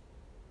 Really.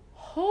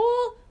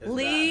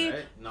 Holy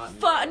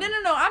fuck!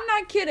 No. I'm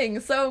not kidding.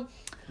 So.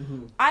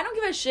 I don't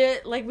give a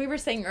shit, like we were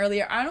saying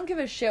earlier, I don't give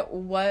a shit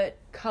what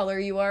color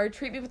you are.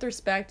 Treat me with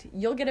respect.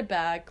 You'll get it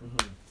back.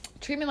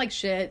 Treat me like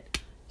shit.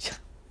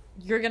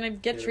 You're gonna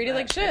get treated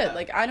like shit. Yeah.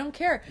 Like, I don't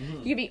care.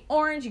 You could be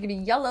orange, you could be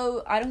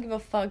yellow. I don't give a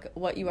fuck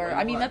what you are.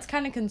 I mean, that's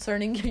kind of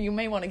concerning. You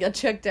may want to get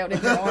checked out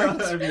if you're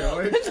orange.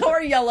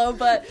 Or yellow,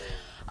 but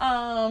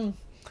no,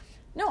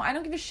 I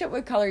don't give a shit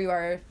what color you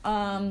are.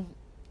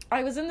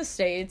 I was in the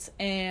States,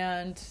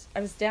 and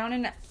I was down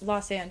in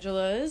Los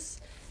Angeles,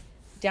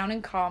 down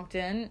in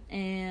Compton,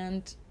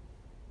 and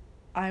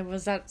I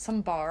was at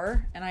some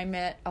bar, and I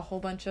met a whole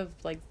bunch of,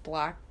 like,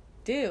 black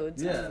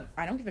dudes. Yeah.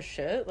 I don't give a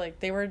shit. Like,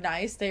 they were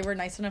nice. They were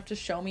nice enough to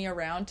show me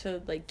around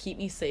to, like, keep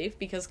me safe,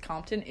 because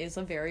Compton is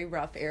a very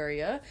rough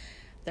area.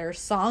 There are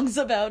songs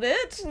about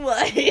it,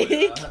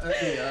 like,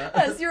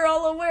 as you're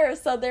all aware.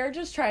 So they're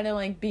just trying to,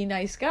 like, be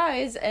nice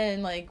guys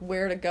and, like,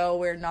 where to go,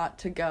 where not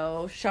to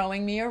go,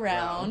 showing me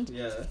around.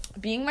 Yeah.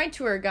 Being my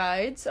tour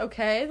guides,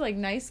 okay? Like,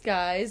 nice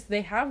guys.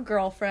 They have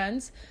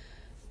girlfriends.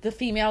 The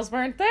females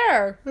weren't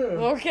there,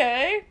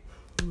 okay?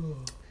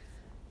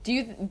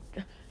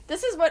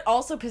 This is what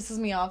also pisses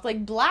me off.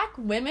 Like, black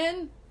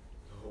women...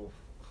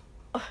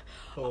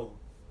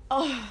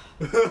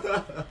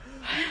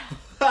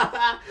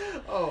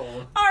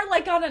 are,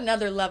 like, on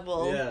another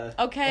level. Yeah.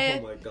 Okay?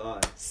 Oh, my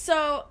God.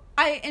 So,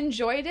 I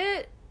enjoyed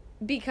it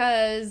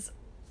because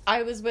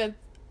I was with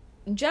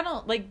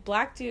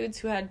black dudes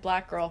who had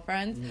black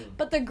girlfriends.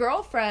 But the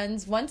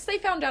girlfriends, once they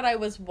found out I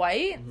was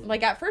white,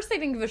 like, at first they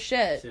didn't give a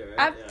shit.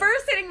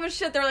 First they didn't give a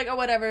shit. They're like, oh,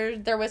 whatever.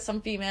 They're with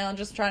some female and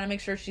just trying to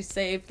make sure she's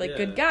safe. Like,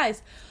 good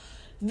guys.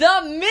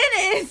 The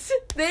minute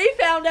they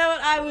found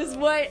out I was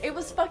white, it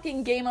was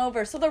fucking game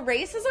over. So the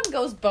racism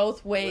goes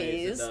both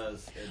ways. It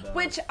does.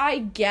 Which I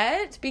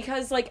get,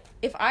 because, like,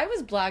 if I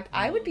was black,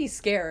 I would be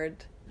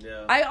scared.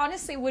 Yeah. I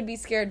honestly would be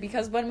scared,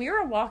 because when we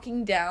were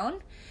walking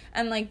down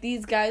and, like,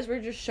 these guys were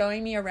just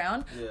showing me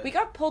around, we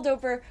got pulled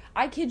over,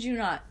 I kid you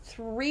not,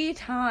 3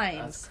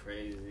 times. That's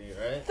crazy,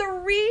 right?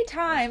 3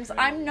 times.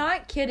 I'm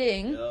not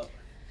kidding. Yep.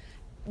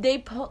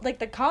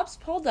 The cops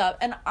pulled up,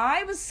 and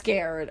I was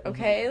scared,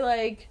 okay?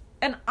 Like...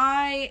 And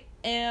I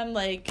am,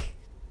 like,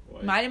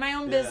 white. Minding my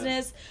own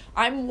business.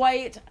 I'm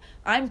white.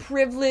 I'm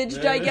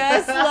privileged, I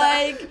guess.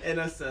 Like... In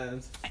a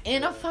sense.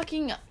 In a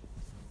fucking...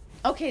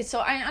 Okay, so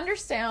I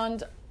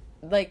understand,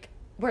 like,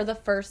 where the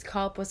first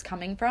cop was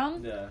coming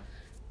from. Yeah.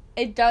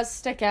 It does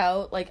stick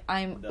out. Like,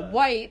 I'm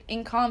white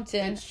in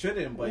Compton. It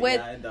shouldn't, but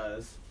it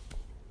does.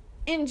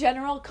 In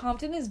general,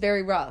 Compton is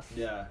very rough.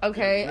 Yeah.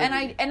 Okay? Yeah,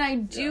 really. And I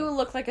do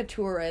look like a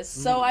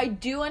tourist, so I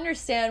do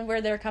understand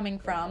where they're coming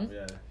from.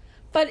 Yeah.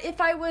 But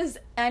if I was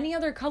any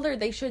other color,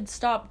 they should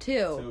stop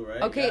too.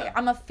 Right? Okay, yeah.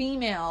 I'm a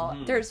female.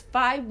 There's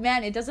 5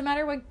 men. It doesn't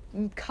matter what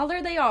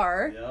color they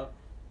are. Yep.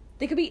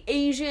 They could be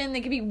Asian,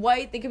 they could be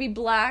white, they could be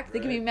black, they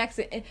could be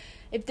Mexican.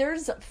 If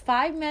there's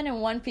 5 men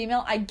and 1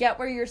 female, I get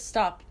where you're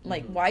stopped.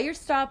 Like, why you're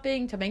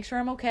stopping, to make sure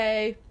I'm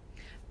okay.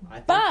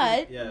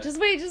 But, just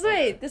wait.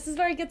 This is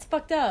where it gets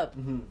fucked up.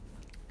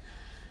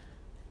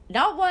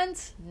 Not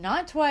once,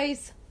 not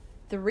twice,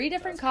 3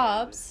 different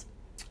cops.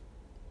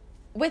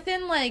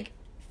 Within, like...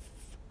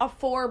 a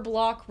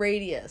 4-block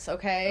radius,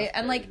 okay?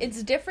 And, like,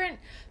 it's different.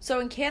 So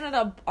in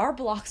Canada, our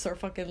blocks are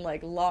fucking,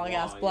 like,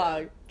 long-ass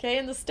block. Okay?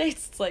 In the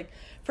States, it's, like,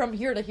 from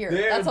here to here.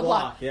 That's a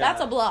block. Yeah. That's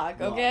a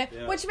block, okay?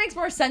 Yeah. Which makes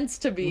more sense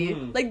to me.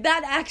 Like,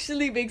 that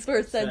actually makes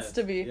more sense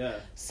to me. Yeah.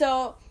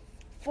 So,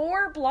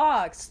 4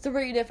 blocks,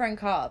 3 different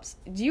cops.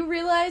 Do you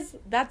realize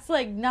that's,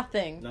 like,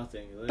 nothing?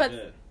 Nothing. Legit. But,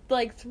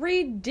 like,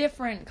 3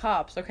 different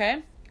cops,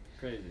 okay?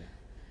 Crazy.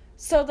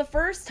 So, the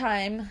first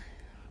time,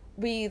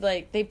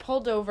 they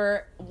pulled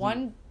over,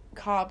 one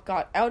cop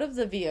got out of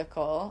the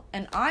vehicle,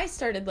 and I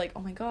started, like,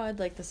 oh my God,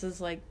 like, this is,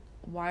 like,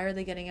 why are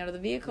they getting out of the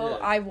vehicle?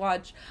 Yeah.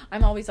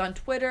 I'm always on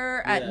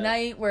Twitter at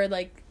night where,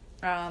 like,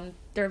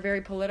 they're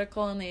very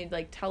political and they,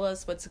 like, tell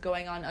us what's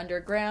going on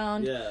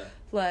underground. Yeah.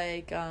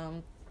 Like,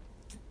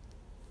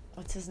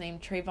 what's his name?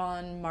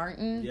 Trayvon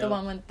Martin, the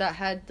one that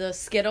had the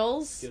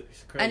Skittles,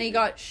 and he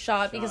got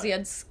shot because he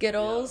had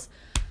Skittles.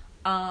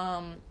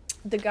 Yeah.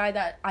 The guy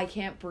that I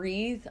Can't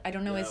Breathe, I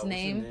don't know his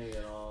name.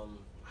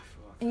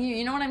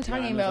 You know what I'm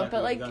talking about,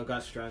 exactly. But like,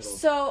 got strangled.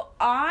 So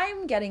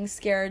I'm getting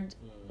scared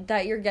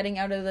that you're getting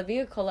out of the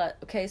vehicle.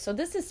 Okay, so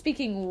this is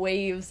speaking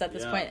waves at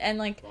this point, and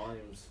like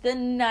volumes. The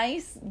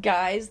nice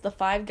guys, the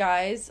 5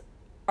 guys,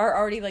 are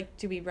already like,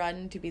 do we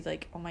run? Do we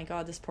like, oh my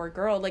god, this poor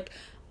girl? Like,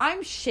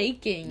 I'm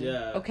shaking.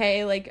 Yeah.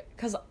 Okay, like,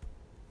 because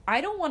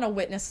I don't want to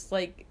witness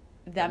like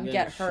them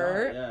get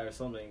hurt. Yeah, or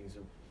something.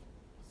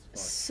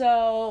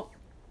 So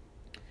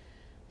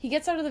he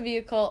gets out of the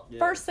vehicle. Yeah.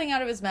 First thing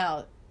out of his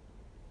mouth,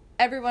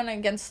 everyone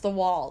against the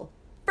wall.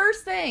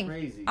 First thing.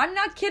 Crazy. I'm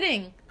not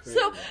kidding. Crazy.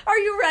 So, are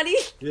you ready?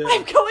 Yeah.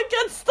 I'm going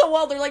against the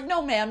wall. They're like,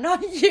 no, ma'am,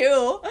 not you.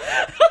 Oh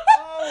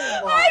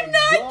I'm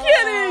not God.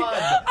 kidding.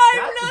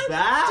 That's not,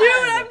 bad. Dude,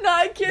 I'm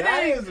not kidding.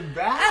 That is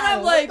bad. And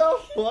I'm like,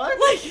 what the fuck?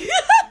 Like,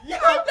 yeah,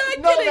 I'm not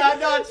kidding. No,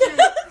 that's not you.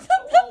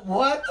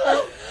 What?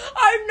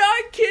 I'm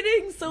not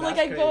kidding. So, that's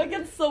like, I go crazy.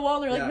 against the wall.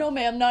 They're like, no,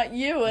 ma'am, not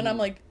you. And I'm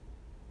like,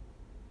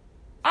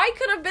 I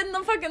could have been the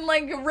fucking,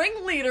 like,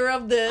 ringleader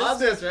of this. Of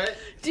this, right?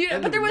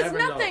 Dude, but there was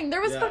nothing.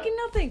 There was fucking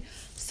nothing.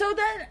 So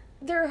then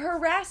they're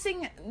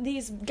harassing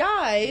these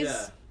guys.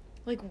 Yeah.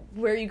 Like,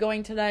 where are you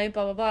going today?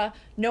 Blah, blah, blah.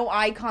 No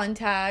eye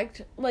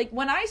contact. Like,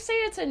 when I say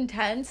it's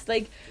intense,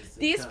 like,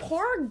 these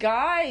poor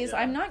guys,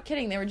 I'm not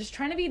kidding. They were just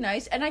trying to be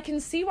nice. And I can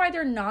see why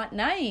they're not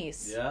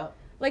nice. Yeah.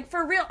 Like,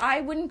 for real,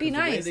 I wouldn't be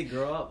nice. The way they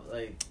grow up,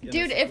 like,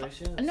 dude,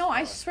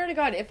 I swear to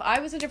God, if I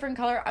was a different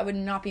color, I would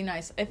not be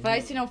nice. If I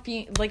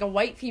see like a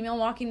white female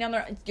walking down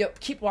there,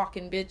 keep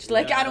walking, bitch.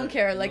 Like, I don't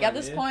care. Like, at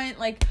this point,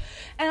 like,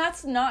 and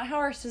that's not how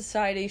our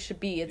society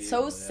should be. It's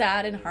so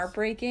sad and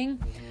heartbreaking.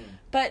 Mm-hmm.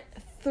 But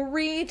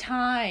 3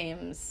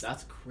 times.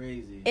 That's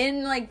crazy.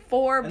 In, like,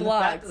 4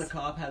 blocks. The fact that the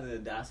cop had the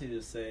audacity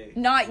to say,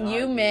 not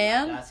you,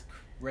 ma'am. That's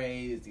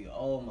crazy.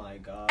 Oh my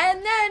god.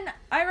 And then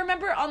I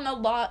remember on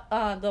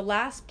the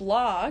last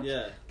block,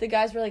 the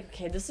guys were like,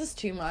 okay, this is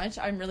too much.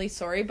 I'm really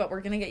sorry, but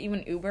we're gonna get you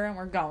an Uber and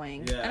we're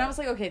going. Yeah. And I was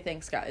like, okay,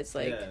 thanks guys.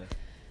 Like,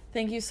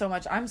 thank you so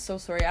much. I'm so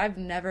sorry. I've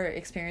never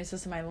experienced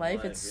this in my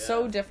life. It's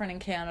so different in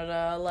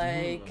Canada.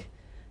 Like,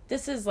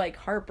 this is like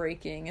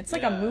heartbreaking. It's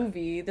like a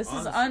movie. This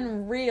is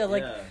unreal.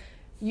 Like,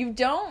 you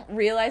don't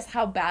realize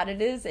how bad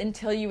it is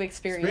until you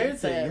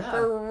experience it. Yeah.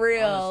 For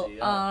real.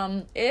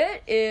 Honestly,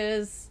 it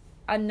is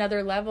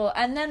another level.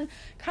 And then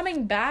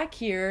coming back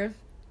here,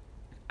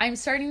 I'm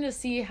starting to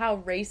see how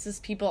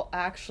racist people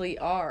actually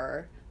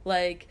are.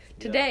 Like,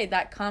 today,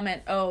 that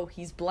comment, oh,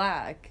 he's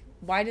black.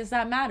 Why does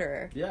that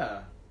matter?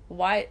 Yeah.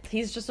 Why?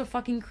 He's just a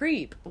fucking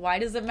creep. Why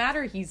does it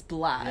matter he's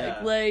black?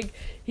 Yeah. Like,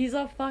 he's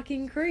a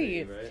fucking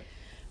creep. Right.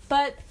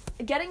 But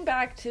getting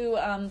back to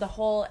the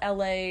whole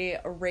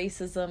LA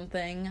racism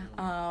thing,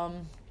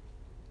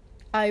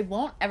 I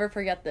won't ever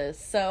forget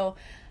this. So,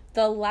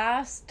 the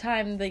last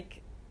time, like,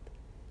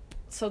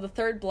 so the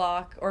 3rd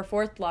block, or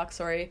 4th block,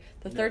 sorry,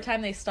 the 3rd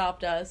time they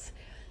stopped us,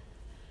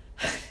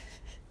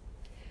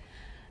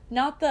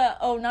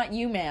 not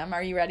you, ma'am,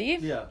 are you ready?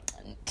 Yeah.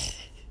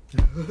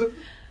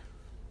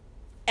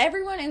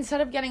 Everyone, instead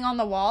of getting on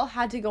the wall,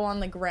 had to go on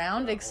the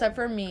ground, except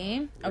for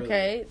me. Really?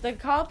 Okay? The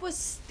cop was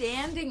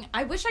standing.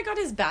 I wish I got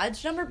his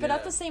badge number, but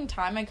at the same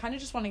time, I kind of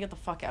just want to get the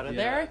fuck out of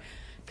there.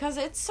 Because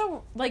it's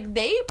so, like,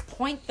 they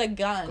point the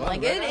gun.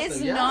 Like, it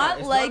is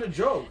not like... It's not a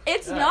joke.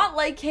 It's not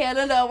like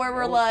Canada, where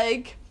we're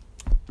like...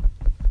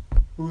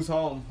 Who's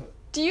home?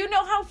 Do you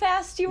know how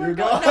fast you were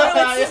going?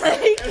 No,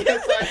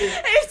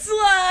 it's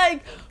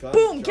like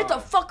boom, get the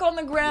fuck on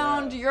the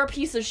ground, you're a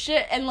piece of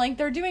shit, and, like,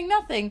 they're doing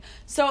nothing.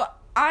 So,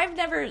 I've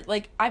never,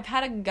 like, I've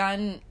had a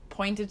gun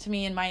pointed to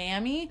me in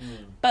Miami,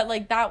 but,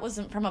 like, that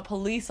wasn't from a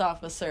police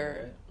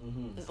officer. Right.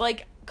 Mm-hmm.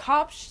 Like,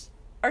 cops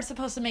are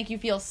supposed to make you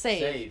feel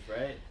safe. Safe,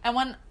 right? And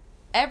when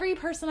every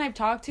person I've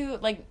talked to,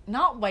 like,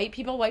 not white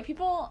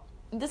people,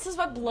 this is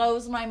what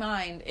blows my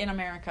mind in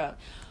America.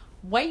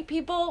 White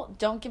people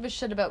don't give a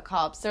shit about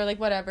cops. They're like,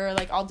 whatever,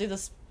 like, I'll do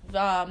this,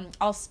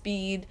 I'll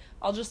speed,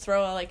 I'll just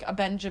throw a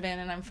Benjamin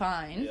and I'm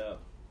fine. Yeah.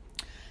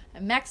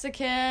 And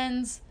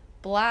Mexicans,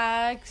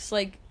 blacks,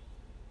 like,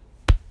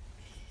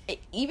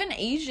 even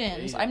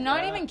Asians, I'm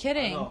not even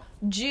kidding.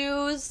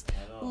 Jews,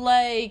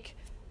 like,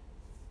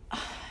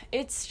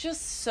 it's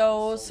just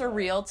so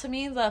surreal to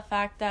me, the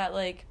fact that,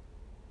 like,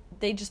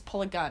 they just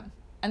pull a gun.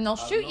 And they'll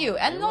shoot you.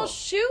 And they'll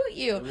shoot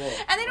you. And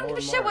they don't give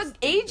a shit what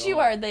age you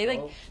are. They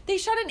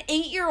shot an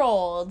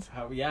 8-year-old.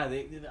 Yeah,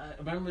 I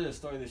remember the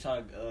story. They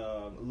shot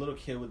a little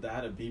kid that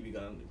had a BB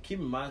gun. Keep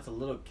in mind, it's a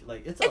little,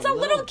 like, it's a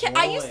little kid.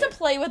 I used to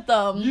play with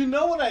them. You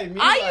know what I mean?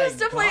 I used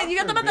to play. You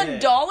get them at the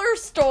dollar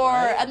store.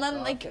 Right? And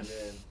then, like,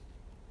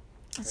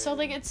 so,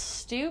 like, it's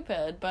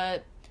stupid.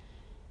 But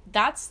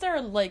that's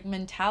their, like,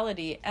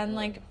 mentality. And,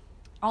 like,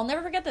 I'll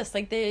never forget this.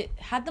 Like, they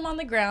had them on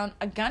the ground,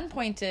 a gun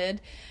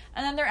pointed,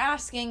 and then they're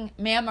asking,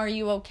 ma'am, are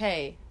you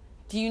okay?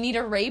 Do you need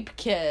a rape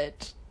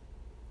kit?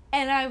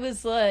 And I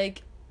was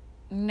like,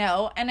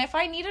 no. And if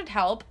I needed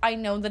help, I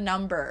know the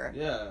number.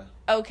 Yeah.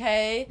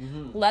 Okay?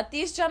 Mm-hmm. Let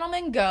these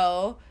gentlemen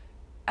go.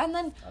 And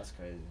then... That's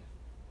crazy.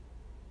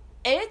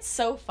 It's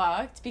so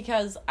fucked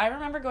because I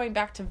remember going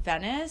back to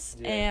Venice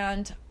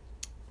and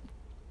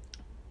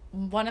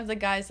one of the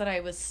guys that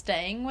I was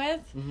staying with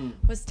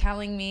was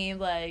telling me,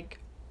 like,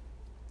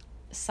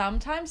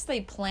 sometimes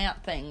they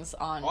plant things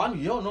on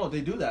no,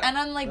 they do that. And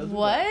I'm like,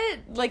 what?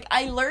 Like,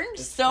 I learned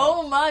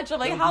so much. I'm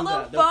like, how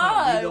the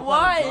fuck?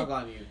 Why? Drug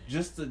on you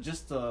just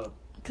to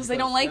because they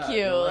don't like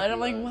you. And I'm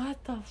like,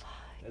 what the fuck?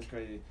 That's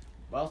crazy.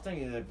 But I was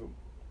thinking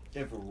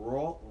if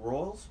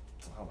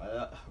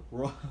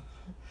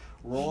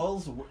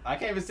rolls, I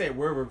can't even say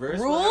word reverse.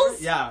 Rules?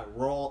 Whatever. Yeah,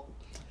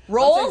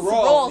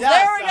 Rolls. Yes,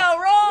 there we go.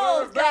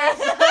 Rolls, guys.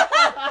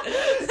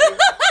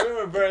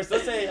 We're reverse.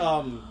 Let's say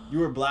you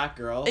were a black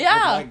girl.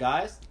 Yeah. With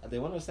black guys. They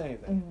wouldn't say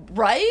anything.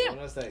 Right. They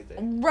wouldn't say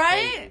anything.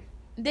 Right. Crazy.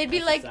 They'd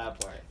be like,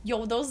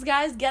 yo, those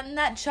guys getting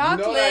that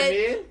chocolate. You know what I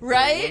mean?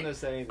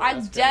 Right?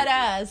 I'm dead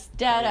ass.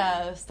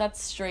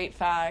 That's straight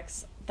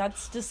facts.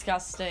 That's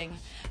disgusting.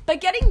 But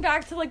getting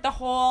back to, like, the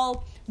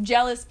whole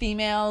jealous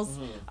females,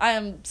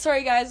 I'm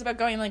sorry, guys, about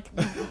going, like,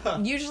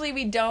 usually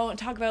we don't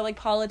talk about, like,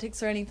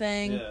 politics or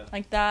anything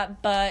like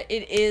that, but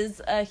it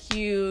is a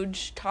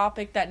huge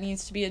topic that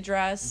needs to be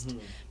addressed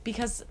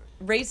because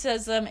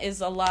racism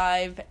is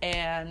alive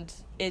and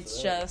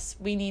it's just,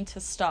 we need to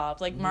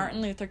stop. Like,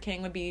 Martin Luther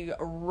King would be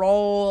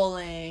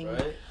rolling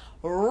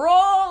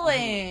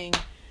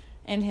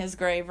in his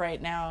grave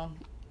right now.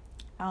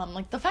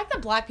 Like, the fact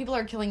that black people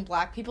are killing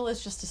black people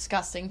is just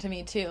disgusting to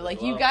me, too.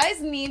 Like, you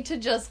guys need to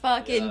just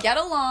fucking get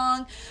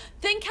along.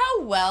 Think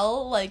how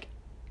well, like,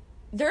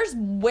 there's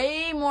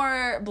way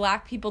more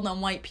black people than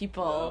white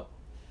people.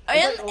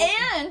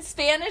 And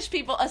Spanish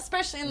people,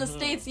 especially in the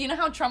States. You know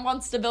how Trump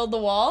wants to build the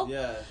wall?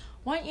 Yeah.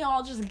 Why don't you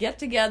all just get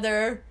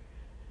together,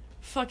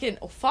 fucking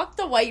fuck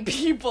the white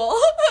people?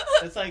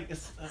 It's like,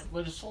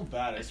 but it's so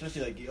bad,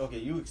 especially, like, okay,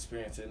 you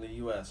experience it in the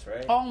U.S.,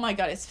 right? Oh my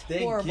god, it's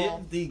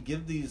horrible. They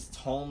give these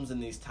homes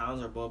and these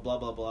towns or blah blah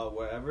blah blah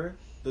wherever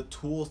the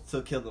tools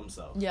to kill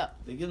themselves. Yeah,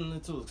 they give them the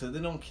tools because they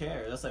don't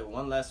care. That's like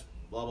one less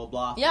blah blah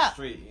blah off the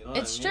street. You know what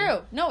I mean?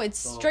 True. No, it's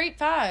straight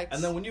facts.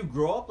 And then when you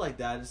grow up like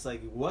that, it's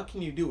like, what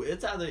can you do?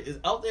 It's out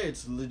there.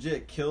 It's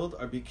legit killed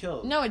or be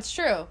killed. No, it's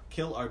true.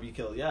 Kill or be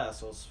killed. Yeah,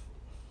 so.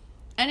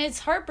 And it's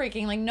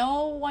heartbreaking. Like,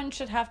 no one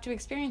should have to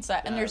experience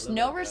that. And there's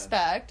no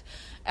respect.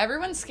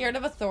 Everyone's scared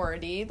of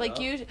authority. Like,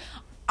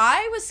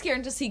 I was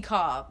scared to see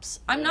cops.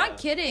 I'm not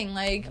kidding.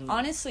 Like,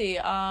 honestly,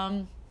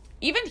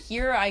 even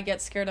here I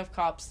get scared of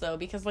cops, though,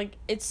 because, like,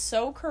 it's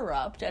so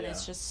corrupt and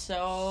it's just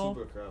so...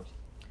 super corrupt.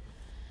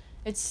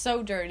 It's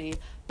so dirty.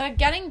 But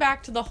getting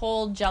back to the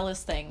whole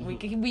jealous thing, we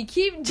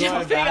keep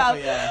jumping up.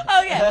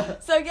 Okay,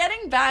 so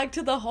getting back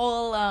to the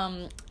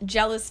whole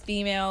jealous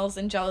females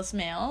and jealous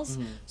males.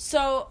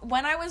 So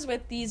when I was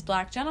with these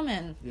black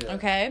gentlemen,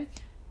 okay,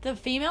 the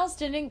females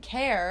didn't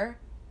care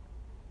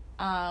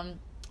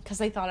because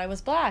they thought I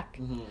was black.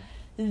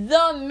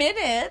 The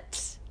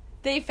minute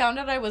they found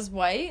out I was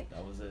white,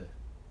 that was it.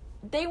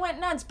 They went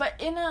nuts. But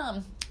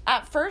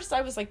at first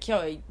I was like,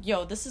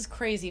 yo, this is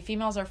crazy.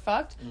 Females are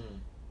fucked.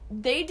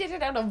 They did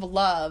it out of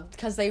love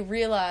because they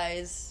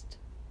realized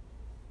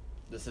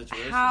the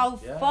situation. How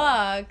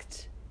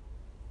fucked.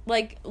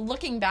 Like,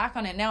 looking back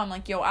on it now, I'm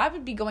like, yo, I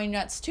would be going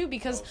nuts too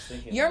because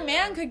your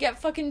man could get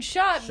fucking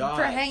shot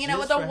for hanging out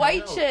with a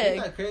white chick. Isn't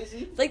that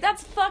crazy? Like,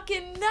 that's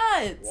fucking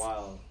nuts.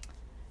 Wow.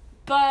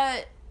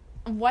 But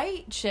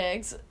white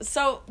chicks,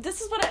 so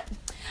this is what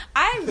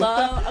I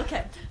love.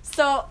 Okay,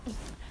 so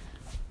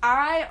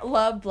I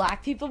love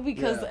black people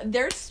because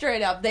they're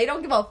straight up. They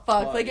don't give a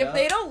fuck. Like, if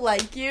they don't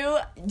like you,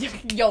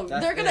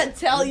 they're going to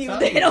tell you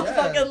they don't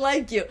fucking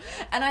like you.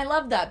 And I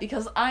love that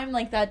because I'm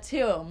like that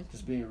too.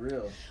 Just being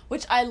real.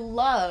 Which I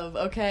love,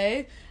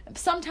 okay?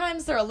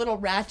 Sometimes they're a little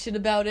ratchet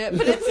about it,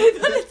 but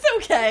it's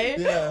okay.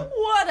 Yeah.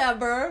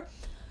 Whatever.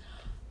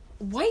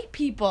 White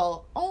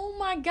people, oh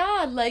my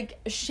god, like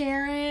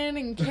Sharon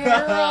and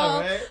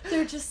Carol,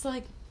 they're just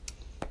like,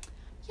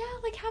 yeah,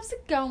 like, how's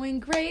it going?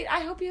 Great.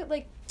 I hope you,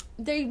 like,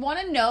 they want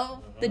to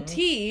know the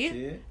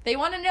tea. They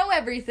want to know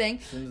everything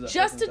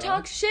just to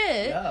talk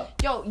shit. Yeah.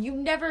 Yo, you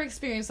never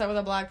experienced that with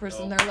a black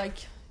person. They're like,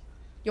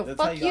 yo,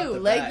 that's fuck you.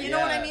 Like, you know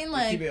what I mean?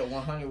 Like, keep it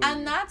 100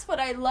 and that's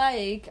what I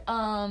like.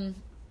 But,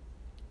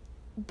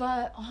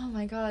 oh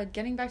my god,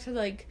 getting back to,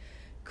 like,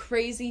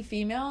 crazy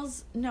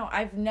females. No,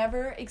 I've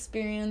never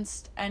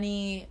experienced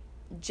any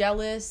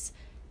jealous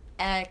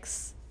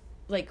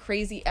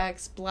crazy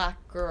ex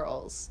black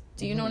girls.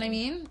 Do you know what I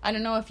mean? I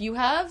don't know if you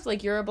have.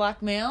 Like, you're a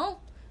black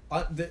male.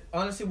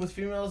 Honestly, with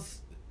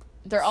females,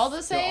 they're all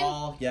the same.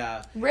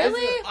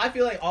 Really? I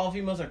feel like all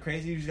females are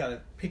crazy. You just gotta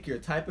pick your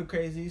type of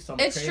crazy.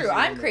 It's true.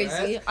 I'm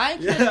crazy. I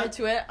can admit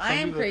to it. I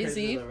am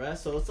crazy. The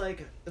rest, so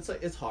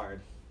it's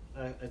hard.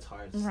 It's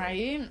hard.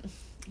 Right.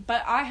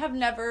 But I have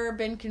never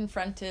been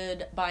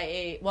confronted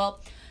by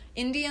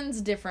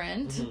Indians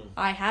different.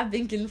 I have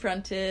been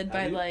confronted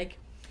by like,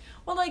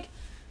 well, like,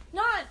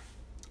 not,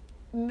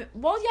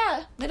 well,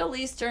 yeah, Middle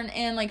Eastern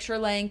and like Sri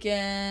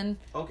Lankan.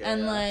 Okay.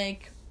 And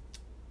like,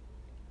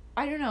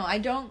 I don't know. I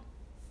don't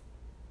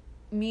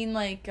mean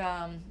like,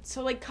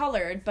 so like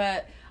colored,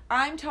 but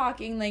I'm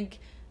talking like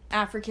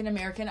African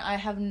American. I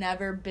have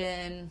never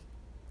been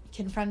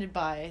confronted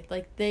by,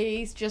 like,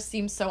 they just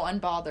seem so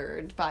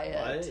unbothered by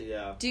it. Right?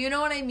 Yeah. Do you know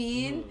what I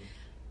mean?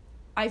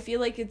 I feel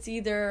like it's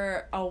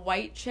either a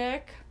white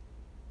chick.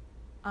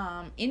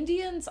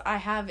 Indians, I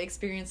have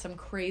experienced some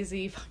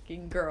crazy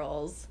fucking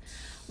girls.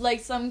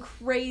 Like, some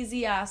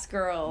crazy ass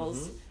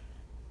girls.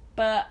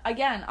 But,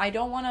 again, I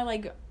don't want to,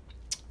 like,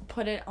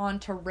 put it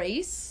onto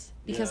race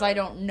because I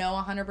don't know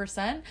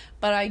 100%.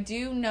 But I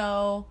do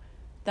know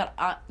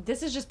that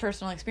this is just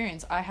personal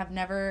experience. I have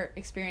never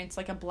experienced,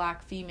 like, a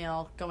black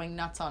female going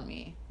nuts on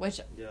me, which,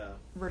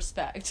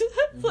 respect.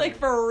 Like,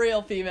 for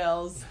real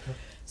females.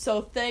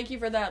 So, thank you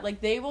for that.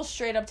 Like, they will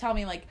straight up tell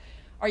me, like,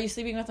 are you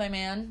sleeping with my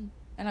man?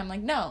 And I'm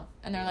like, no.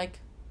 And they're like,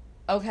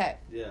 okay.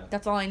 Yeah.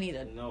 That's all I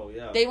needed. No,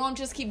 yeah. They won't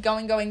just keep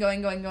going.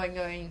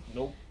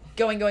 Nope.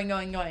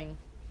 Going.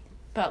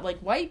 But, like,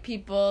 white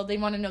people, they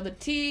want to know the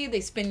tea.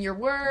 They spin your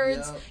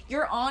words. Yep.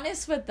 You're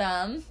honest with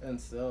them. And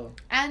still.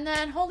 And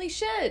then, holy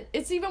shit,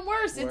 it's even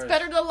worse. It's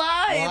better to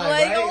lie.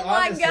 Like, right? Oh,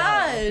 my God.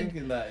 I was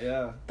thinking that,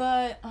 yeah.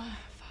 But,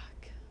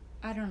 fuck.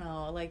 I don't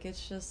know. Like,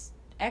 it's just,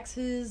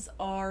 exes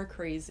are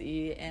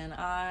crazy. And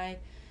I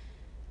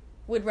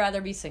would rather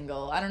be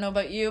single. I don't know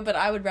about you, but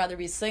I would rather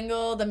be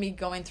single than be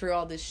going through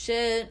all this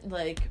shit.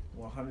 Like,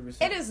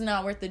 100%. It is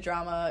not worth the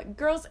drama.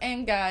 Girls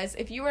and guys,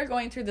 if you are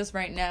going through this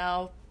right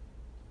now,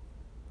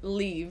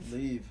 leave.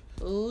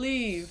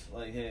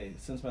 Like, hey,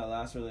 since my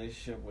last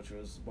relationship, which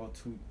was about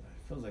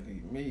feels like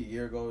maybe a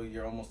year ago,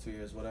 almost 2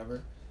 years,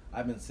 whatever,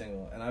 I've been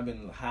single and I've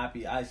been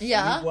happy. I sleep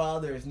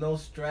well. There's no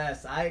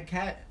stress. I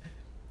can't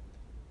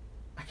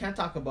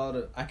talk about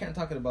it.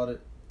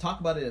 Talk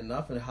about it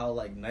enough and how,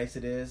 like, nice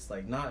it is.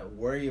 Like, not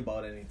worry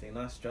about anything,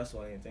 not stress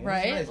about anything.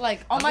 Right? Nice. Like,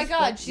 oh my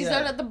God, she's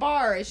out at the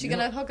bar. Is she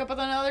gonna hook up with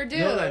another dude?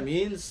 You know what I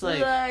mean? It's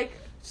like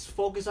just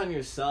focus on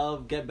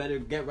yourself, get better,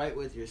 get right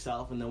with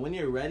yourself, and then when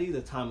you're ready,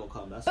 the time will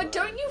come. But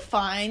don't you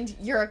find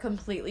you're a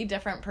completely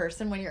different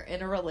person when you're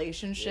in a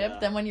relationship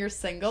than when you're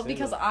single?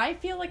 Because I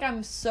feel like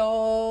I'm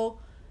so,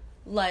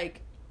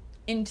 like,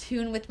 in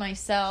tune with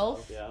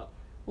myself. Yeah.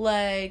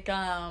 Like,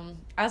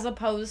 as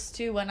opposed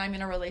to when I'm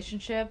in a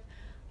relationship.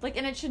 Like,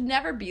 and it should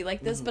never be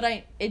like this,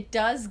 but it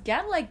does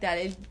get like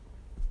that.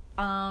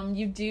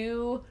 You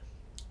do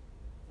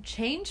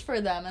change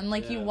for them, and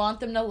like you want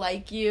them to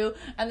like you,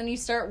 and then you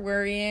start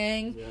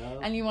worrying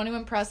and you want to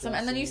impress them,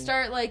 and then you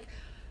start like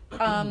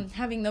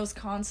having those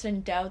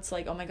constant doubts,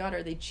 like, oh my God,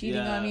 are they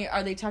cheating on me?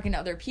 Are they talking to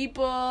other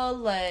people?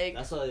 Like,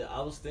 that's what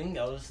I was thinking.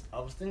 I was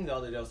thinking the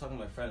other day. I was talking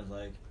to my friends,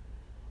 like,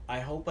 I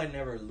hope I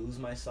never lose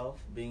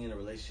myself being in a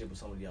relationship with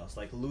somebody else.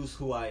 Like, lose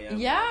who I am.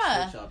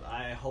 Yeah. Switch up.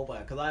 I hope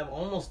because I've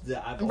almost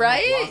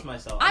lost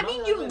myself. I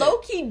mean, you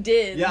low-key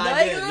did. Yeah, like,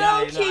 I did.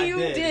 Low-key, you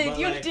did.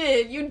 You like,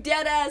 did. You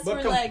dead-ass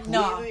were like,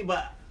 no.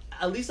 But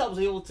at least I was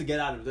able to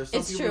get out of it.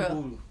 There's some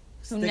people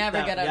who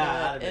never get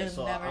out of it.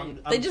 So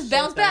they just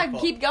bounce back and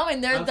keep going.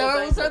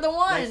 Those are the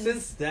ones. Like,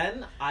 since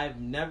then, I've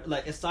never,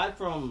 like, aside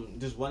from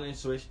just one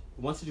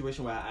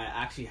situation where I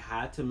actually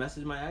had to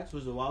message my ex,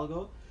 which was a while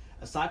ago.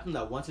 Aside from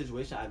that one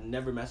situation, I've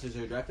never messaged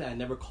her directly. I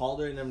never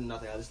called her, never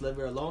nothing. I just leave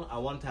her alone. I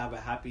want to have a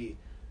happy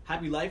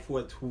life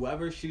with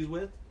whoever she's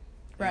with.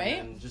 Right.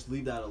 And just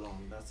leave that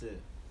alone. That's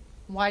it.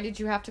 Why did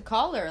you have to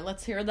call her?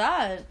 Let's hear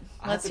that.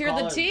 Let's hear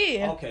the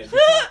tea. Okay.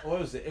 What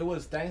was it? It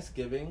was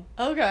Thanksgiving.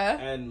 Okay.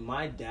 And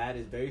my dad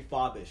is very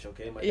fobbish,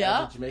 okay? My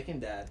dad's a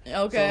Jamaican dad.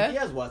 Okay. So he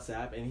has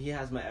WhatsApp, and he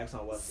has my ex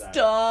on WhatsApp.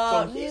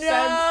 Stop.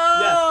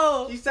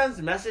 So he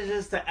sends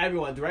messages to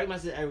everyone, direct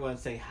message to everyone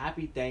saying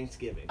Happy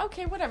Thanksgiving.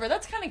 Okay, whatever.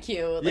 That's kind of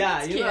cute. Like,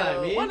 yeah, you know what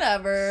I mean?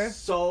 Whatever.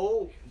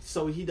 So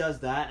he does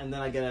that, and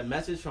then I get a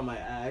message from my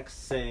ex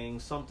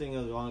saying something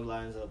along the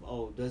lines of,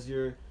 oh, does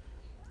your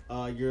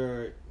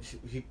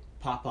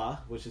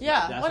Papa, which is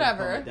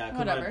whatever. My dad,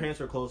 because my parents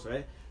were close,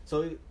 right?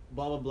 So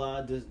blah blah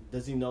blah.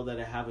 Does he know that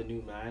I have a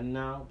new man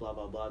now? Blah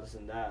blah blah. This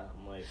and that.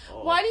 I'm like,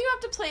 oh. Why do you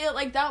have to play it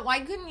like that? Why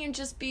couldn't you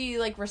just be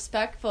like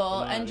respectful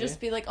and just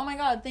be like, oh my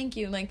God, thank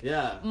you? Like,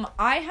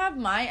 I have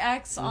my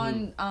ex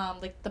on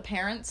like the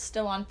parents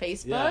still on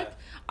Facebook. Yeah.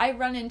 I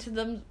run into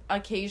them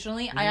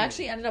occasionally. I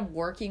actually ended up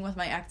working with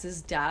my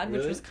ex's dad,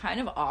 which was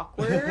kind of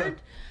awkward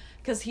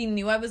because he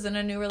knew I was in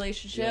a new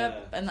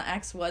relationship and the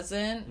ex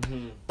wasn't.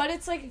 But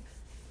it's like,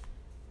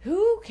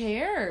 who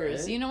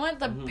cares? Right? You know what?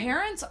 The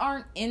parents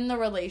aren't in the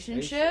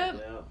relationship.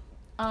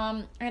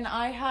 And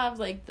I have,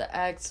 like, the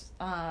ex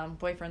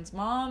boyfriend's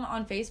mom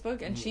on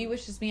Facebook, and she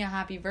wishes me a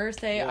happy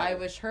birthday. Yeah. I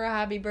wish her a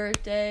happy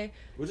birthday.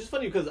 Which is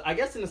funny, because I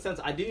guess in a sense,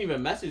 I didn't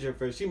even message her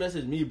first. She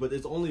messaged me, but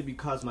it's only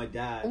because my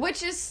dad...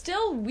 Which is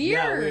still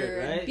weird. Yeah,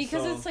 weird, right?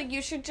 Because it's like,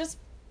 you should just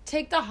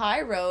take the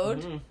high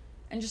road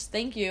and just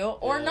thank you.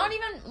 Or not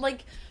even,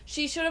 like,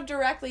 she should have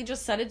directly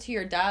just said it to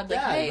your dad. Like,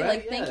 hey,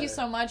 like, thank you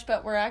so much,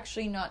 but we're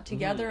actually not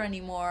together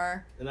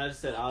anymore. And I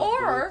just said,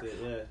 or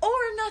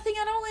nothing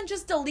at all and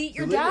just delete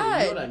your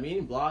dad. You know what I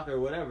mean? Block or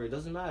whatever. It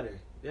doesn't matter.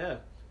 Yeah.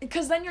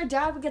 Because then your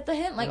dad would get the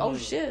hint, like, oh,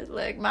 shit,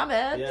 like, my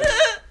bad. Yeah.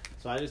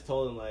 So I just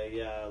told him, like,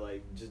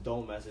 just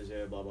don't message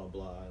her, blah, blah,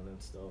 blah, and then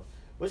stuff.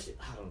 But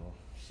I don't know.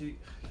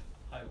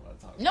 I don't want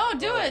to talk about it. No,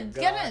 do it.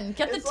 God. Get in.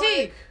 Get the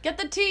tea. Like, get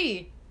the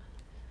tea.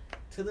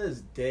 To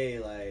this day,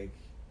 like...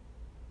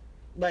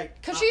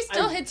 Because she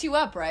still hits you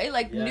up, right?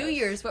 Like, New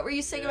Year's. What were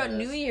you saying about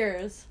New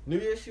Year's? New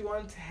Year's, she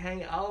wanted to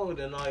hang out,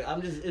 and, like,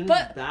 I'm just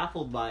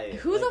baffled by it.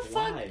 Who the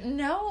fuck? Why?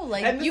 No,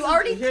 like, you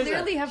already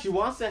clearly have... She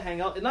wants to hang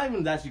out, and not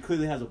even that, she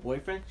clearly has a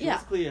boyfriend. She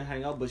wants to clearly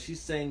hang out, but she's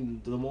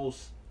saying the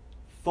most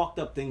fucked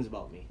up things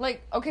about me.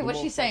 Like, okay, what's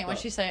she saying?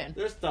 What's she saying?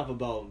 There's stuff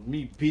about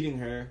me beating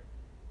her.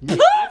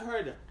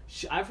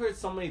 I've heard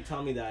somebody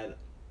tell me that...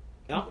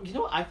 You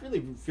know what? I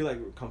really feel like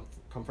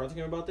confronting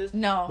her about this.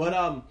 No,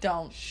 but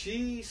don't.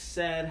 She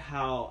said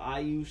how I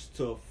used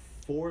to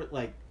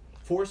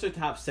force her to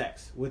have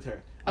sex with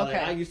her. Okay.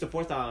 Like, I used to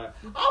force that on her.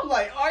 I'm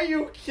like, are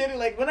you kidding?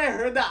 Like, when I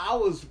heard that, I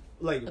was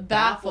like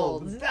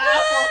baffled.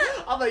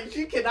 I'm like,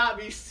 she cannot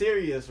be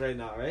serious right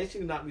now, right? She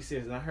cannot be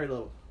serious. And I heard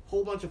a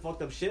whole bunch of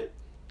fucked up shit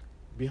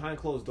behind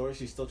closed doors.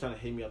 She's still trying to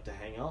hit me up to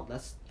hang out.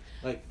 That's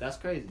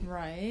crazy.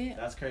 Right.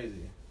 That's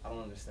crazy. I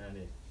don't understand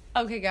it.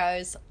 Okay,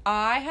 guys,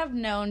 I have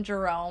known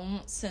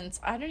Jerome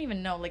since, I don't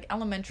even know, like,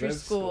 elementary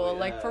school,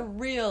 like, for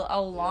real,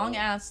 a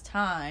long-ass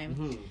time.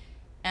 Mm-hmm.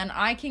 And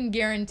I can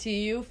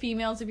guarantee you,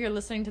 females, if you're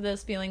listening to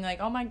this, feeling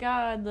like, oh my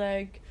god,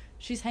 like,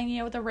 she's hanging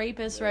out with a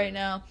rapist right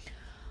now.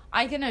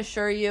 I can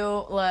assure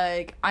you,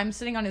 like, I'm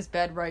sitting on his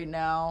bed right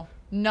now.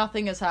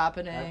 Nothing is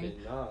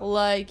happening.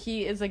 Like,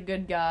 he is a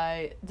good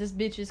guy. This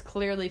bitch is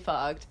clearly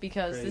fucked,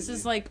 because this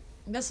is, like...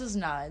 This is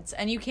nuts.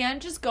 And you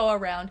can't just go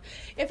around.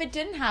 If it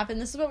didn't happen,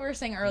 this is what we were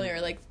saying earlier.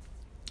 Like,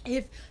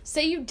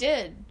 say you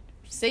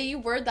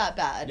were that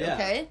bad,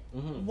 okay?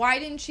 Mm-hmm. Why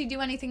didn't she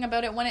do anything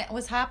about it when it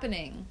was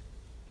happening?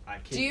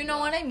 Do you know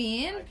what I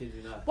mean? I kid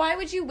you not. Why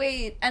would you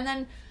wait? And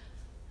then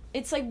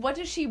it's like, what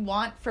does she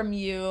want from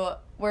you?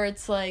 Where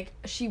it's like,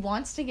 she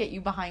wants to get you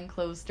behind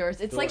closed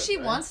doors. It's like she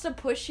wants to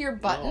push your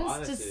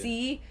buttons to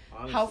see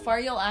how far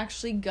you'll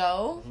actually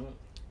go. Mm-hmm.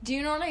 Do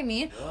you know what I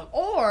mean? Yep.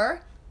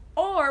 Or,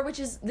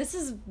 this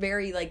is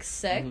very, like,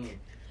 sick. Mm-hmm.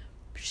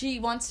 She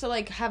wants to,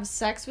 like, have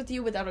sex with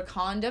you without a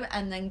condom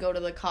and then go to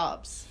the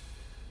cops.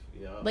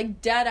 Yeah.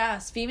 Like, dead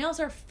ass. Females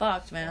are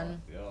fucked,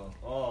 man. Yeah.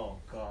 Oh,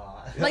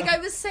 God. Like I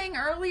was saying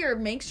earlier,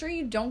 make sure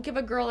you don't give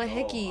a girl a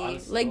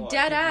hickey. Like,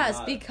 dead ass,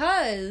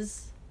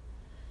 because...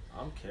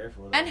 I'm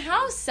careful. And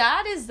how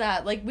sad is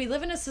that? Like, we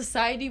live in a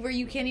society where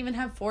you can't even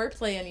have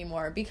foreplay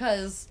anymore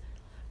because...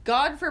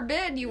 God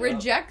forbid you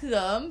reject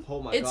them.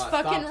 Oh my it's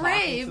God. Fucking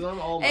rape.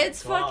 Oh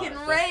it's God. Fucking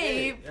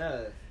rape.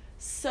 Yeah.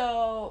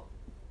 So,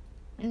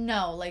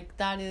 no, like,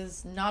 that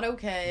is not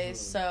okay. Mm-hmm.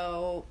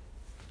 So,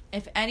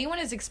 if anyone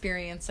is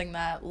experiencing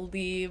that,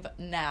 leave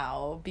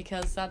now,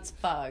 because that's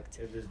fucked.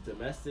 If it's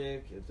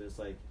domestic, if it's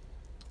like...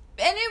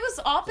 And it was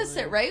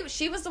opposite, right?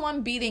 She was the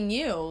one beating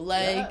you.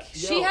 Like,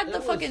 she had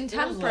the fucking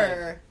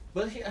temper.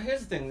 But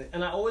here's the thing,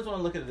 and I always want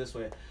to look at it this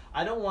way.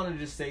 I don't want to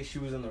just say she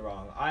was in the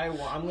wrong. I'm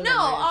gonna say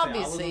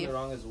obviously I was in the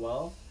wrong as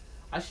well.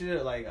 I should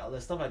have, like,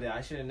 the stuff I did, I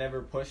should have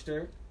never pushed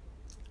her.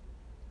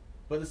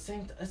 But at the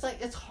same time, it's like,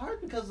 it's hard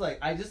because, like,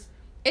 I just...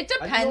 It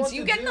depends.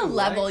 You get in a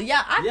level. Right?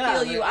 Yeah, I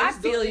feel you. I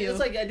feel you. It's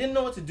like, I didn't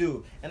know what to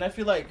do. And I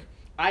feel like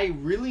I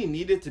really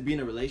needed to be in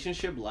a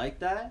relationship like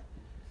that.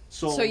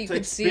 So you to could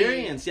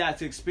experience,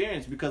 to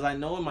experience, because I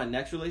know in my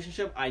next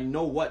relationship, I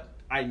know what...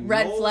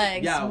 Red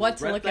flags, what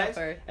to look out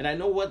for. And I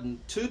know what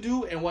to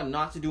do and what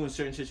not to do in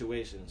certain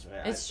situations,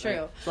 right? It's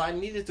true. So I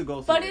needed to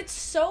go through But it's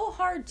so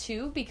hard,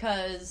 too,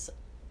 because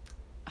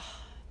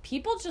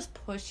people just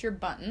push your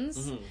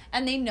buttons, mm-hmm.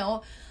 and they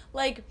know,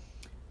 like,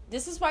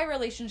 this is why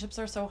relationships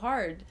are so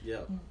hard.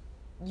 Yeah.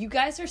 You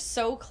guys are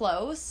so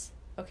close,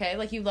 okay?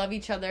 Like, you love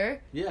each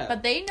other. Yeah.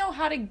 But they know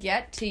how to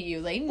get to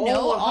you. They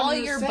know all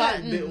your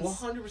buttons.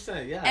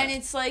 100%, yeah. And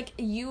it's like,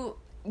 you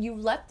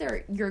let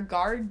your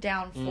guard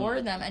down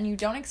for them, and you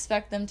don't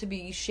expect them to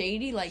be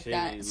shady like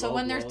that. So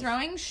when they're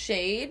throwing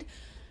shade,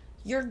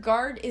 your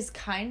guard is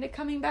kind of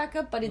coming back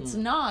up, but it's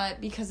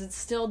not, because it's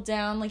still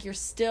down. Like, you're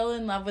still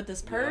in love with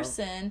this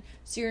person,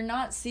 so you're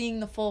not seeing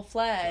the full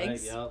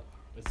flags. Right,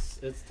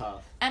 it's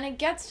tough. And it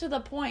gets to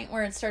the point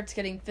where it starts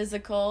getting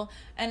physical.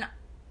 And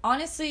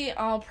honestly,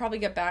 I'll probably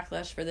get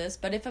backlash for this,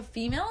 but if a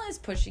female is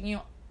pushing you,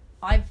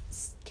 I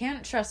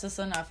can't stress this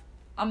enough.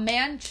 A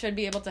man should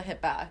be able to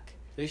hit back.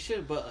 They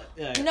should, but...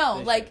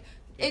 no, like,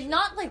 it's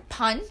not like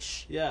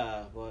punch.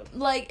 Yeah, but...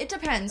 Like, it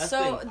depends.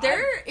 So,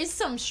 there is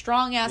some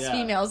strong-ass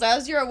females,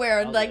 as you're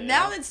aware. Like,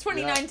 now it's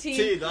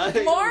 2019.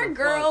 Yeah. More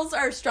girls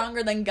are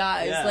stronger than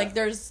guys. Yeah. Like,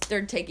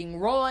 they're taking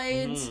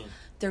roids. Mm-hmm.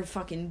 They're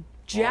fucking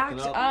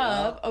jacked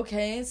up.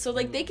 Okay? So,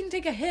 like, they can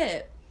take a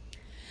hit.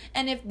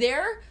 And if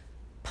they're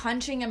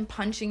punching and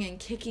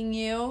kicking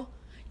you,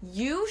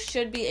 you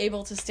should be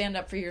able to stand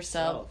up for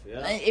yourself.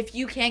 Yeah. If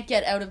you can't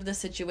get out of the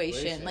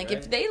situation. Like,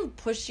 if they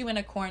push you in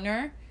a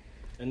corner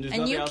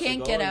and you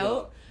can't get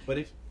out. But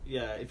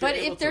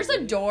if there's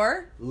a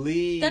door,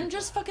 leave. Then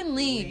just fucking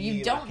leave.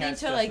 You don't need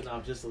to, like...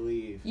 just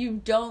leave.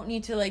 You don't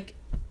need to, like,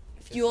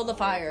 fuel the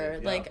fire.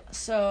 Like,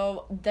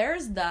 so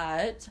there's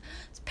that.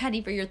 It's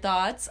Penny for your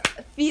thoughts.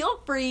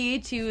 Feel free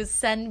to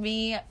send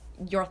me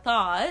your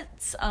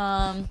thoughts.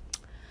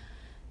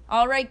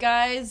 All right,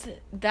 guys,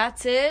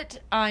 that's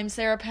it. I'm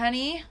Sarah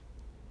Penney.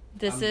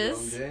 I'm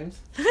Jerome James.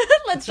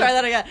 Let's try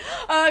that again.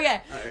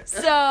 Okay, right.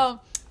 So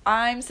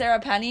I'm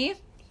Sarah Penney.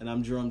 And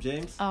I'm Jerome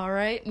James. All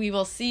right, we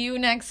will see you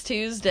next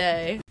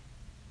Tuesday.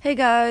 Hey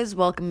guys,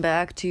 welcome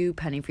back to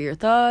Penny for Your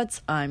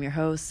Thoughts. I'm your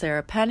host,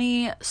 Sarah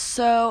Penney.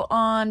 So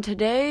on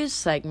today's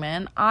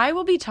segment, I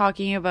will be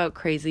talking about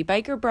crazy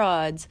biker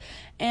broads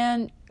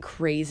and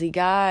crazy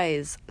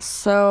guys.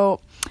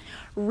 So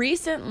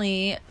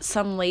recently,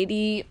 some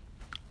lady,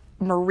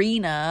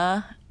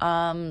 Marina,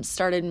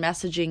 started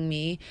messaging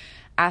me,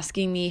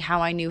 asking me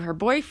how I knew her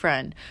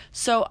boyfriend.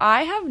 So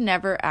I have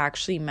never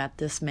actually met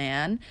this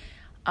man.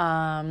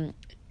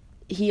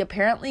 He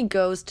apparently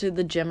goes to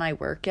the gym I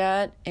work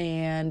at,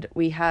 and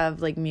we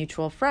have, like,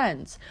 mutual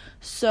friends.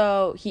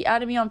 So he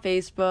added me on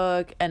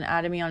Facebook and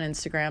added me on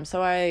Instagram.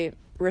 So I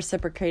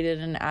reciprocated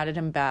and added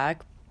him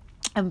back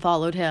and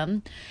followed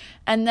him.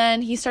 And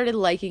then he started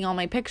liking all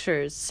my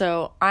pictures.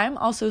 So I'm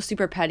also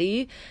super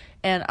petty,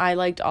 and I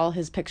liked all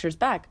his pictures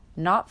back.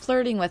 Not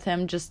flirting with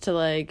him, just to,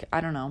 like,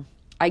 I don't know.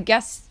 I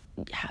guess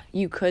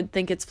you could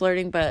think it's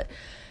flirting, but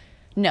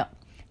no.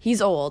 He's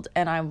old,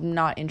 and I'm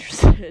not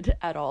interested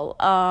at all.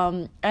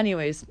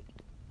 Anyways,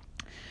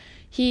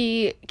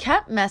 he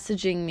kept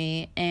messaging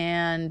me,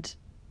 and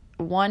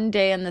one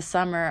day in the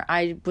summer,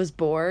 I was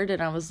bored,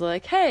 and I was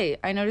like, hey,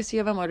 I noticed you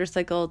have a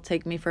motorcycle.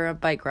 Take me for a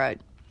bike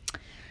ride.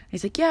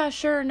 He's like, yeah,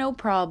 sure, no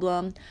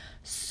problem.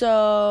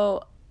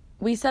 So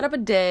we set up a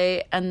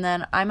day, and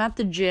then I'm at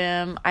the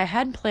gym. I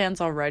had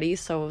plans already,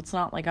 so it's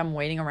not like I'm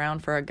waiting around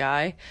for a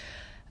guy.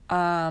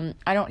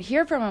 I don't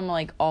hear from him,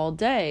 like, all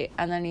day.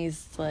 And then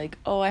he's like,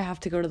 oh, I have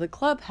to go to the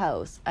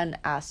clubhouse, and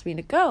asked me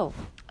to go.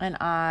 And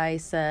I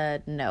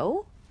said,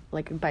 no,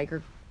 like,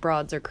 biker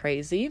broads are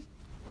crazy.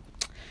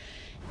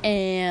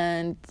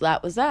 And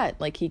that was that.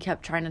 Like, he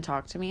kept trying to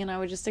talk to me, and I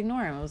would just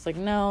ignore him. I was like,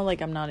 no,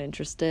 like, I'm not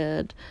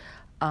interested.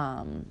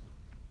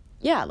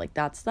 Yeah, like,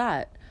 that's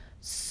that.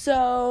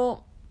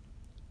 So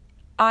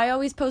I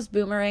always post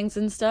boomerangs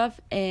and stuff,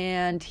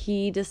 and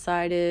he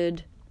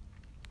decided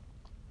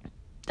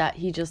that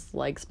he just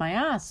likes my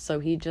ass, so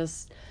he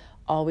just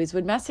always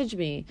would message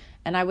me,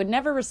 and I would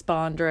never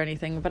respond or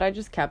anything, but I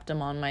just kept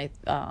him on my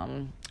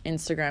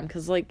Instagram,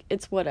 because, like,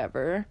 it's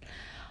whatever.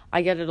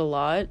 I get it a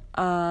lot.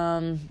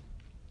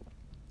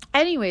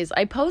 Anyways,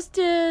 I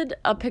posted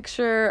a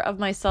picture of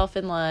myself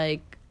in,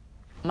 like,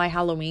 my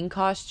Halloween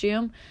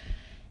costume,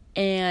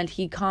 and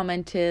he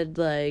commented,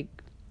 like,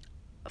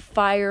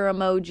 fire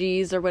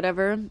emojis or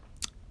whatever.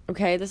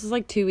 Okay, this is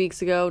like 2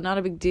 weeks ago, not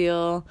a big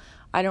deal.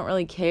 I don't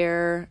really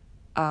care.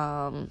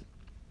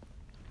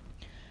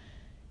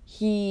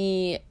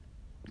 He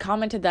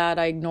commented that,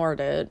 I ignored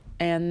it,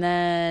 and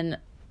then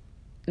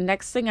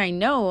next thing I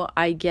know,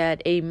 I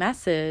get a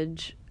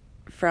message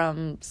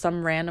from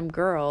some random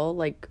girl,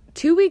 like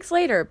 2 weeks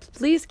later.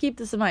 Please keep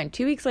this in mind.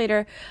 2 weeks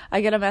later,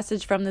 I get a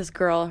message from this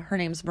girl. Her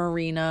name's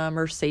Marina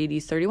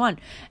Mercedes 31,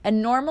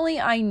 and normally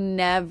I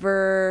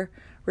never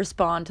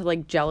respond to,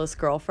 like, jealous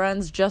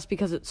girlfriends just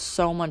because it's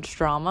so much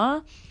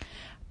drama,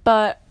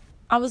 but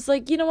I was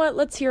like, you know what,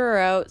 let's hear her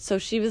out. So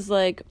she was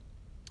like,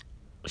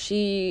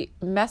 she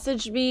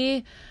messaged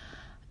me,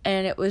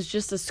 and it was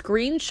just a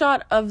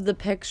screenshot of the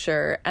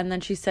picture, and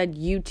then she said,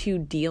 you two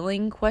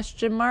dealing, ?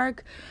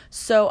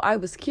 So I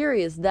was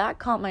curious, that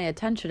caught my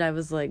attention. I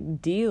was like,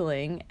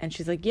 dealing? And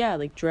she's like, yeah,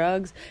 like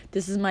drugs.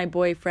 This is my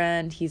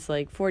boyfriend. He's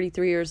like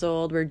 43 years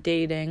old. We're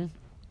dating.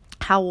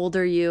 How old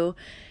are you?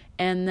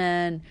 And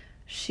then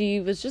she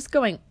was just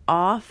going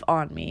off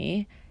on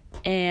me,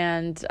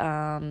 and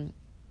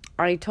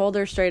I told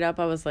her straight up,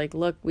 I was like,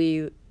 look,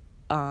 we,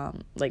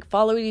 like,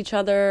 followed each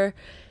other.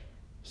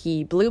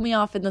 He blew me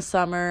off in the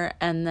summer,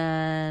 and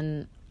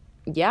then,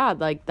 yeah,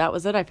 like, that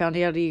was it. I found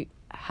out he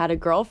had a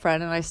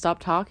girlfriend, and I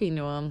stopped talking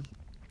to him.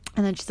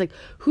 And then she's like,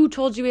 who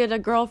told you he had a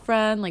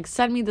girlfriend? Like,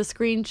 send me the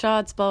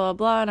screenshots, blah, blah,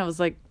 blah. And I was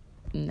like,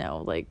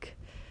 no, like,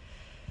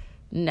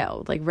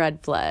 red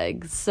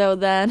flags. So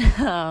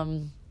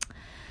then,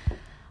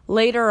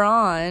 later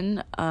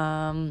on,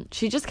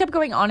 she just kept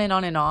going on and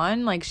on and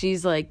on. Like,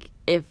 she's like,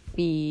 if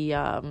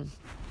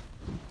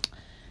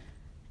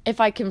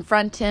I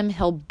confront him,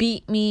 he'll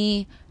beat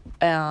me.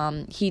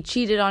 He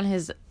cheated on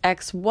his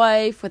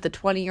ex-wife with a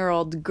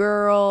 20-year-old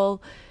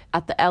girl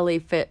at the LA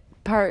Fitness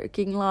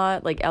parking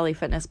lot.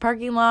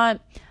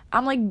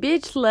 I'm like,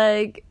 bitch,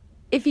 like,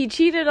 if he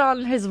cheated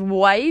on his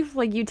wife,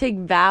 like, you take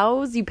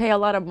vows, you pay a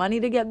lot of money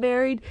to get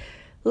married.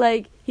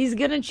 Like, he's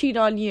gonna cheat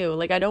on you.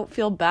 Like, I don't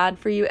feel bad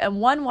for you. And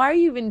one, why are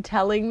you even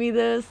telling me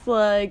this?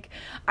 Like,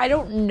 I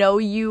don't know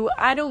you.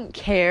 I don't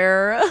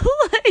care.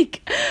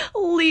 Like,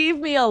 leave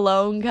me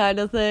alone kind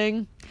of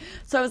thing.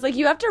 So I was like,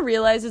 you have to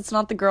realize it's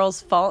not the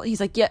girl's fault. He's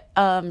like, yeah,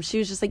 she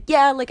was just like,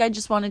 yeah, like, I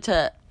just wanted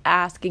to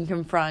ask and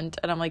confront.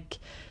 And I'm like,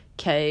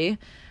 okay,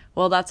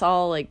 well, that's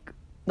all, like,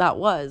 that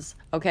was.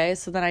 Okay,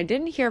 so then I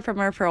didn't hear from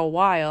her for a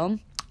while.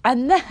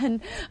 And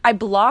then I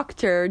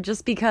blocked her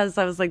just because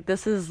I was like,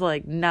 this is,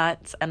 like,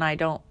 nuts, and I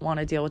don't want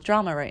to deal with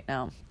drama right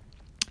now.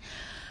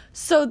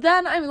 So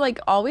then I'm, like,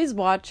 always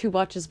watch who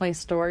watches my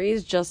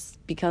stories just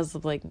because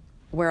of, like,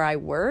 where I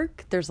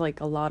work. There's, like,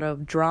 a lot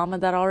of drama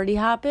that already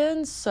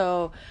happens.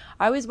 So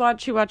I always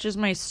watch who watches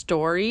my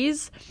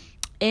stories.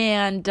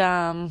 And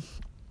I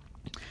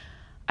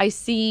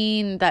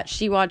seen that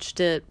she watched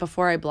it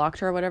before I blocked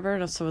her or whatever.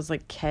 And so I was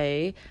like,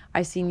 okay.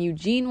 I seen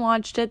Eugene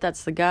watched it.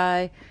 That's the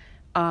guy.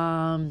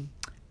 And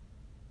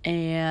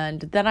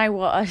then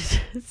I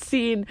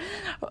seen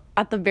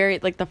at the very,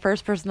 like, the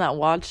first person that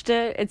watched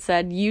it, it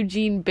said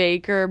Eugene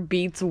Baker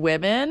beats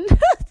women.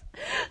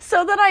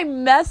 So then I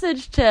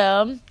messaged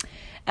him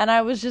and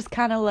I was just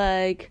kind of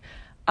like,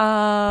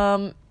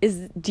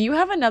 do you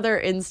have another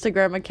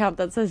Instagram account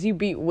that says you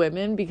beat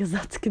women? Because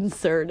that's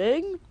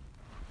concerning.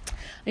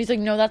 And he's like,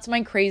 no, that's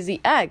my crazy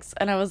ex.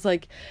 And I was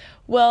like,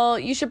 well,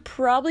 you should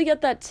probably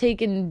get that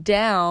taken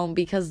down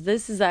because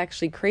this is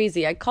actually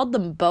crazy. I called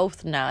them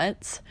both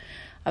nuts.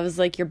 I was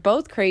like, you're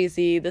both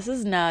crazy. This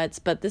is nuts,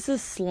 but this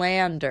is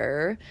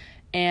slander.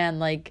 And,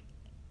 like,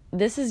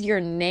 this is your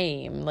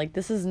name. Like,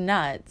 this is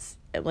nuts.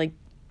 Like,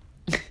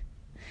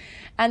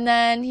 and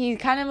then he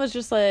kind of was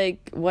just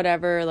like,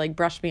 whatever, like,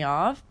 brushed me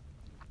off.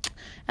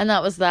 And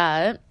that was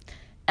that.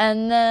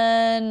 And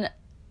then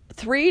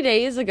 3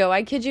 days ago,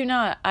 I kid you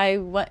not, I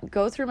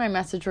go through my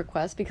message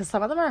requests because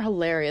some of them are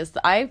hilarious.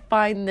 I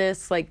find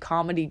this, like,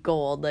 comedy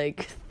gold.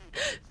 Like,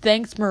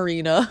 thanks,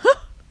 Marina.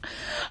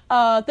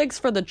 Thanks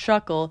for the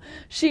chuckle.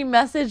 She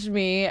messaged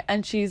me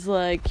and she's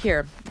like,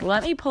 here,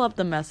 let me pull up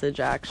the message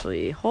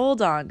actually.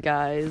 Hold on,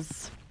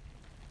 guys.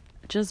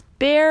 Just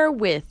bear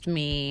with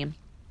me.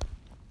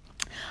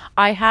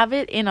 I have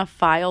it in a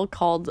file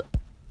called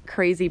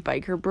Crazy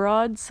Biker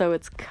Broad, so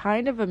it's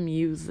kind of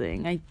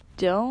amusing.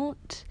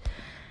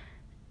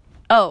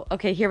 Oh,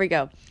 okay, here we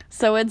go.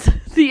 So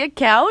the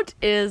account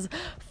is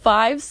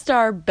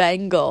 5-Star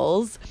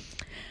Bengals.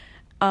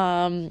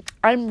 I'm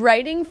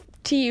writing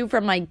to you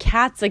from my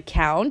cat's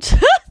account.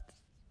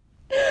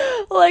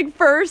 Like,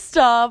 first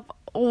off,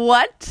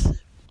 what?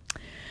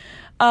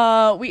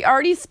 We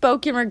already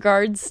spoke in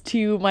regards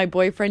to my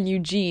boyfriend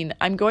Eugene.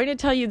 I'm going to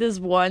tell you this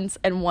once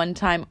and one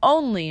time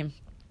only.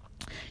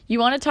 You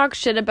want to talk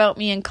shit about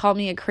me and call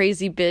me a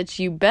crazy bitch,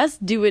 you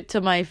best do it to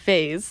my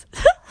face.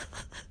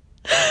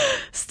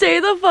 Stay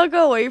the fuck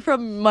away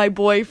from my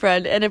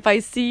boyfriend, and if I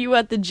see you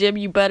at the gym,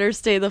 you better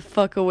stay the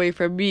fuck away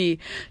from me.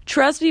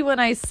 Trust me when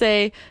I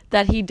say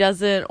that he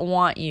doesn't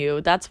want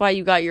you. That's why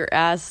you got your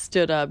ass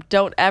stood up.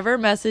 Don't ever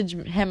message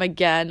him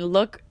again.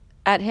 Look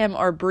at him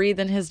or breathe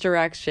in his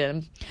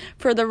direction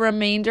for the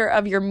remainder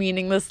of your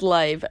meaningless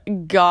life.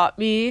 Got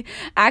me?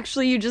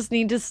 Actually, you just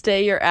need to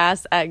stay your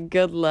ass at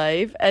Good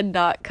Life and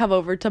not come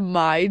over to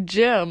my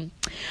gym.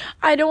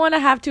 I don't want to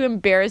have to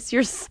embarrass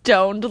your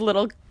stoned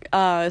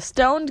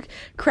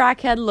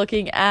crackhead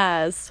looking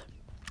ass.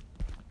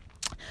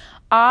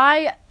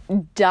 I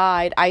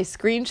died. I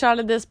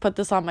screenshotted this, put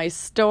this on my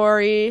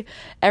story.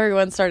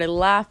 Everyone started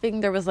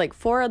laughing. There was like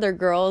 4 other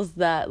girls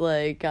that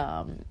like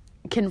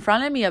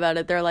confronted me about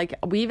it. They're like,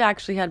 we've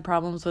actually had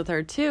problems with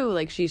her too.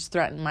 Like, she's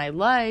threatened my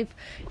life.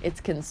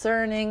 It's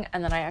concerning.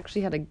 And then I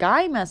actually had a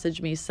guy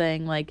message me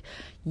saying like,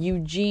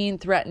 Eugene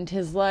threatened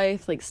his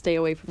life. Like, stay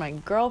away from my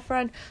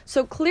girlfriend.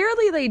 So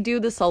clearly they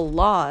do this a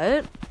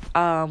lot,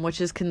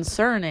 which is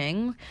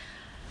concerning.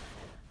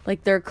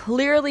 Like, they're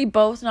clearly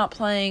both not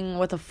playing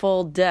with a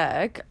full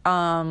deck.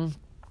 I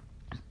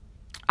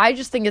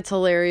just think it's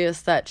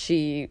hilarious that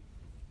she,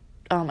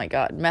 oh my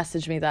God,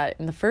 messaged me that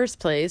in the first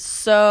place.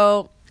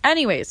 So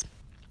anyways,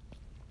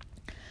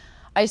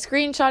 I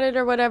screenshotted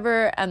or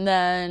whatever, and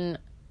then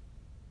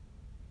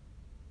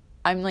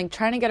I'm like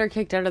trying to get her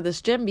kicked out of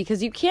this gym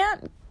because you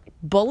can't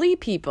bully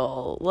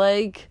people.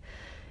 Like,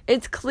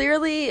 it's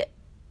clearly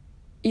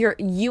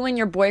you and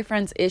your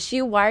boyfriend's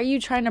issue. Why are you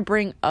trying to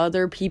bring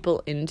other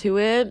people into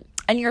it?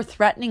 And you're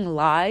threatening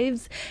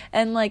lives.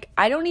 And like,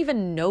 I don't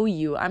even know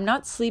you. I'm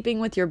not sleeping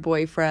with your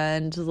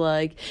boyfriend.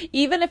 Like,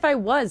 even if I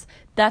was,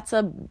 that's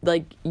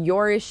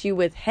your issue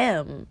with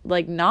him.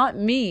 Like, not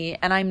me.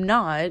 And I'm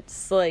not.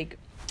 It's like,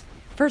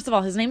 first of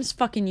all, his name's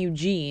fucking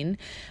Eugene.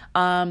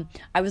 I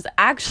was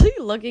actually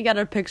looking at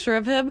a picture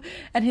of him,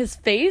 and his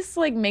face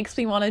like makes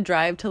me want to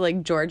drive to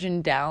like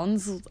Georgian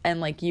Downs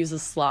and like use a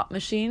slot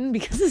machine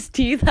because his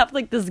teeth have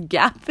like this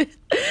gap in.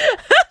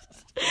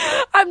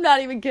 I'm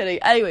not even kidding.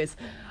 Anyways,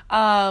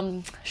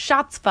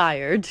 shots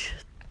fired.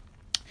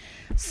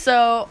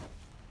 So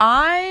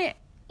I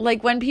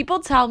like, when people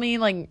tell me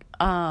like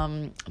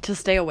to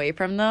stay away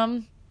from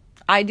them,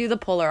 I do the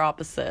polar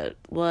opposite.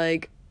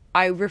 Like,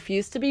 I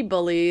refuse to be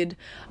bullied.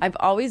 I've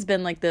always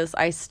been like this.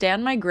 I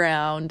stand my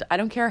ground. I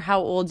don't care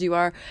how old you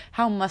are,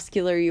 how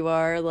muscular you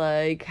are,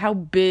 like how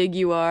big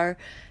you are.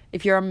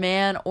 If you're a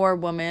man or a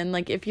woman,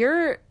 like if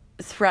you're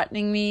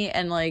threatening me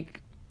and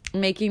like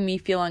making me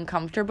feel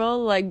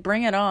uncomfortable, like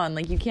bring it on.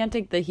 Like you can't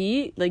take the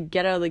heat, like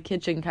get out of the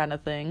kitchen kind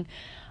of thing.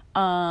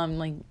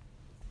 Like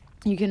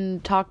you can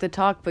talk the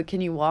talk, but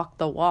can you walk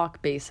the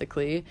walk,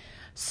 basically?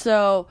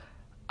 So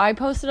I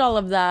posted all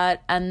of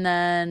that, and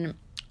then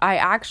I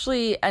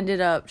actually ended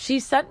up, she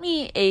sent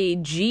me a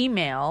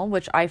Gmail,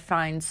 which I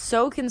find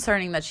so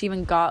concerning that she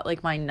even got,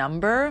 like, my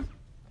number.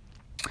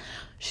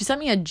 She sent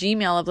me a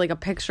Gmail of, like, a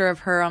picture of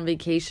her on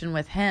vacation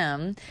with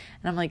him. And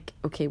I'm like,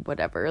 okay,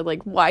 whatever.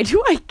 Like, why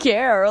do I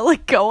care?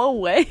 Like, go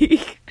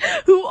away.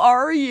 Who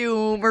are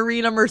you,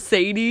 Marina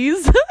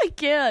Mercedes? I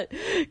can't.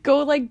 Go,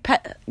 like,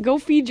 go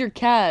feed your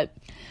cat.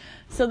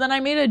 So then I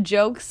made a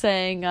joke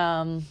saying,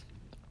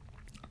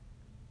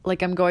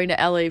 like, I'm going to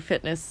LA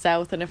Fitness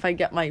South, and if I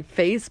get my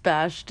face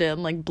bashed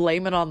in, like,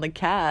 blame it on the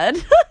cat.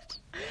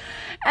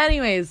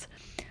 Anyways,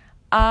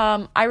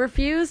 I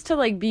refuse to,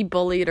 like, be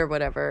bullied or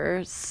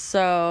whatever,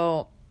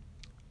 so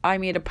I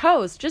made a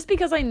post, just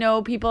because I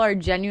know people are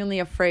genuinely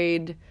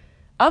afraid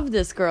of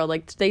this girl.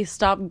 Like, they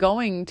stopped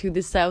going to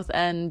the South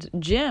End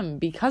gym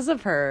because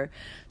of her.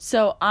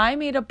 So I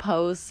made a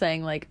post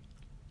saying, like,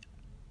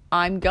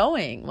 I'm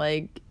going.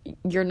 Like,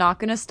 you're not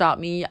going to stop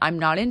me. I'm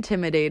not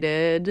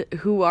intimidated.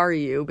 Who are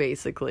you,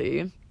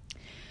 basically?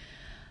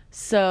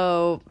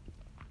 So,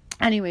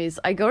 anyways,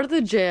 I go to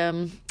the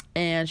gym,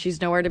 and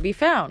she's nowhere to be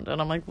found. And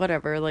I'm like,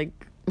 whatever. Like,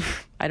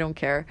 I don't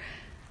care.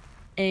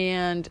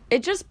 And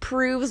it just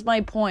proves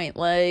my point.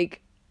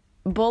 Like,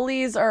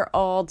 bullies are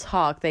all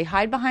talk. They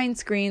hide behind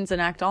screens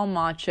and act all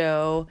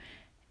macho.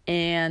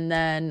 And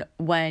then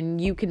when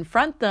you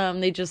confront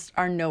them, they just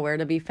are nowhere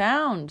to be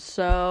found.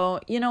 So,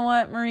 you know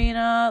what,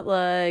 Marina?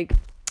 Like,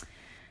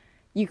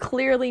 you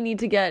clearly need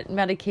to get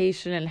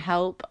medication and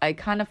help. I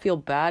kind of feel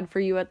bad for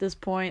you at this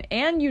point.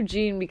 And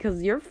Eugene,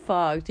 because you're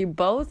fucked. You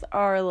both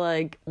are,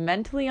 like,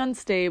 mentally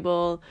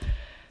unstable.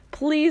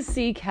 Please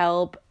seek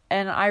help.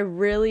 And I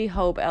really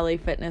hope LA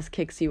Fitness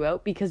kicks you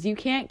out, because you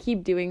can't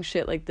keep doing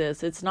shit like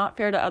this. It's not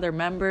fair to other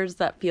members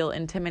that feel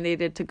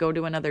intimidated to go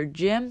to another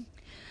gym.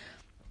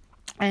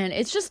 And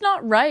it's just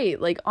not right.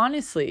 Like,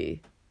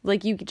 honestly,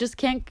 like, you just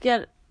can't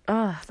get,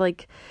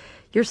 like,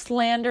 you're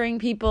slandering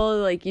people.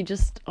 Like, you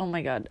just, oh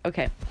my God.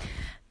 Okay.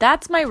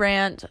 That's my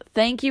rant.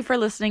 Thank you for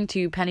listening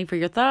to Penny for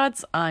Your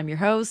Thoughts. I'm your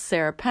host,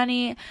 Sarah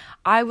Penney.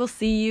 I will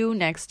see you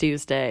next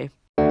Tuesday.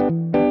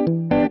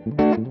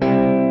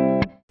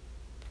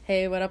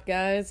 Hey, what up,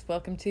 guys?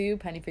 Welcome to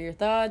Penny for Your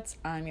Thoughts.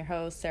 I'm your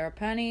host, Sarah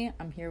Penney.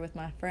 I'm here with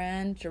my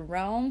friend,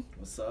 Jerome.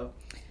 What's up?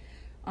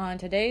 On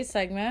today's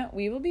segment,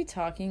 we will be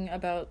talking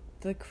about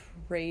the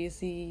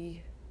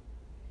crazy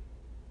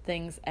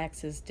things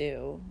exes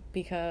do,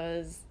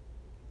 because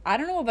I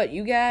don't know about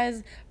you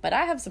guys, but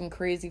I have some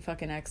crazy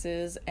fucking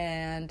exes,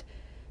 and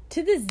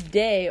to this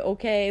day,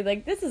 okay,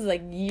 like, this is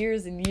like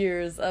years and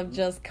years of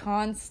just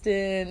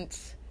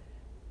constant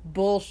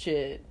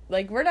bullshit.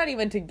 Like, we're not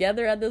even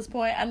together at this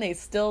point, and they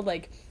still,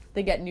 like,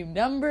 they get new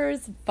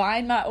numbers,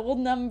 find my old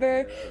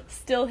number,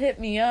 still hit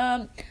me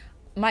up.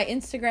 My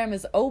Instagram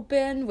is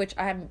open, which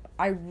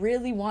I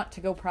really want to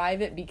go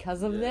private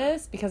because of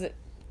this, because it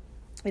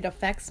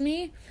affects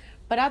me.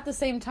 But at the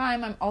same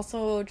time, I'm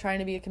also trying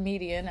to be a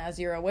comedian, as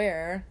you're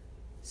aware,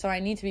 so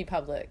I need to be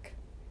public.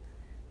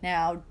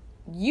 Now,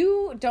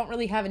 you don't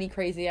really have any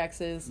crazy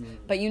exes,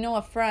 but you know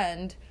a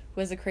friend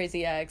who has a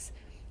crazy ex.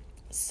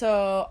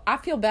 So I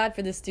feel bad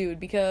for this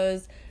dude,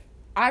 because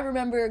I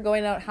remember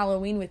going out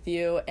Halloween with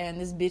you,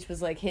 and this bitch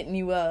was, like, hitting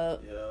you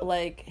up,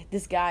 like,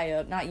 this guy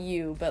up, not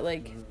you, but,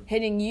 like,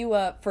 hitting you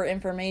up for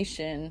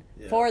information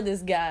for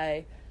this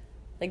guy.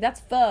 Like, that's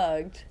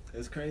fucked.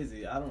 It's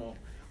crazy. I don't know.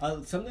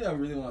 Something I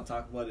really want to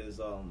talk about is,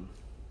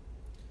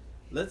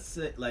 let's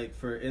say, like,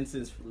 for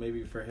instance,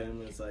 maybe for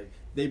him, it's like,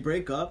 they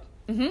break up.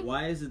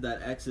 Why is it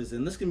that exes,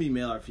 and this can be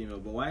male or female,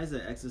 but why is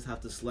it exes have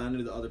to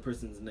slander the other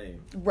person's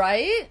name?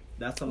 Right?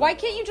 Why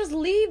can't you just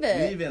leave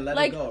it? Leave it and let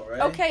it go,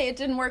 right? Okay, it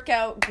didn't work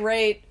out.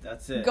 Great.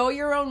 That's it. Go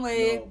your own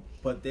way. No,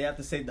 but they have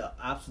to say the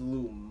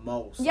absolute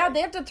most. Yeah, like,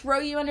 they have to throw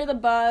you under the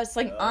bus.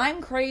 Like,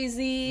 I'm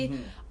crazy.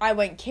 I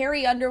went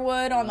Carrie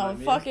Underwood on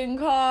the fucking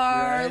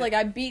car. Right. Like,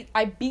 I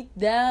beat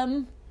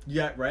them.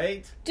 Yeah,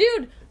 right?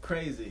 Dude.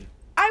 Crazy.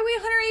 I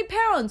weigh 108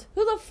 pounds.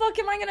 Who the fuck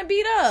am I going to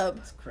beat up?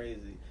 That's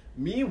crazy.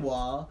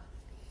 Meanwhile,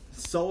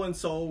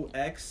 so-and-so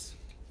ex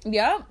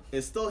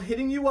is still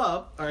hitting you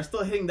up, or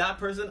still hitting that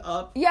person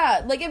up.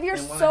 Yeah, like, if you're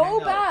so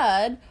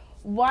bad,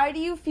 why do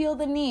you feel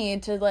the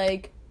need to,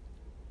 like,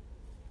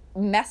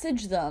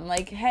 message them?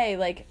 Like, hey,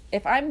 like,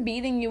 if I'm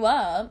beating you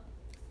up,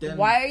 then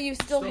why are you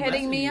still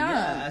hitting me up?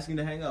 Yeah, asking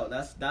to hang out.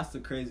 That's the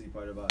crazy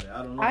part about it.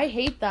 I don't know. I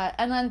hate that.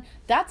 And then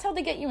that's how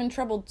they get you in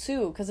trouble,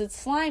 too, because it's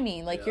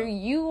slimy. Like,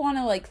 you want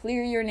to, like,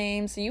 clear your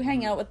name, so you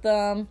hang out with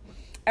them.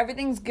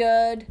 Everything's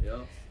good.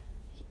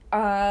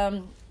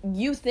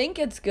 You think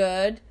it's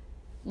good,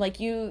 Like,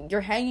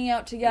 you're hanging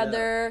out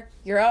together.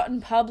 Yeah. You're out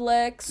in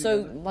public.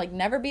 So, like,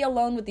 never be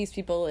alone with these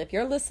people. If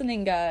you're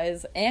listening,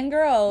 guys and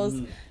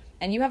girls,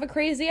 and you have a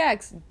crazy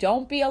ex,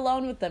 don't be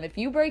alone with them. If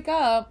you break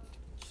up,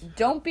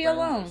 don't be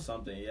alone. Or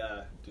something,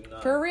 yeah. Do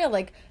not. For real.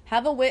 Like,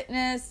 have a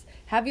witness.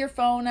 Have your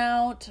phone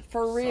out.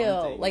 For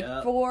real. Something,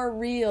 like, for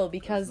real.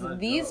 Because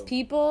these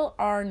people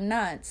are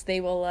nuts.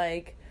 They will,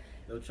 like,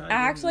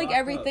 act like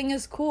everything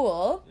is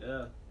cool.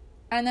 Yeah.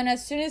 And then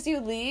as soon as you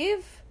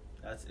leave,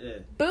 that's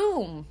it.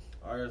 Boom.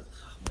 Or,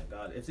 oh my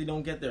God, if they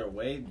don't get their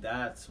way,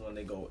 that's when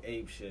they go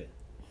ape shit.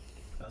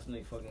 That's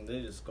when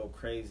they just go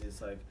crazy.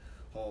 It's like,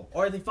 oh,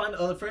 or they find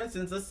for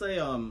instance, let's say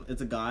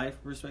it's a guy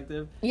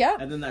perspective. Yeah.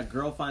 And then that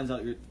girl finds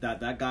out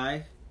that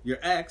guy, your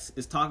ex,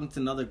 is talking to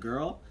another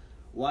girl.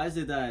 Why is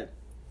it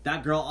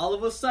that girl all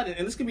of a sudden,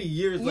 and this could be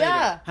years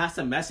later, has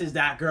to message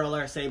that girl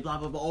or say blah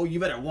blah blah, oh, you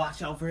better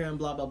watch out for him,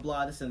 blah blah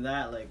blah, this and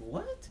that. Like,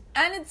 what?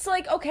 And it's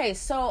like, okay,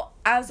 so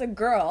as a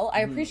girl,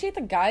 I appreciate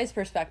the guy's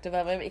perspective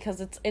of it because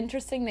it's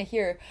interesting to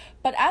hear.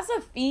 But as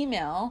a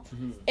female,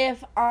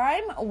 if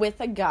I'm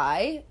with a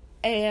guy,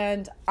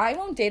 and I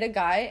won't date a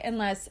guy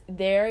unless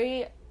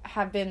they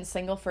have been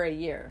single for a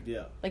year.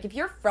 Yeah. Like, if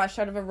you're fresh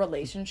out of a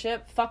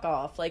relationship, fuck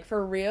off. Like,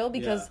 for real,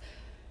 because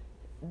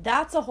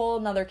that's a whole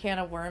nother can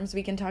of worms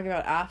we can talk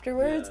about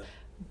afterwards. Yeah.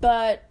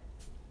 But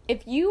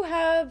if you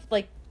have,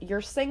 like,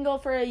 you're single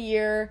for a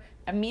year,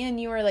 and me and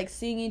you are, like,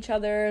 seeing each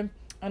other,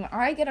 and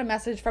I get a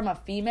message from a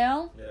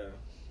female,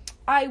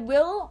 I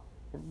will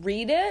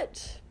read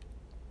it.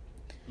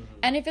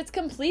 And if it's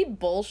complete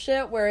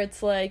bullshit where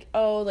it's like,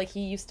 oh, like, he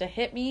used to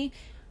hit me,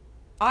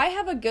 I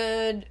have a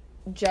good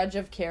judge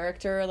of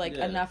character, like,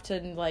 enough to,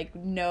 like,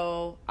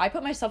 know. I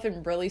put myself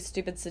in really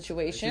stupid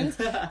situations.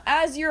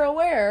 As you're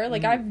aware,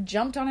 like, I've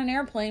jumped on an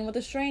airplane with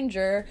a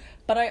stranger,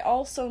 but I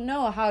also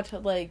know how to,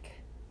 like,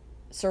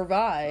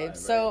 survive. Right.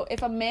 So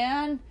if a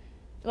man...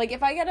 Like,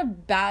 if I get a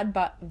bad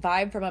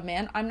vibe from a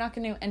man, I'm not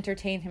going to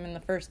entertain him in the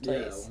first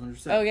place. Yeah,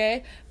 100%.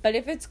 Okay? But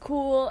if it's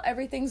cool,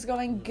 everything's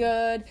going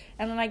good,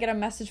 and then I get a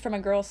message from a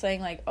girl saying,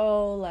 like,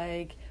 oh,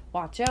 like,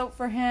 watch out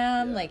for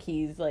him, like,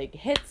 he's, like,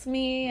 hits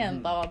me,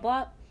 and blah, blah,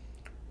 blah.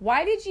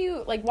 Why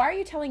are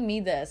you telling me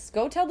this?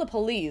 Go tell the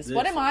police.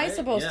 What am I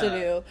supposed to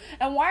do?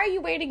 And why are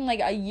you waiting, like,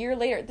 a year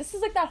later? This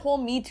is, like, that whole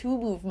Me Too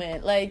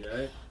movement. Like...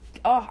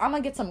 oh, I'm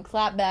gonna get some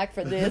clap back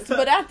for this.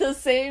 But at the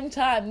same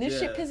time, this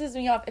shit pisses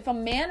me off. If a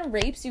man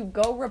rapes you,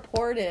 go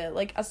report it.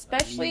 Like,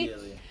 especially,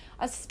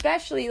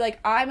 like,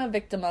 I'm a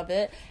victim of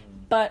it,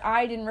 but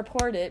I didn't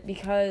report it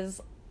because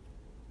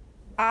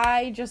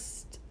I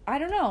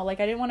don't know.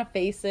 Like, I didn't want to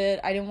face it.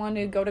 I didn't want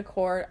to go to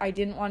court. I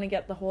didn't want to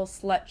get the whole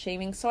slut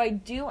shaming. So I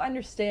do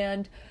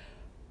understand,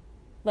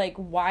 like,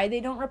 why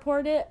they don't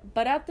report it.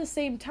 But at the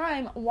same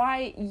time,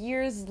 why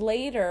years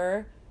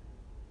later...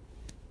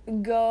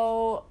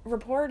 go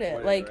report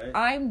it. Right.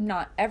 I'm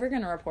not ever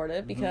gonna report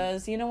it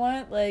because you know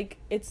what, like,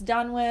 it's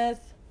done with.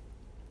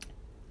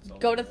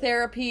 Go to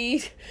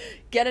therapy,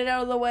 get it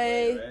out of the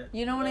way. Right.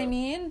 You know what I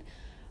mean?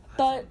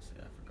 But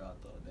I forgot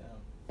though.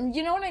 Damn.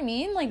 You know what I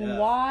mean? Like,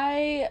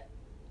 why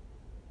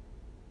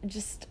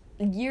just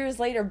years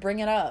later bring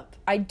it up?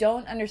 I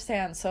don't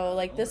understand. So,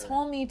 like, this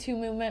whole Me Too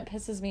movement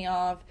pisses me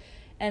off,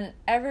 and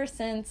ever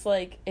since,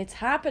 like, it's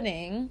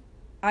happening,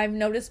 I've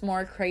noticed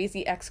more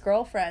crazy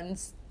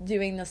ex-girlfriends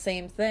doing the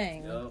same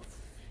thing. Yep.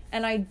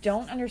 And I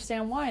don't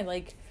understand why.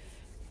 Like,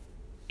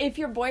 if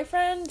your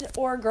boyfriend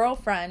or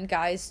girlfriend,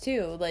 guys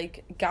too,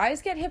 like,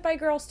 guys get hit by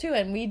girls too,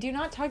 and we do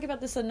not talk about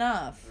this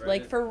enough. Right.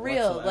 Like, for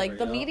real. Whatsoever, like,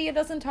 the media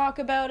doesn't talk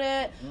about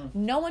it.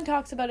 No one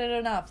talks about it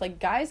enough. Like,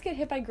 guys get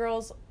hit by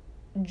girls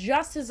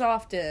just as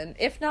often,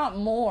 if not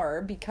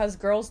more, because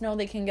girls know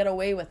they can get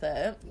away with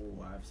it.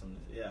 Ooh, I have something.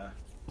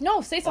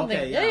 No, say something.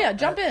 Okay,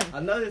 jump in.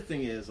 Another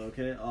thing is,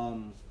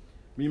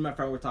 me and my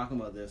friend were talking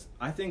about this.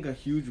 I think a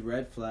huge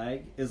red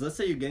flag is, let's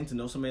say you're getting to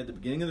know somebody at the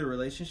beginning of the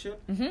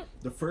relationship.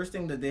 The first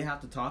thing that they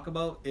have to talk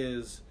about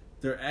is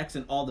their ex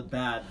and all the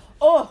bad.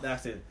 Oh,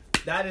 that's it.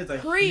 That is a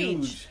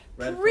huge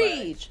red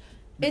flag.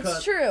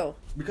 It's true.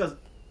 Because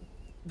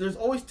there's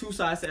always two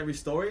sides to every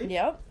story.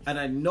 Yep. And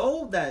I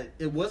know that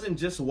it wasn't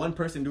just one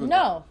person doing it.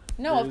 No,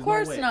 of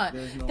course not.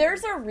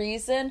 There's a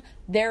reason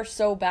they're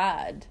so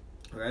bad.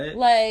 Right.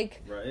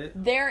 Like,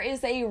 there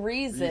is a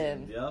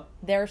reason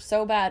they're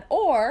so bad.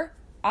 Or,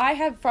 I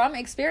have, from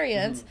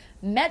experience,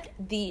 met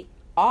the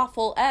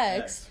awful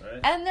ex,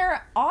 and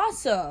they're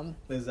awesome.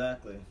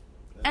 Exactly.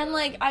 And,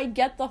 like, I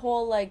get the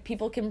whole, like,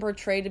 people can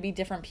portray to be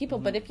different people,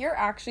 but if you're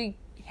actually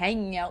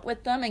hanging out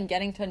with them and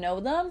getting to know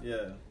them,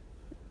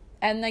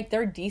 and, like,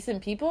 they're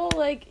decent people,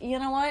 like, you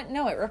know what?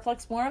 No, it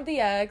reflects more of the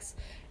ex.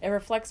 It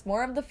reflects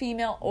more of the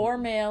female or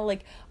male.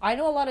 Like, I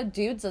know a lot of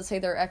dudes that say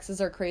their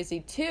exes are crazy,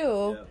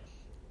 too. Yeah.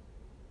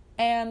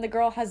 And the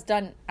girl has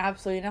done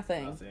absolutely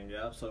nothing.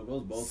 So it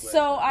goes both ways.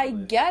 So I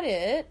get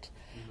it.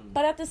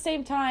 But at the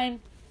same time,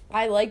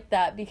 I like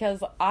that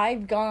because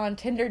I've gone on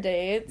Tinder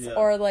dates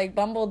or, like,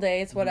 Bumble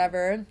dates,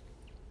 whatever.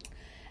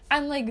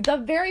 And, like, the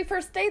very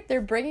first date,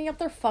 they're bringing up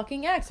their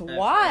fucking ex.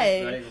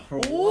 Why?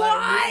 Right.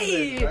 Why?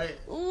 Reason,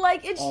 right?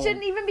 Like, it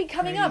shouldn't even be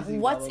coming up.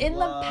 What's in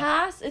the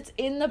past, it's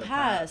in the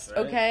past,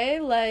 right? Okay?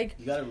 Like...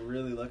 You gotta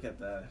really look at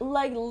that.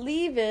 Like,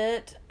 leave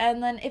it,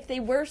 and then if they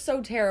were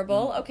so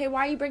terrible, okay,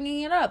 why are you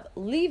bringing it up?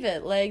 Leave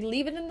it. Like,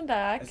 leave it in the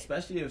back.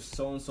 Especially if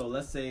so-and-so,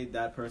 let's say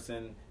that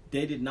person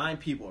dated 9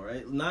 people,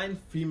 right? 9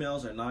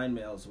 females or 9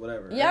 males,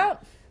 whatever. Right? Yeah.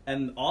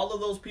 And all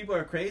of those people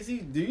are crazy.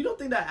 Do you don't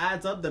think that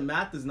adds up? The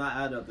math does not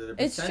add up. The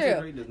it's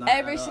true. Rate does not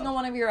Every add single up.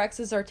 one of your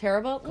exes are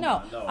terrible.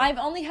 No, I've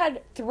only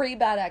had 3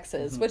 bad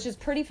exes, which is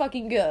pretty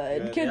fucking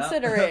good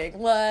considering. Yeah.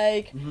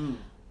 Like,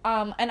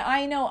 and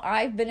I know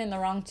I've been in the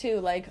wrong too.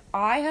 Like,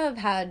 I have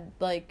had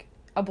like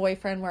a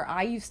boyfriend where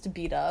I used to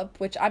beat up,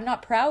 which I'm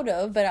not proud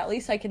of, but at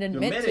least I can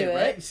admit to it.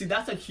 Right? See,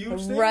 that's a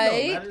huge thing,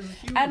 right? That is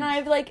huge. And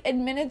I've like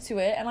admitted to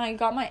it, and I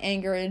got my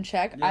anger in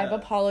check. Yeah. I've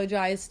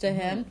apologized to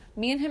him.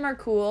 Me and him are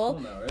cool.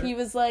 Now, right? He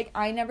was like,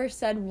 I never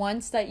said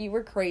once that you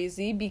were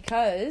crazy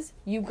because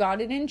you got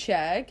it in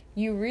check.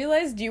 You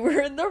realized you were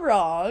in the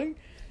wrong.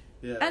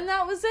 Yeah. And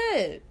that was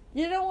it.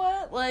 You know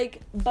what? Like,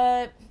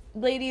 but...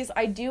 Ladies,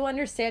 I do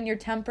understand your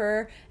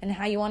temper and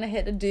how you want to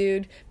hit a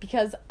dude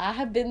because I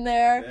have been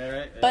there. Yeah,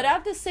 right, yeah. But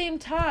at the same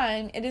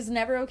time, it is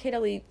never okay to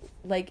leave.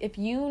 Like, if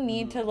you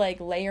need to,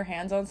 like, lay your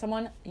hands on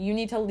someone, you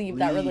need to leave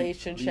that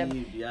relationship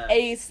yes.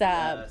 ASAP.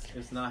 Yes,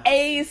 it's not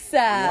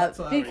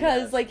ASAP.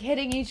 Because, like,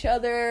 hitting each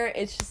other,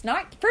 it's just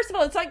not... First of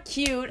all, it's not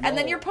cute. No. And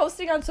then you're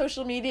posting on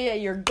social media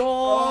your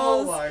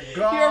goals. Oh, my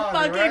God.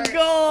 Your fucking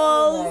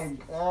goals. Oh,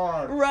 my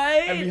God.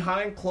 Right? And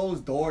behind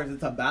closed doors,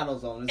 it's a battle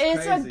zone.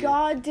 It's crazy. A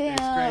goddamn...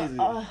 It's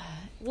crazy.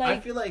 Like, I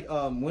feel like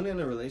when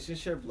in a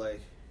relationship, like...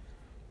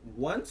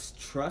 Once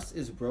trust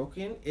is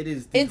broken,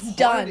 it's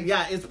done.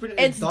 Yeah, it's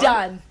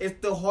done.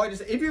 It's the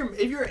hardest. If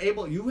you're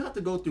able, you have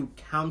to go through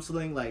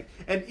counseling, like,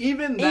 and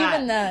even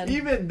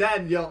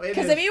then, yo.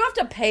 Because if you have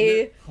to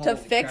pay to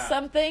fix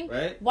something,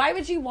 right? Why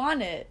would you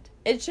want it?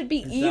 It should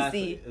be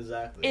easy.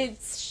 Exactly.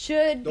 It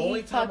should the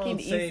only be time fucking I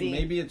would say easy.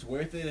 Maybe it's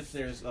worth it if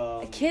there's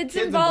kids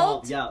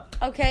involved. Yeah.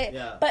 Okay.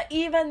 Yeah. But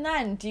even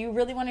then, do you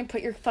really want to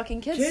put your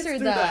fucking kids through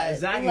that?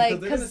 Exactly.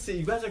 Like, because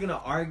you guys are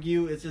gonna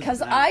argue. It's just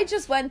because I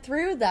just went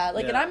through that.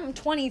 Like, and I'm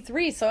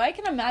 23, so I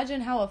can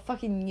imagine how a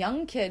fucking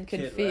young kid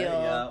could feel.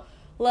 Right? Yeah.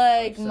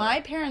 Like, my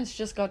parents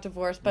just got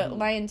divorced, but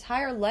my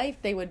entire life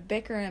they would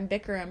bicker and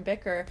bicker and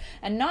bicker.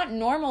 And not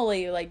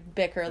normally, like,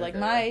 bicker. Like,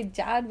 my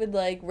dad would,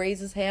 like, raise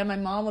his hand. My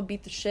mom would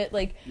beat the shit.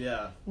 Like,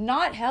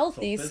 not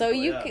healthy. So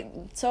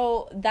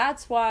so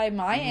that's why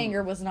my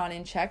anger was not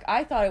in check.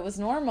 I thought it was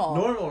normal.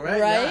 Normal, right?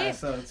 Right?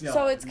 Yeah,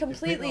 so it's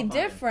completely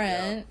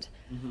different.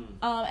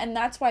 Yeah. And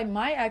that's why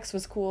my ex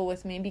was cool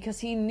with me, because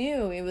he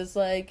knew it was,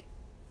 like,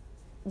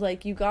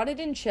 you got it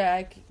in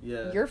check.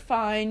 Yeah. You're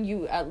fine.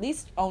 You at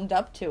least owned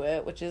up to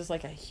it, which is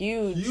like a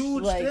huge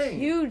thing.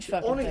 Huge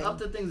fucking Owning thing. Up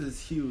to things is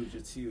huge.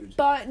 It's huge.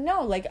 But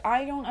no, like,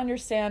 I don't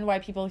understand why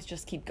people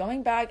just keep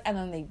going back and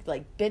then they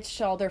like bitch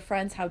to all their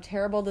friends how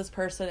terrible this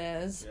person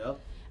is. Yep.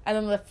 And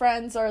then the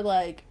friends are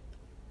like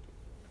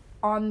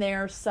on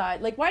their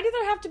side. Like, why do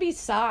there have to be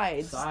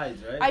sides? Sides,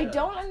 right? I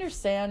don't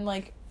understand.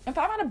 Like, if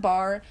I'm at a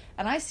bar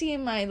and I see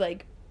my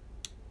like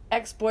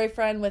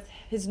ex-boyfriend with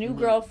his new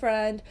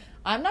girlfriend,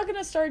 I'm not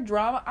gonna start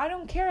drama. I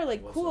don't care.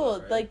 Like, cool.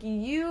 Right? Like,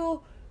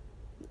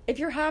 if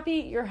you're happy,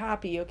 you're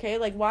happy, okay?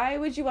 Like, why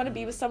would you want to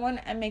be with someone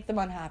and make them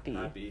unhappy?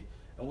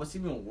 And what's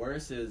even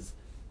worse is,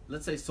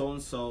 let's say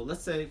so-and-so,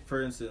 let's say,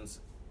 for instance,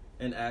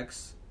 an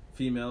ex,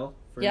 female,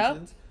 for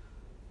instance,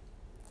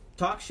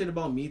 talk shit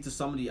about me to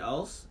somebody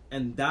else,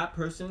 and that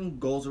person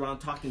goes around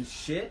talking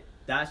shit.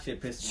 That shit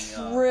pissed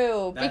me off.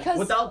 True, because...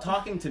 Without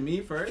talking to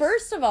me first.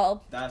 First of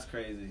all... That's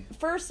crazy.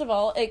 First of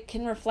all, it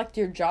can reflect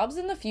your jobs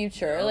in the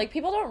future. Yep. Like,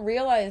 people don't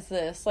realize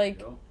this.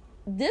 Like,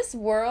 this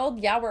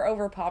world, we're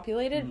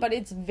overpopulated, but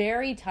it's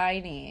very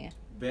tiny.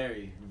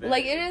 Very.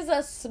 Like, it is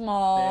a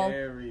small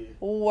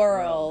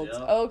world,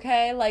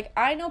 okay? Like,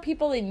 I know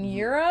people in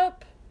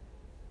Europe.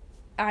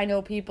 I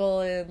know people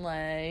in,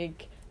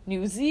 like,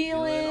 New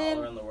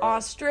Zealand,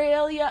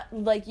 Australia.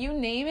 Like, you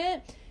name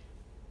it.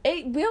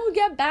 It will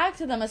get back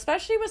to them,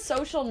 especially with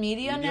social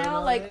media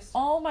now. Like,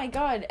 oh my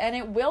God. And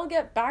it will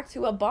get back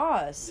to a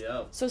boss.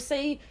 Yep. So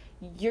say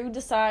you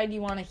decide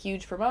you want a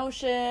huge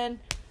promotion.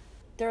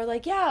 They're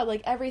like, yeah,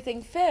 like,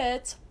 everything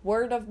fits.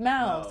 Word of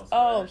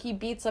mouth. He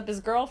beats up his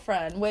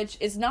girlfriend, which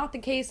is not the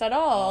case at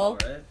all.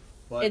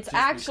 But it's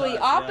actually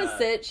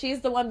opposite.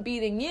 She's the one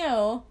beating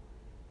you.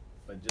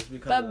 But just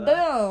because of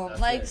that, boom.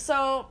 Like,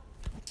 so,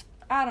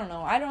 I don't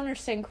know. I don't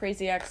understand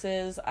crazy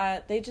exes.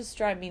 They just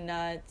drive me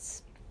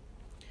nuts.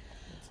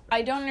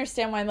 I don't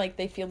understand why, like,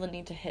 they feel the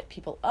need to hit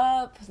people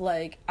up,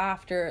 like,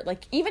 after,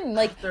 like, even,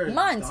 like,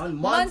 months.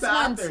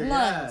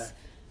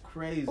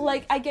 Crazy.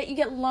 Like, I get you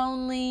get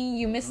lonely,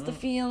 you miss the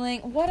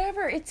feeling,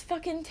 whatever. It's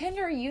fucking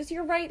Tinder. Use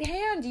your right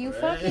hand. You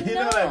fucking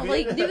know. What I mean?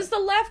 Like, use the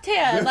left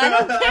hand. I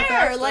don't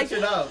care.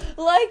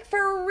 Like,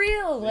 for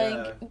real.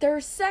 Like,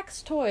 they're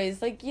sex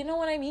toys. Like, you know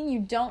what I mean? You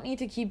don't need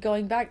to keep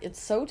going back.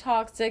 It's so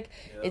toxic.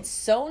 Yep. It's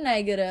so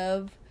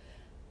negative.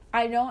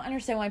 I don't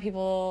understand why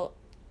people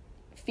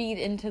feed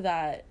into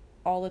that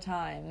all the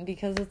time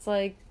because it's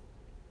like,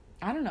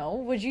 I don't know,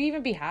 would you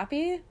even be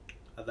happy?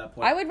 At that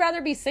point. I would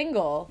rather be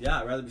single.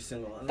 Yeah, I'd rather be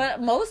single.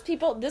 But most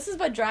people, this is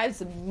what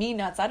drives me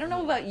nuts. I don't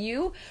know about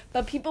you,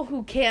 but people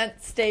who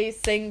can't stay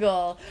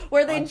single,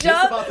 where they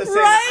jump,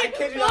 right?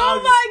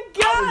 Oh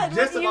my God! I was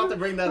just about to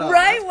bring that up.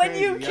 Right when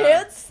you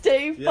can't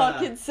stay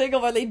fucking single,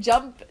 where they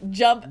jump.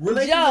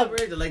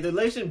 Relationship, like the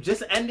relationship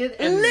just ended,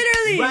 and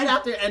literally right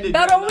after it ended,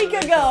 about a week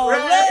ago,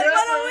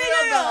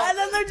 and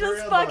then they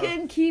just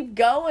fucking keep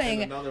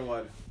going. And another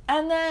one.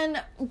 And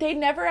then they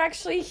never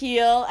actually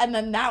heal. And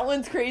then that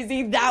one's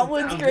crazy. That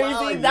one's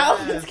crazy.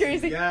 That one's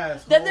crazy.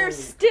 Yes, then they're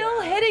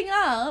still hitting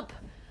up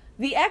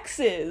the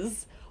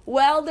exes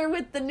while they're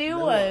with the new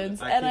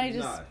ones.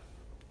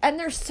 And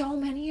there's so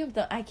many of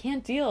them. I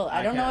can't deal.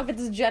 I don't know if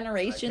it's a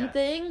generation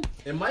thing.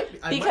 It might be.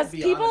 Because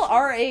people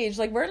our age,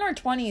 like we're in our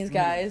 20s,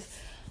 guys.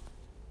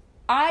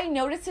 I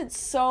notice it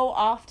so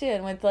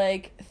often with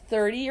like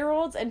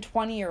 30-year-olds and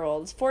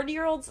 20-year-olds.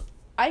 40-year-olds.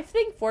 I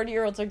think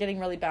 40-year-olds are getting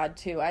really bad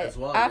too.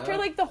 After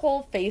like the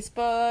whole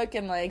Facebook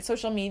and like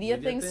social media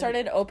thing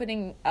started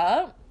opening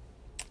up,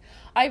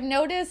 I've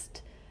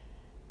noticed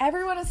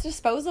everyone is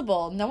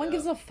disposable. No one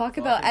gives a fuck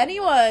about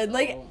anyone.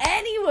 Like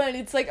anyone.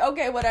 It's like,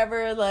 okay,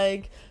 whatever,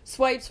 like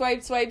swipe.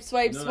 Because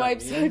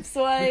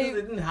they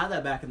didn't have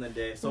that back in the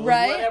day. So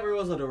whatever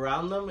was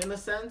around them in a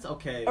sense,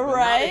 okay.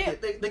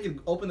 Right. They could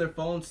open their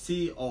phone,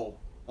 see,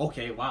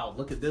 okay, wow,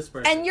 look at this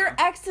person. And your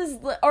ex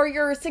or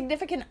your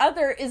significant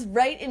other is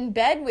right in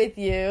bed with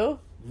you.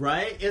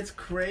 Right? It's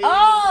crazy.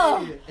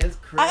 Oh! It's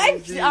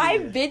crazy.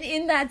 I've been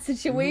in that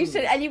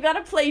situation, and you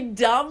gotta play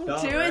dumb, too.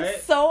 Right?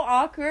 It's so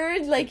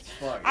awkward. Like,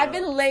 I've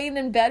been laying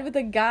in bed with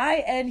a guy,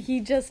 and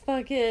he just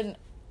fucking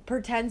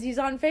pretends he's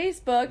on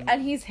Facebook,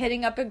 and he's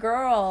hitting up a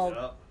girl.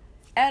 Yep.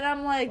 And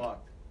I'm like...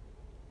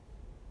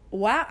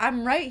 Wow,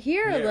 I'm right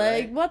here. Yeah,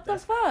 like, what the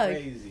fuck?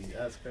 Crazy.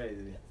 That's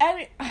crazy.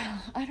 And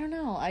I don't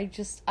know.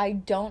 I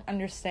don't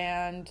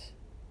understand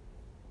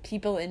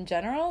people in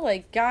general.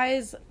 Like,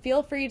 guys,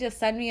 feel free to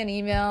send me an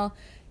email.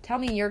 Tell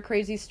me your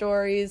crazy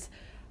stories,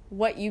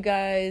 what you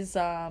guys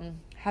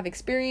have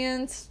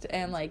experienced,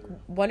 and like,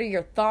 what are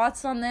your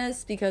thoughts on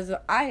this? Because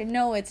I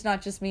know it's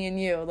not just me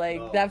and you,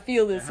 like, that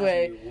feel this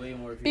way. Way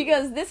more people.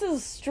 Because this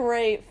is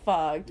straight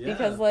fucked. Yeah.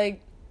 Because, like,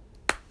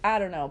 I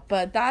don't know.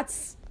 But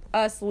that's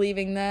us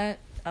leaving that.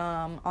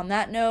 On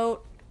that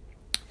note,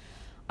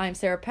 I'm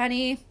Sarah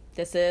Penney.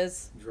 This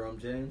is Jerome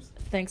James.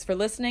 Thanks for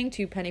listening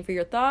to Penny for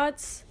Your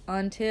Thoughts.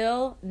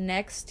 Until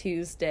next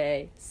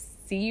Tuesday.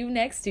 See you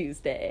next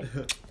Tuesday.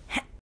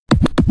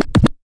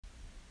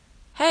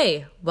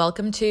 Hey,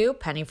 welcome to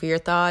Penny for Your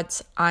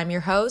Thoughts. I'm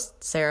your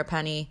host, Sarah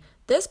Penney.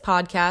 This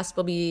podcast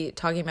will be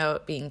talking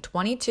about being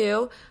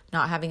 22,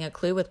 not having a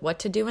clue with what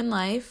to do in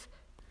life,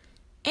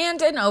 and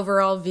an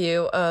overall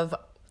view of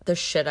the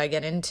shit I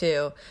get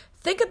into.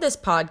 Think of this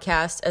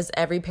podcast as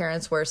every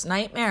parent's worst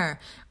nightmare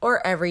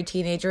or every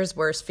teenager's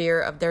worst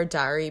fear of their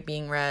diary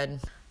being read.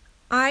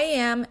 I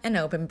am an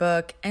open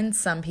book, and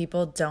some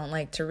people don't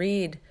like to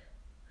read.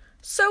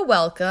 So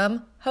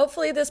welcome.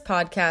 Hopefully this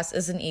podcast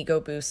is an ego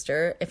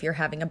booster if you're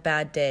having a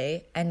bad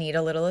day and need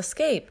a little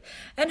escape.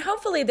 And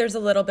hopefully there's a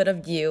little bit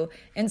of you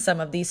in some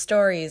of these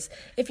stories.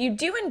 If you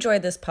do enjoy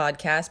this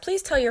podcast,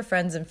 please tell your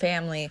friends and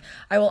family.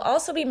 I will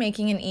also be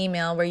making an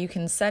email where you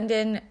can send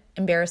in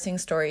embarrassing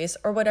stories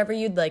or whatever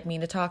you'd like me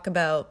to talk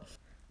about.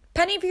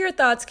 Penny for Your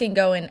Thoughts can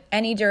go in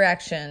any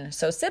direction,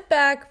 so sit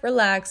back,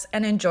 relax,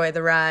 and enjoy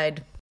the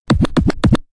ride.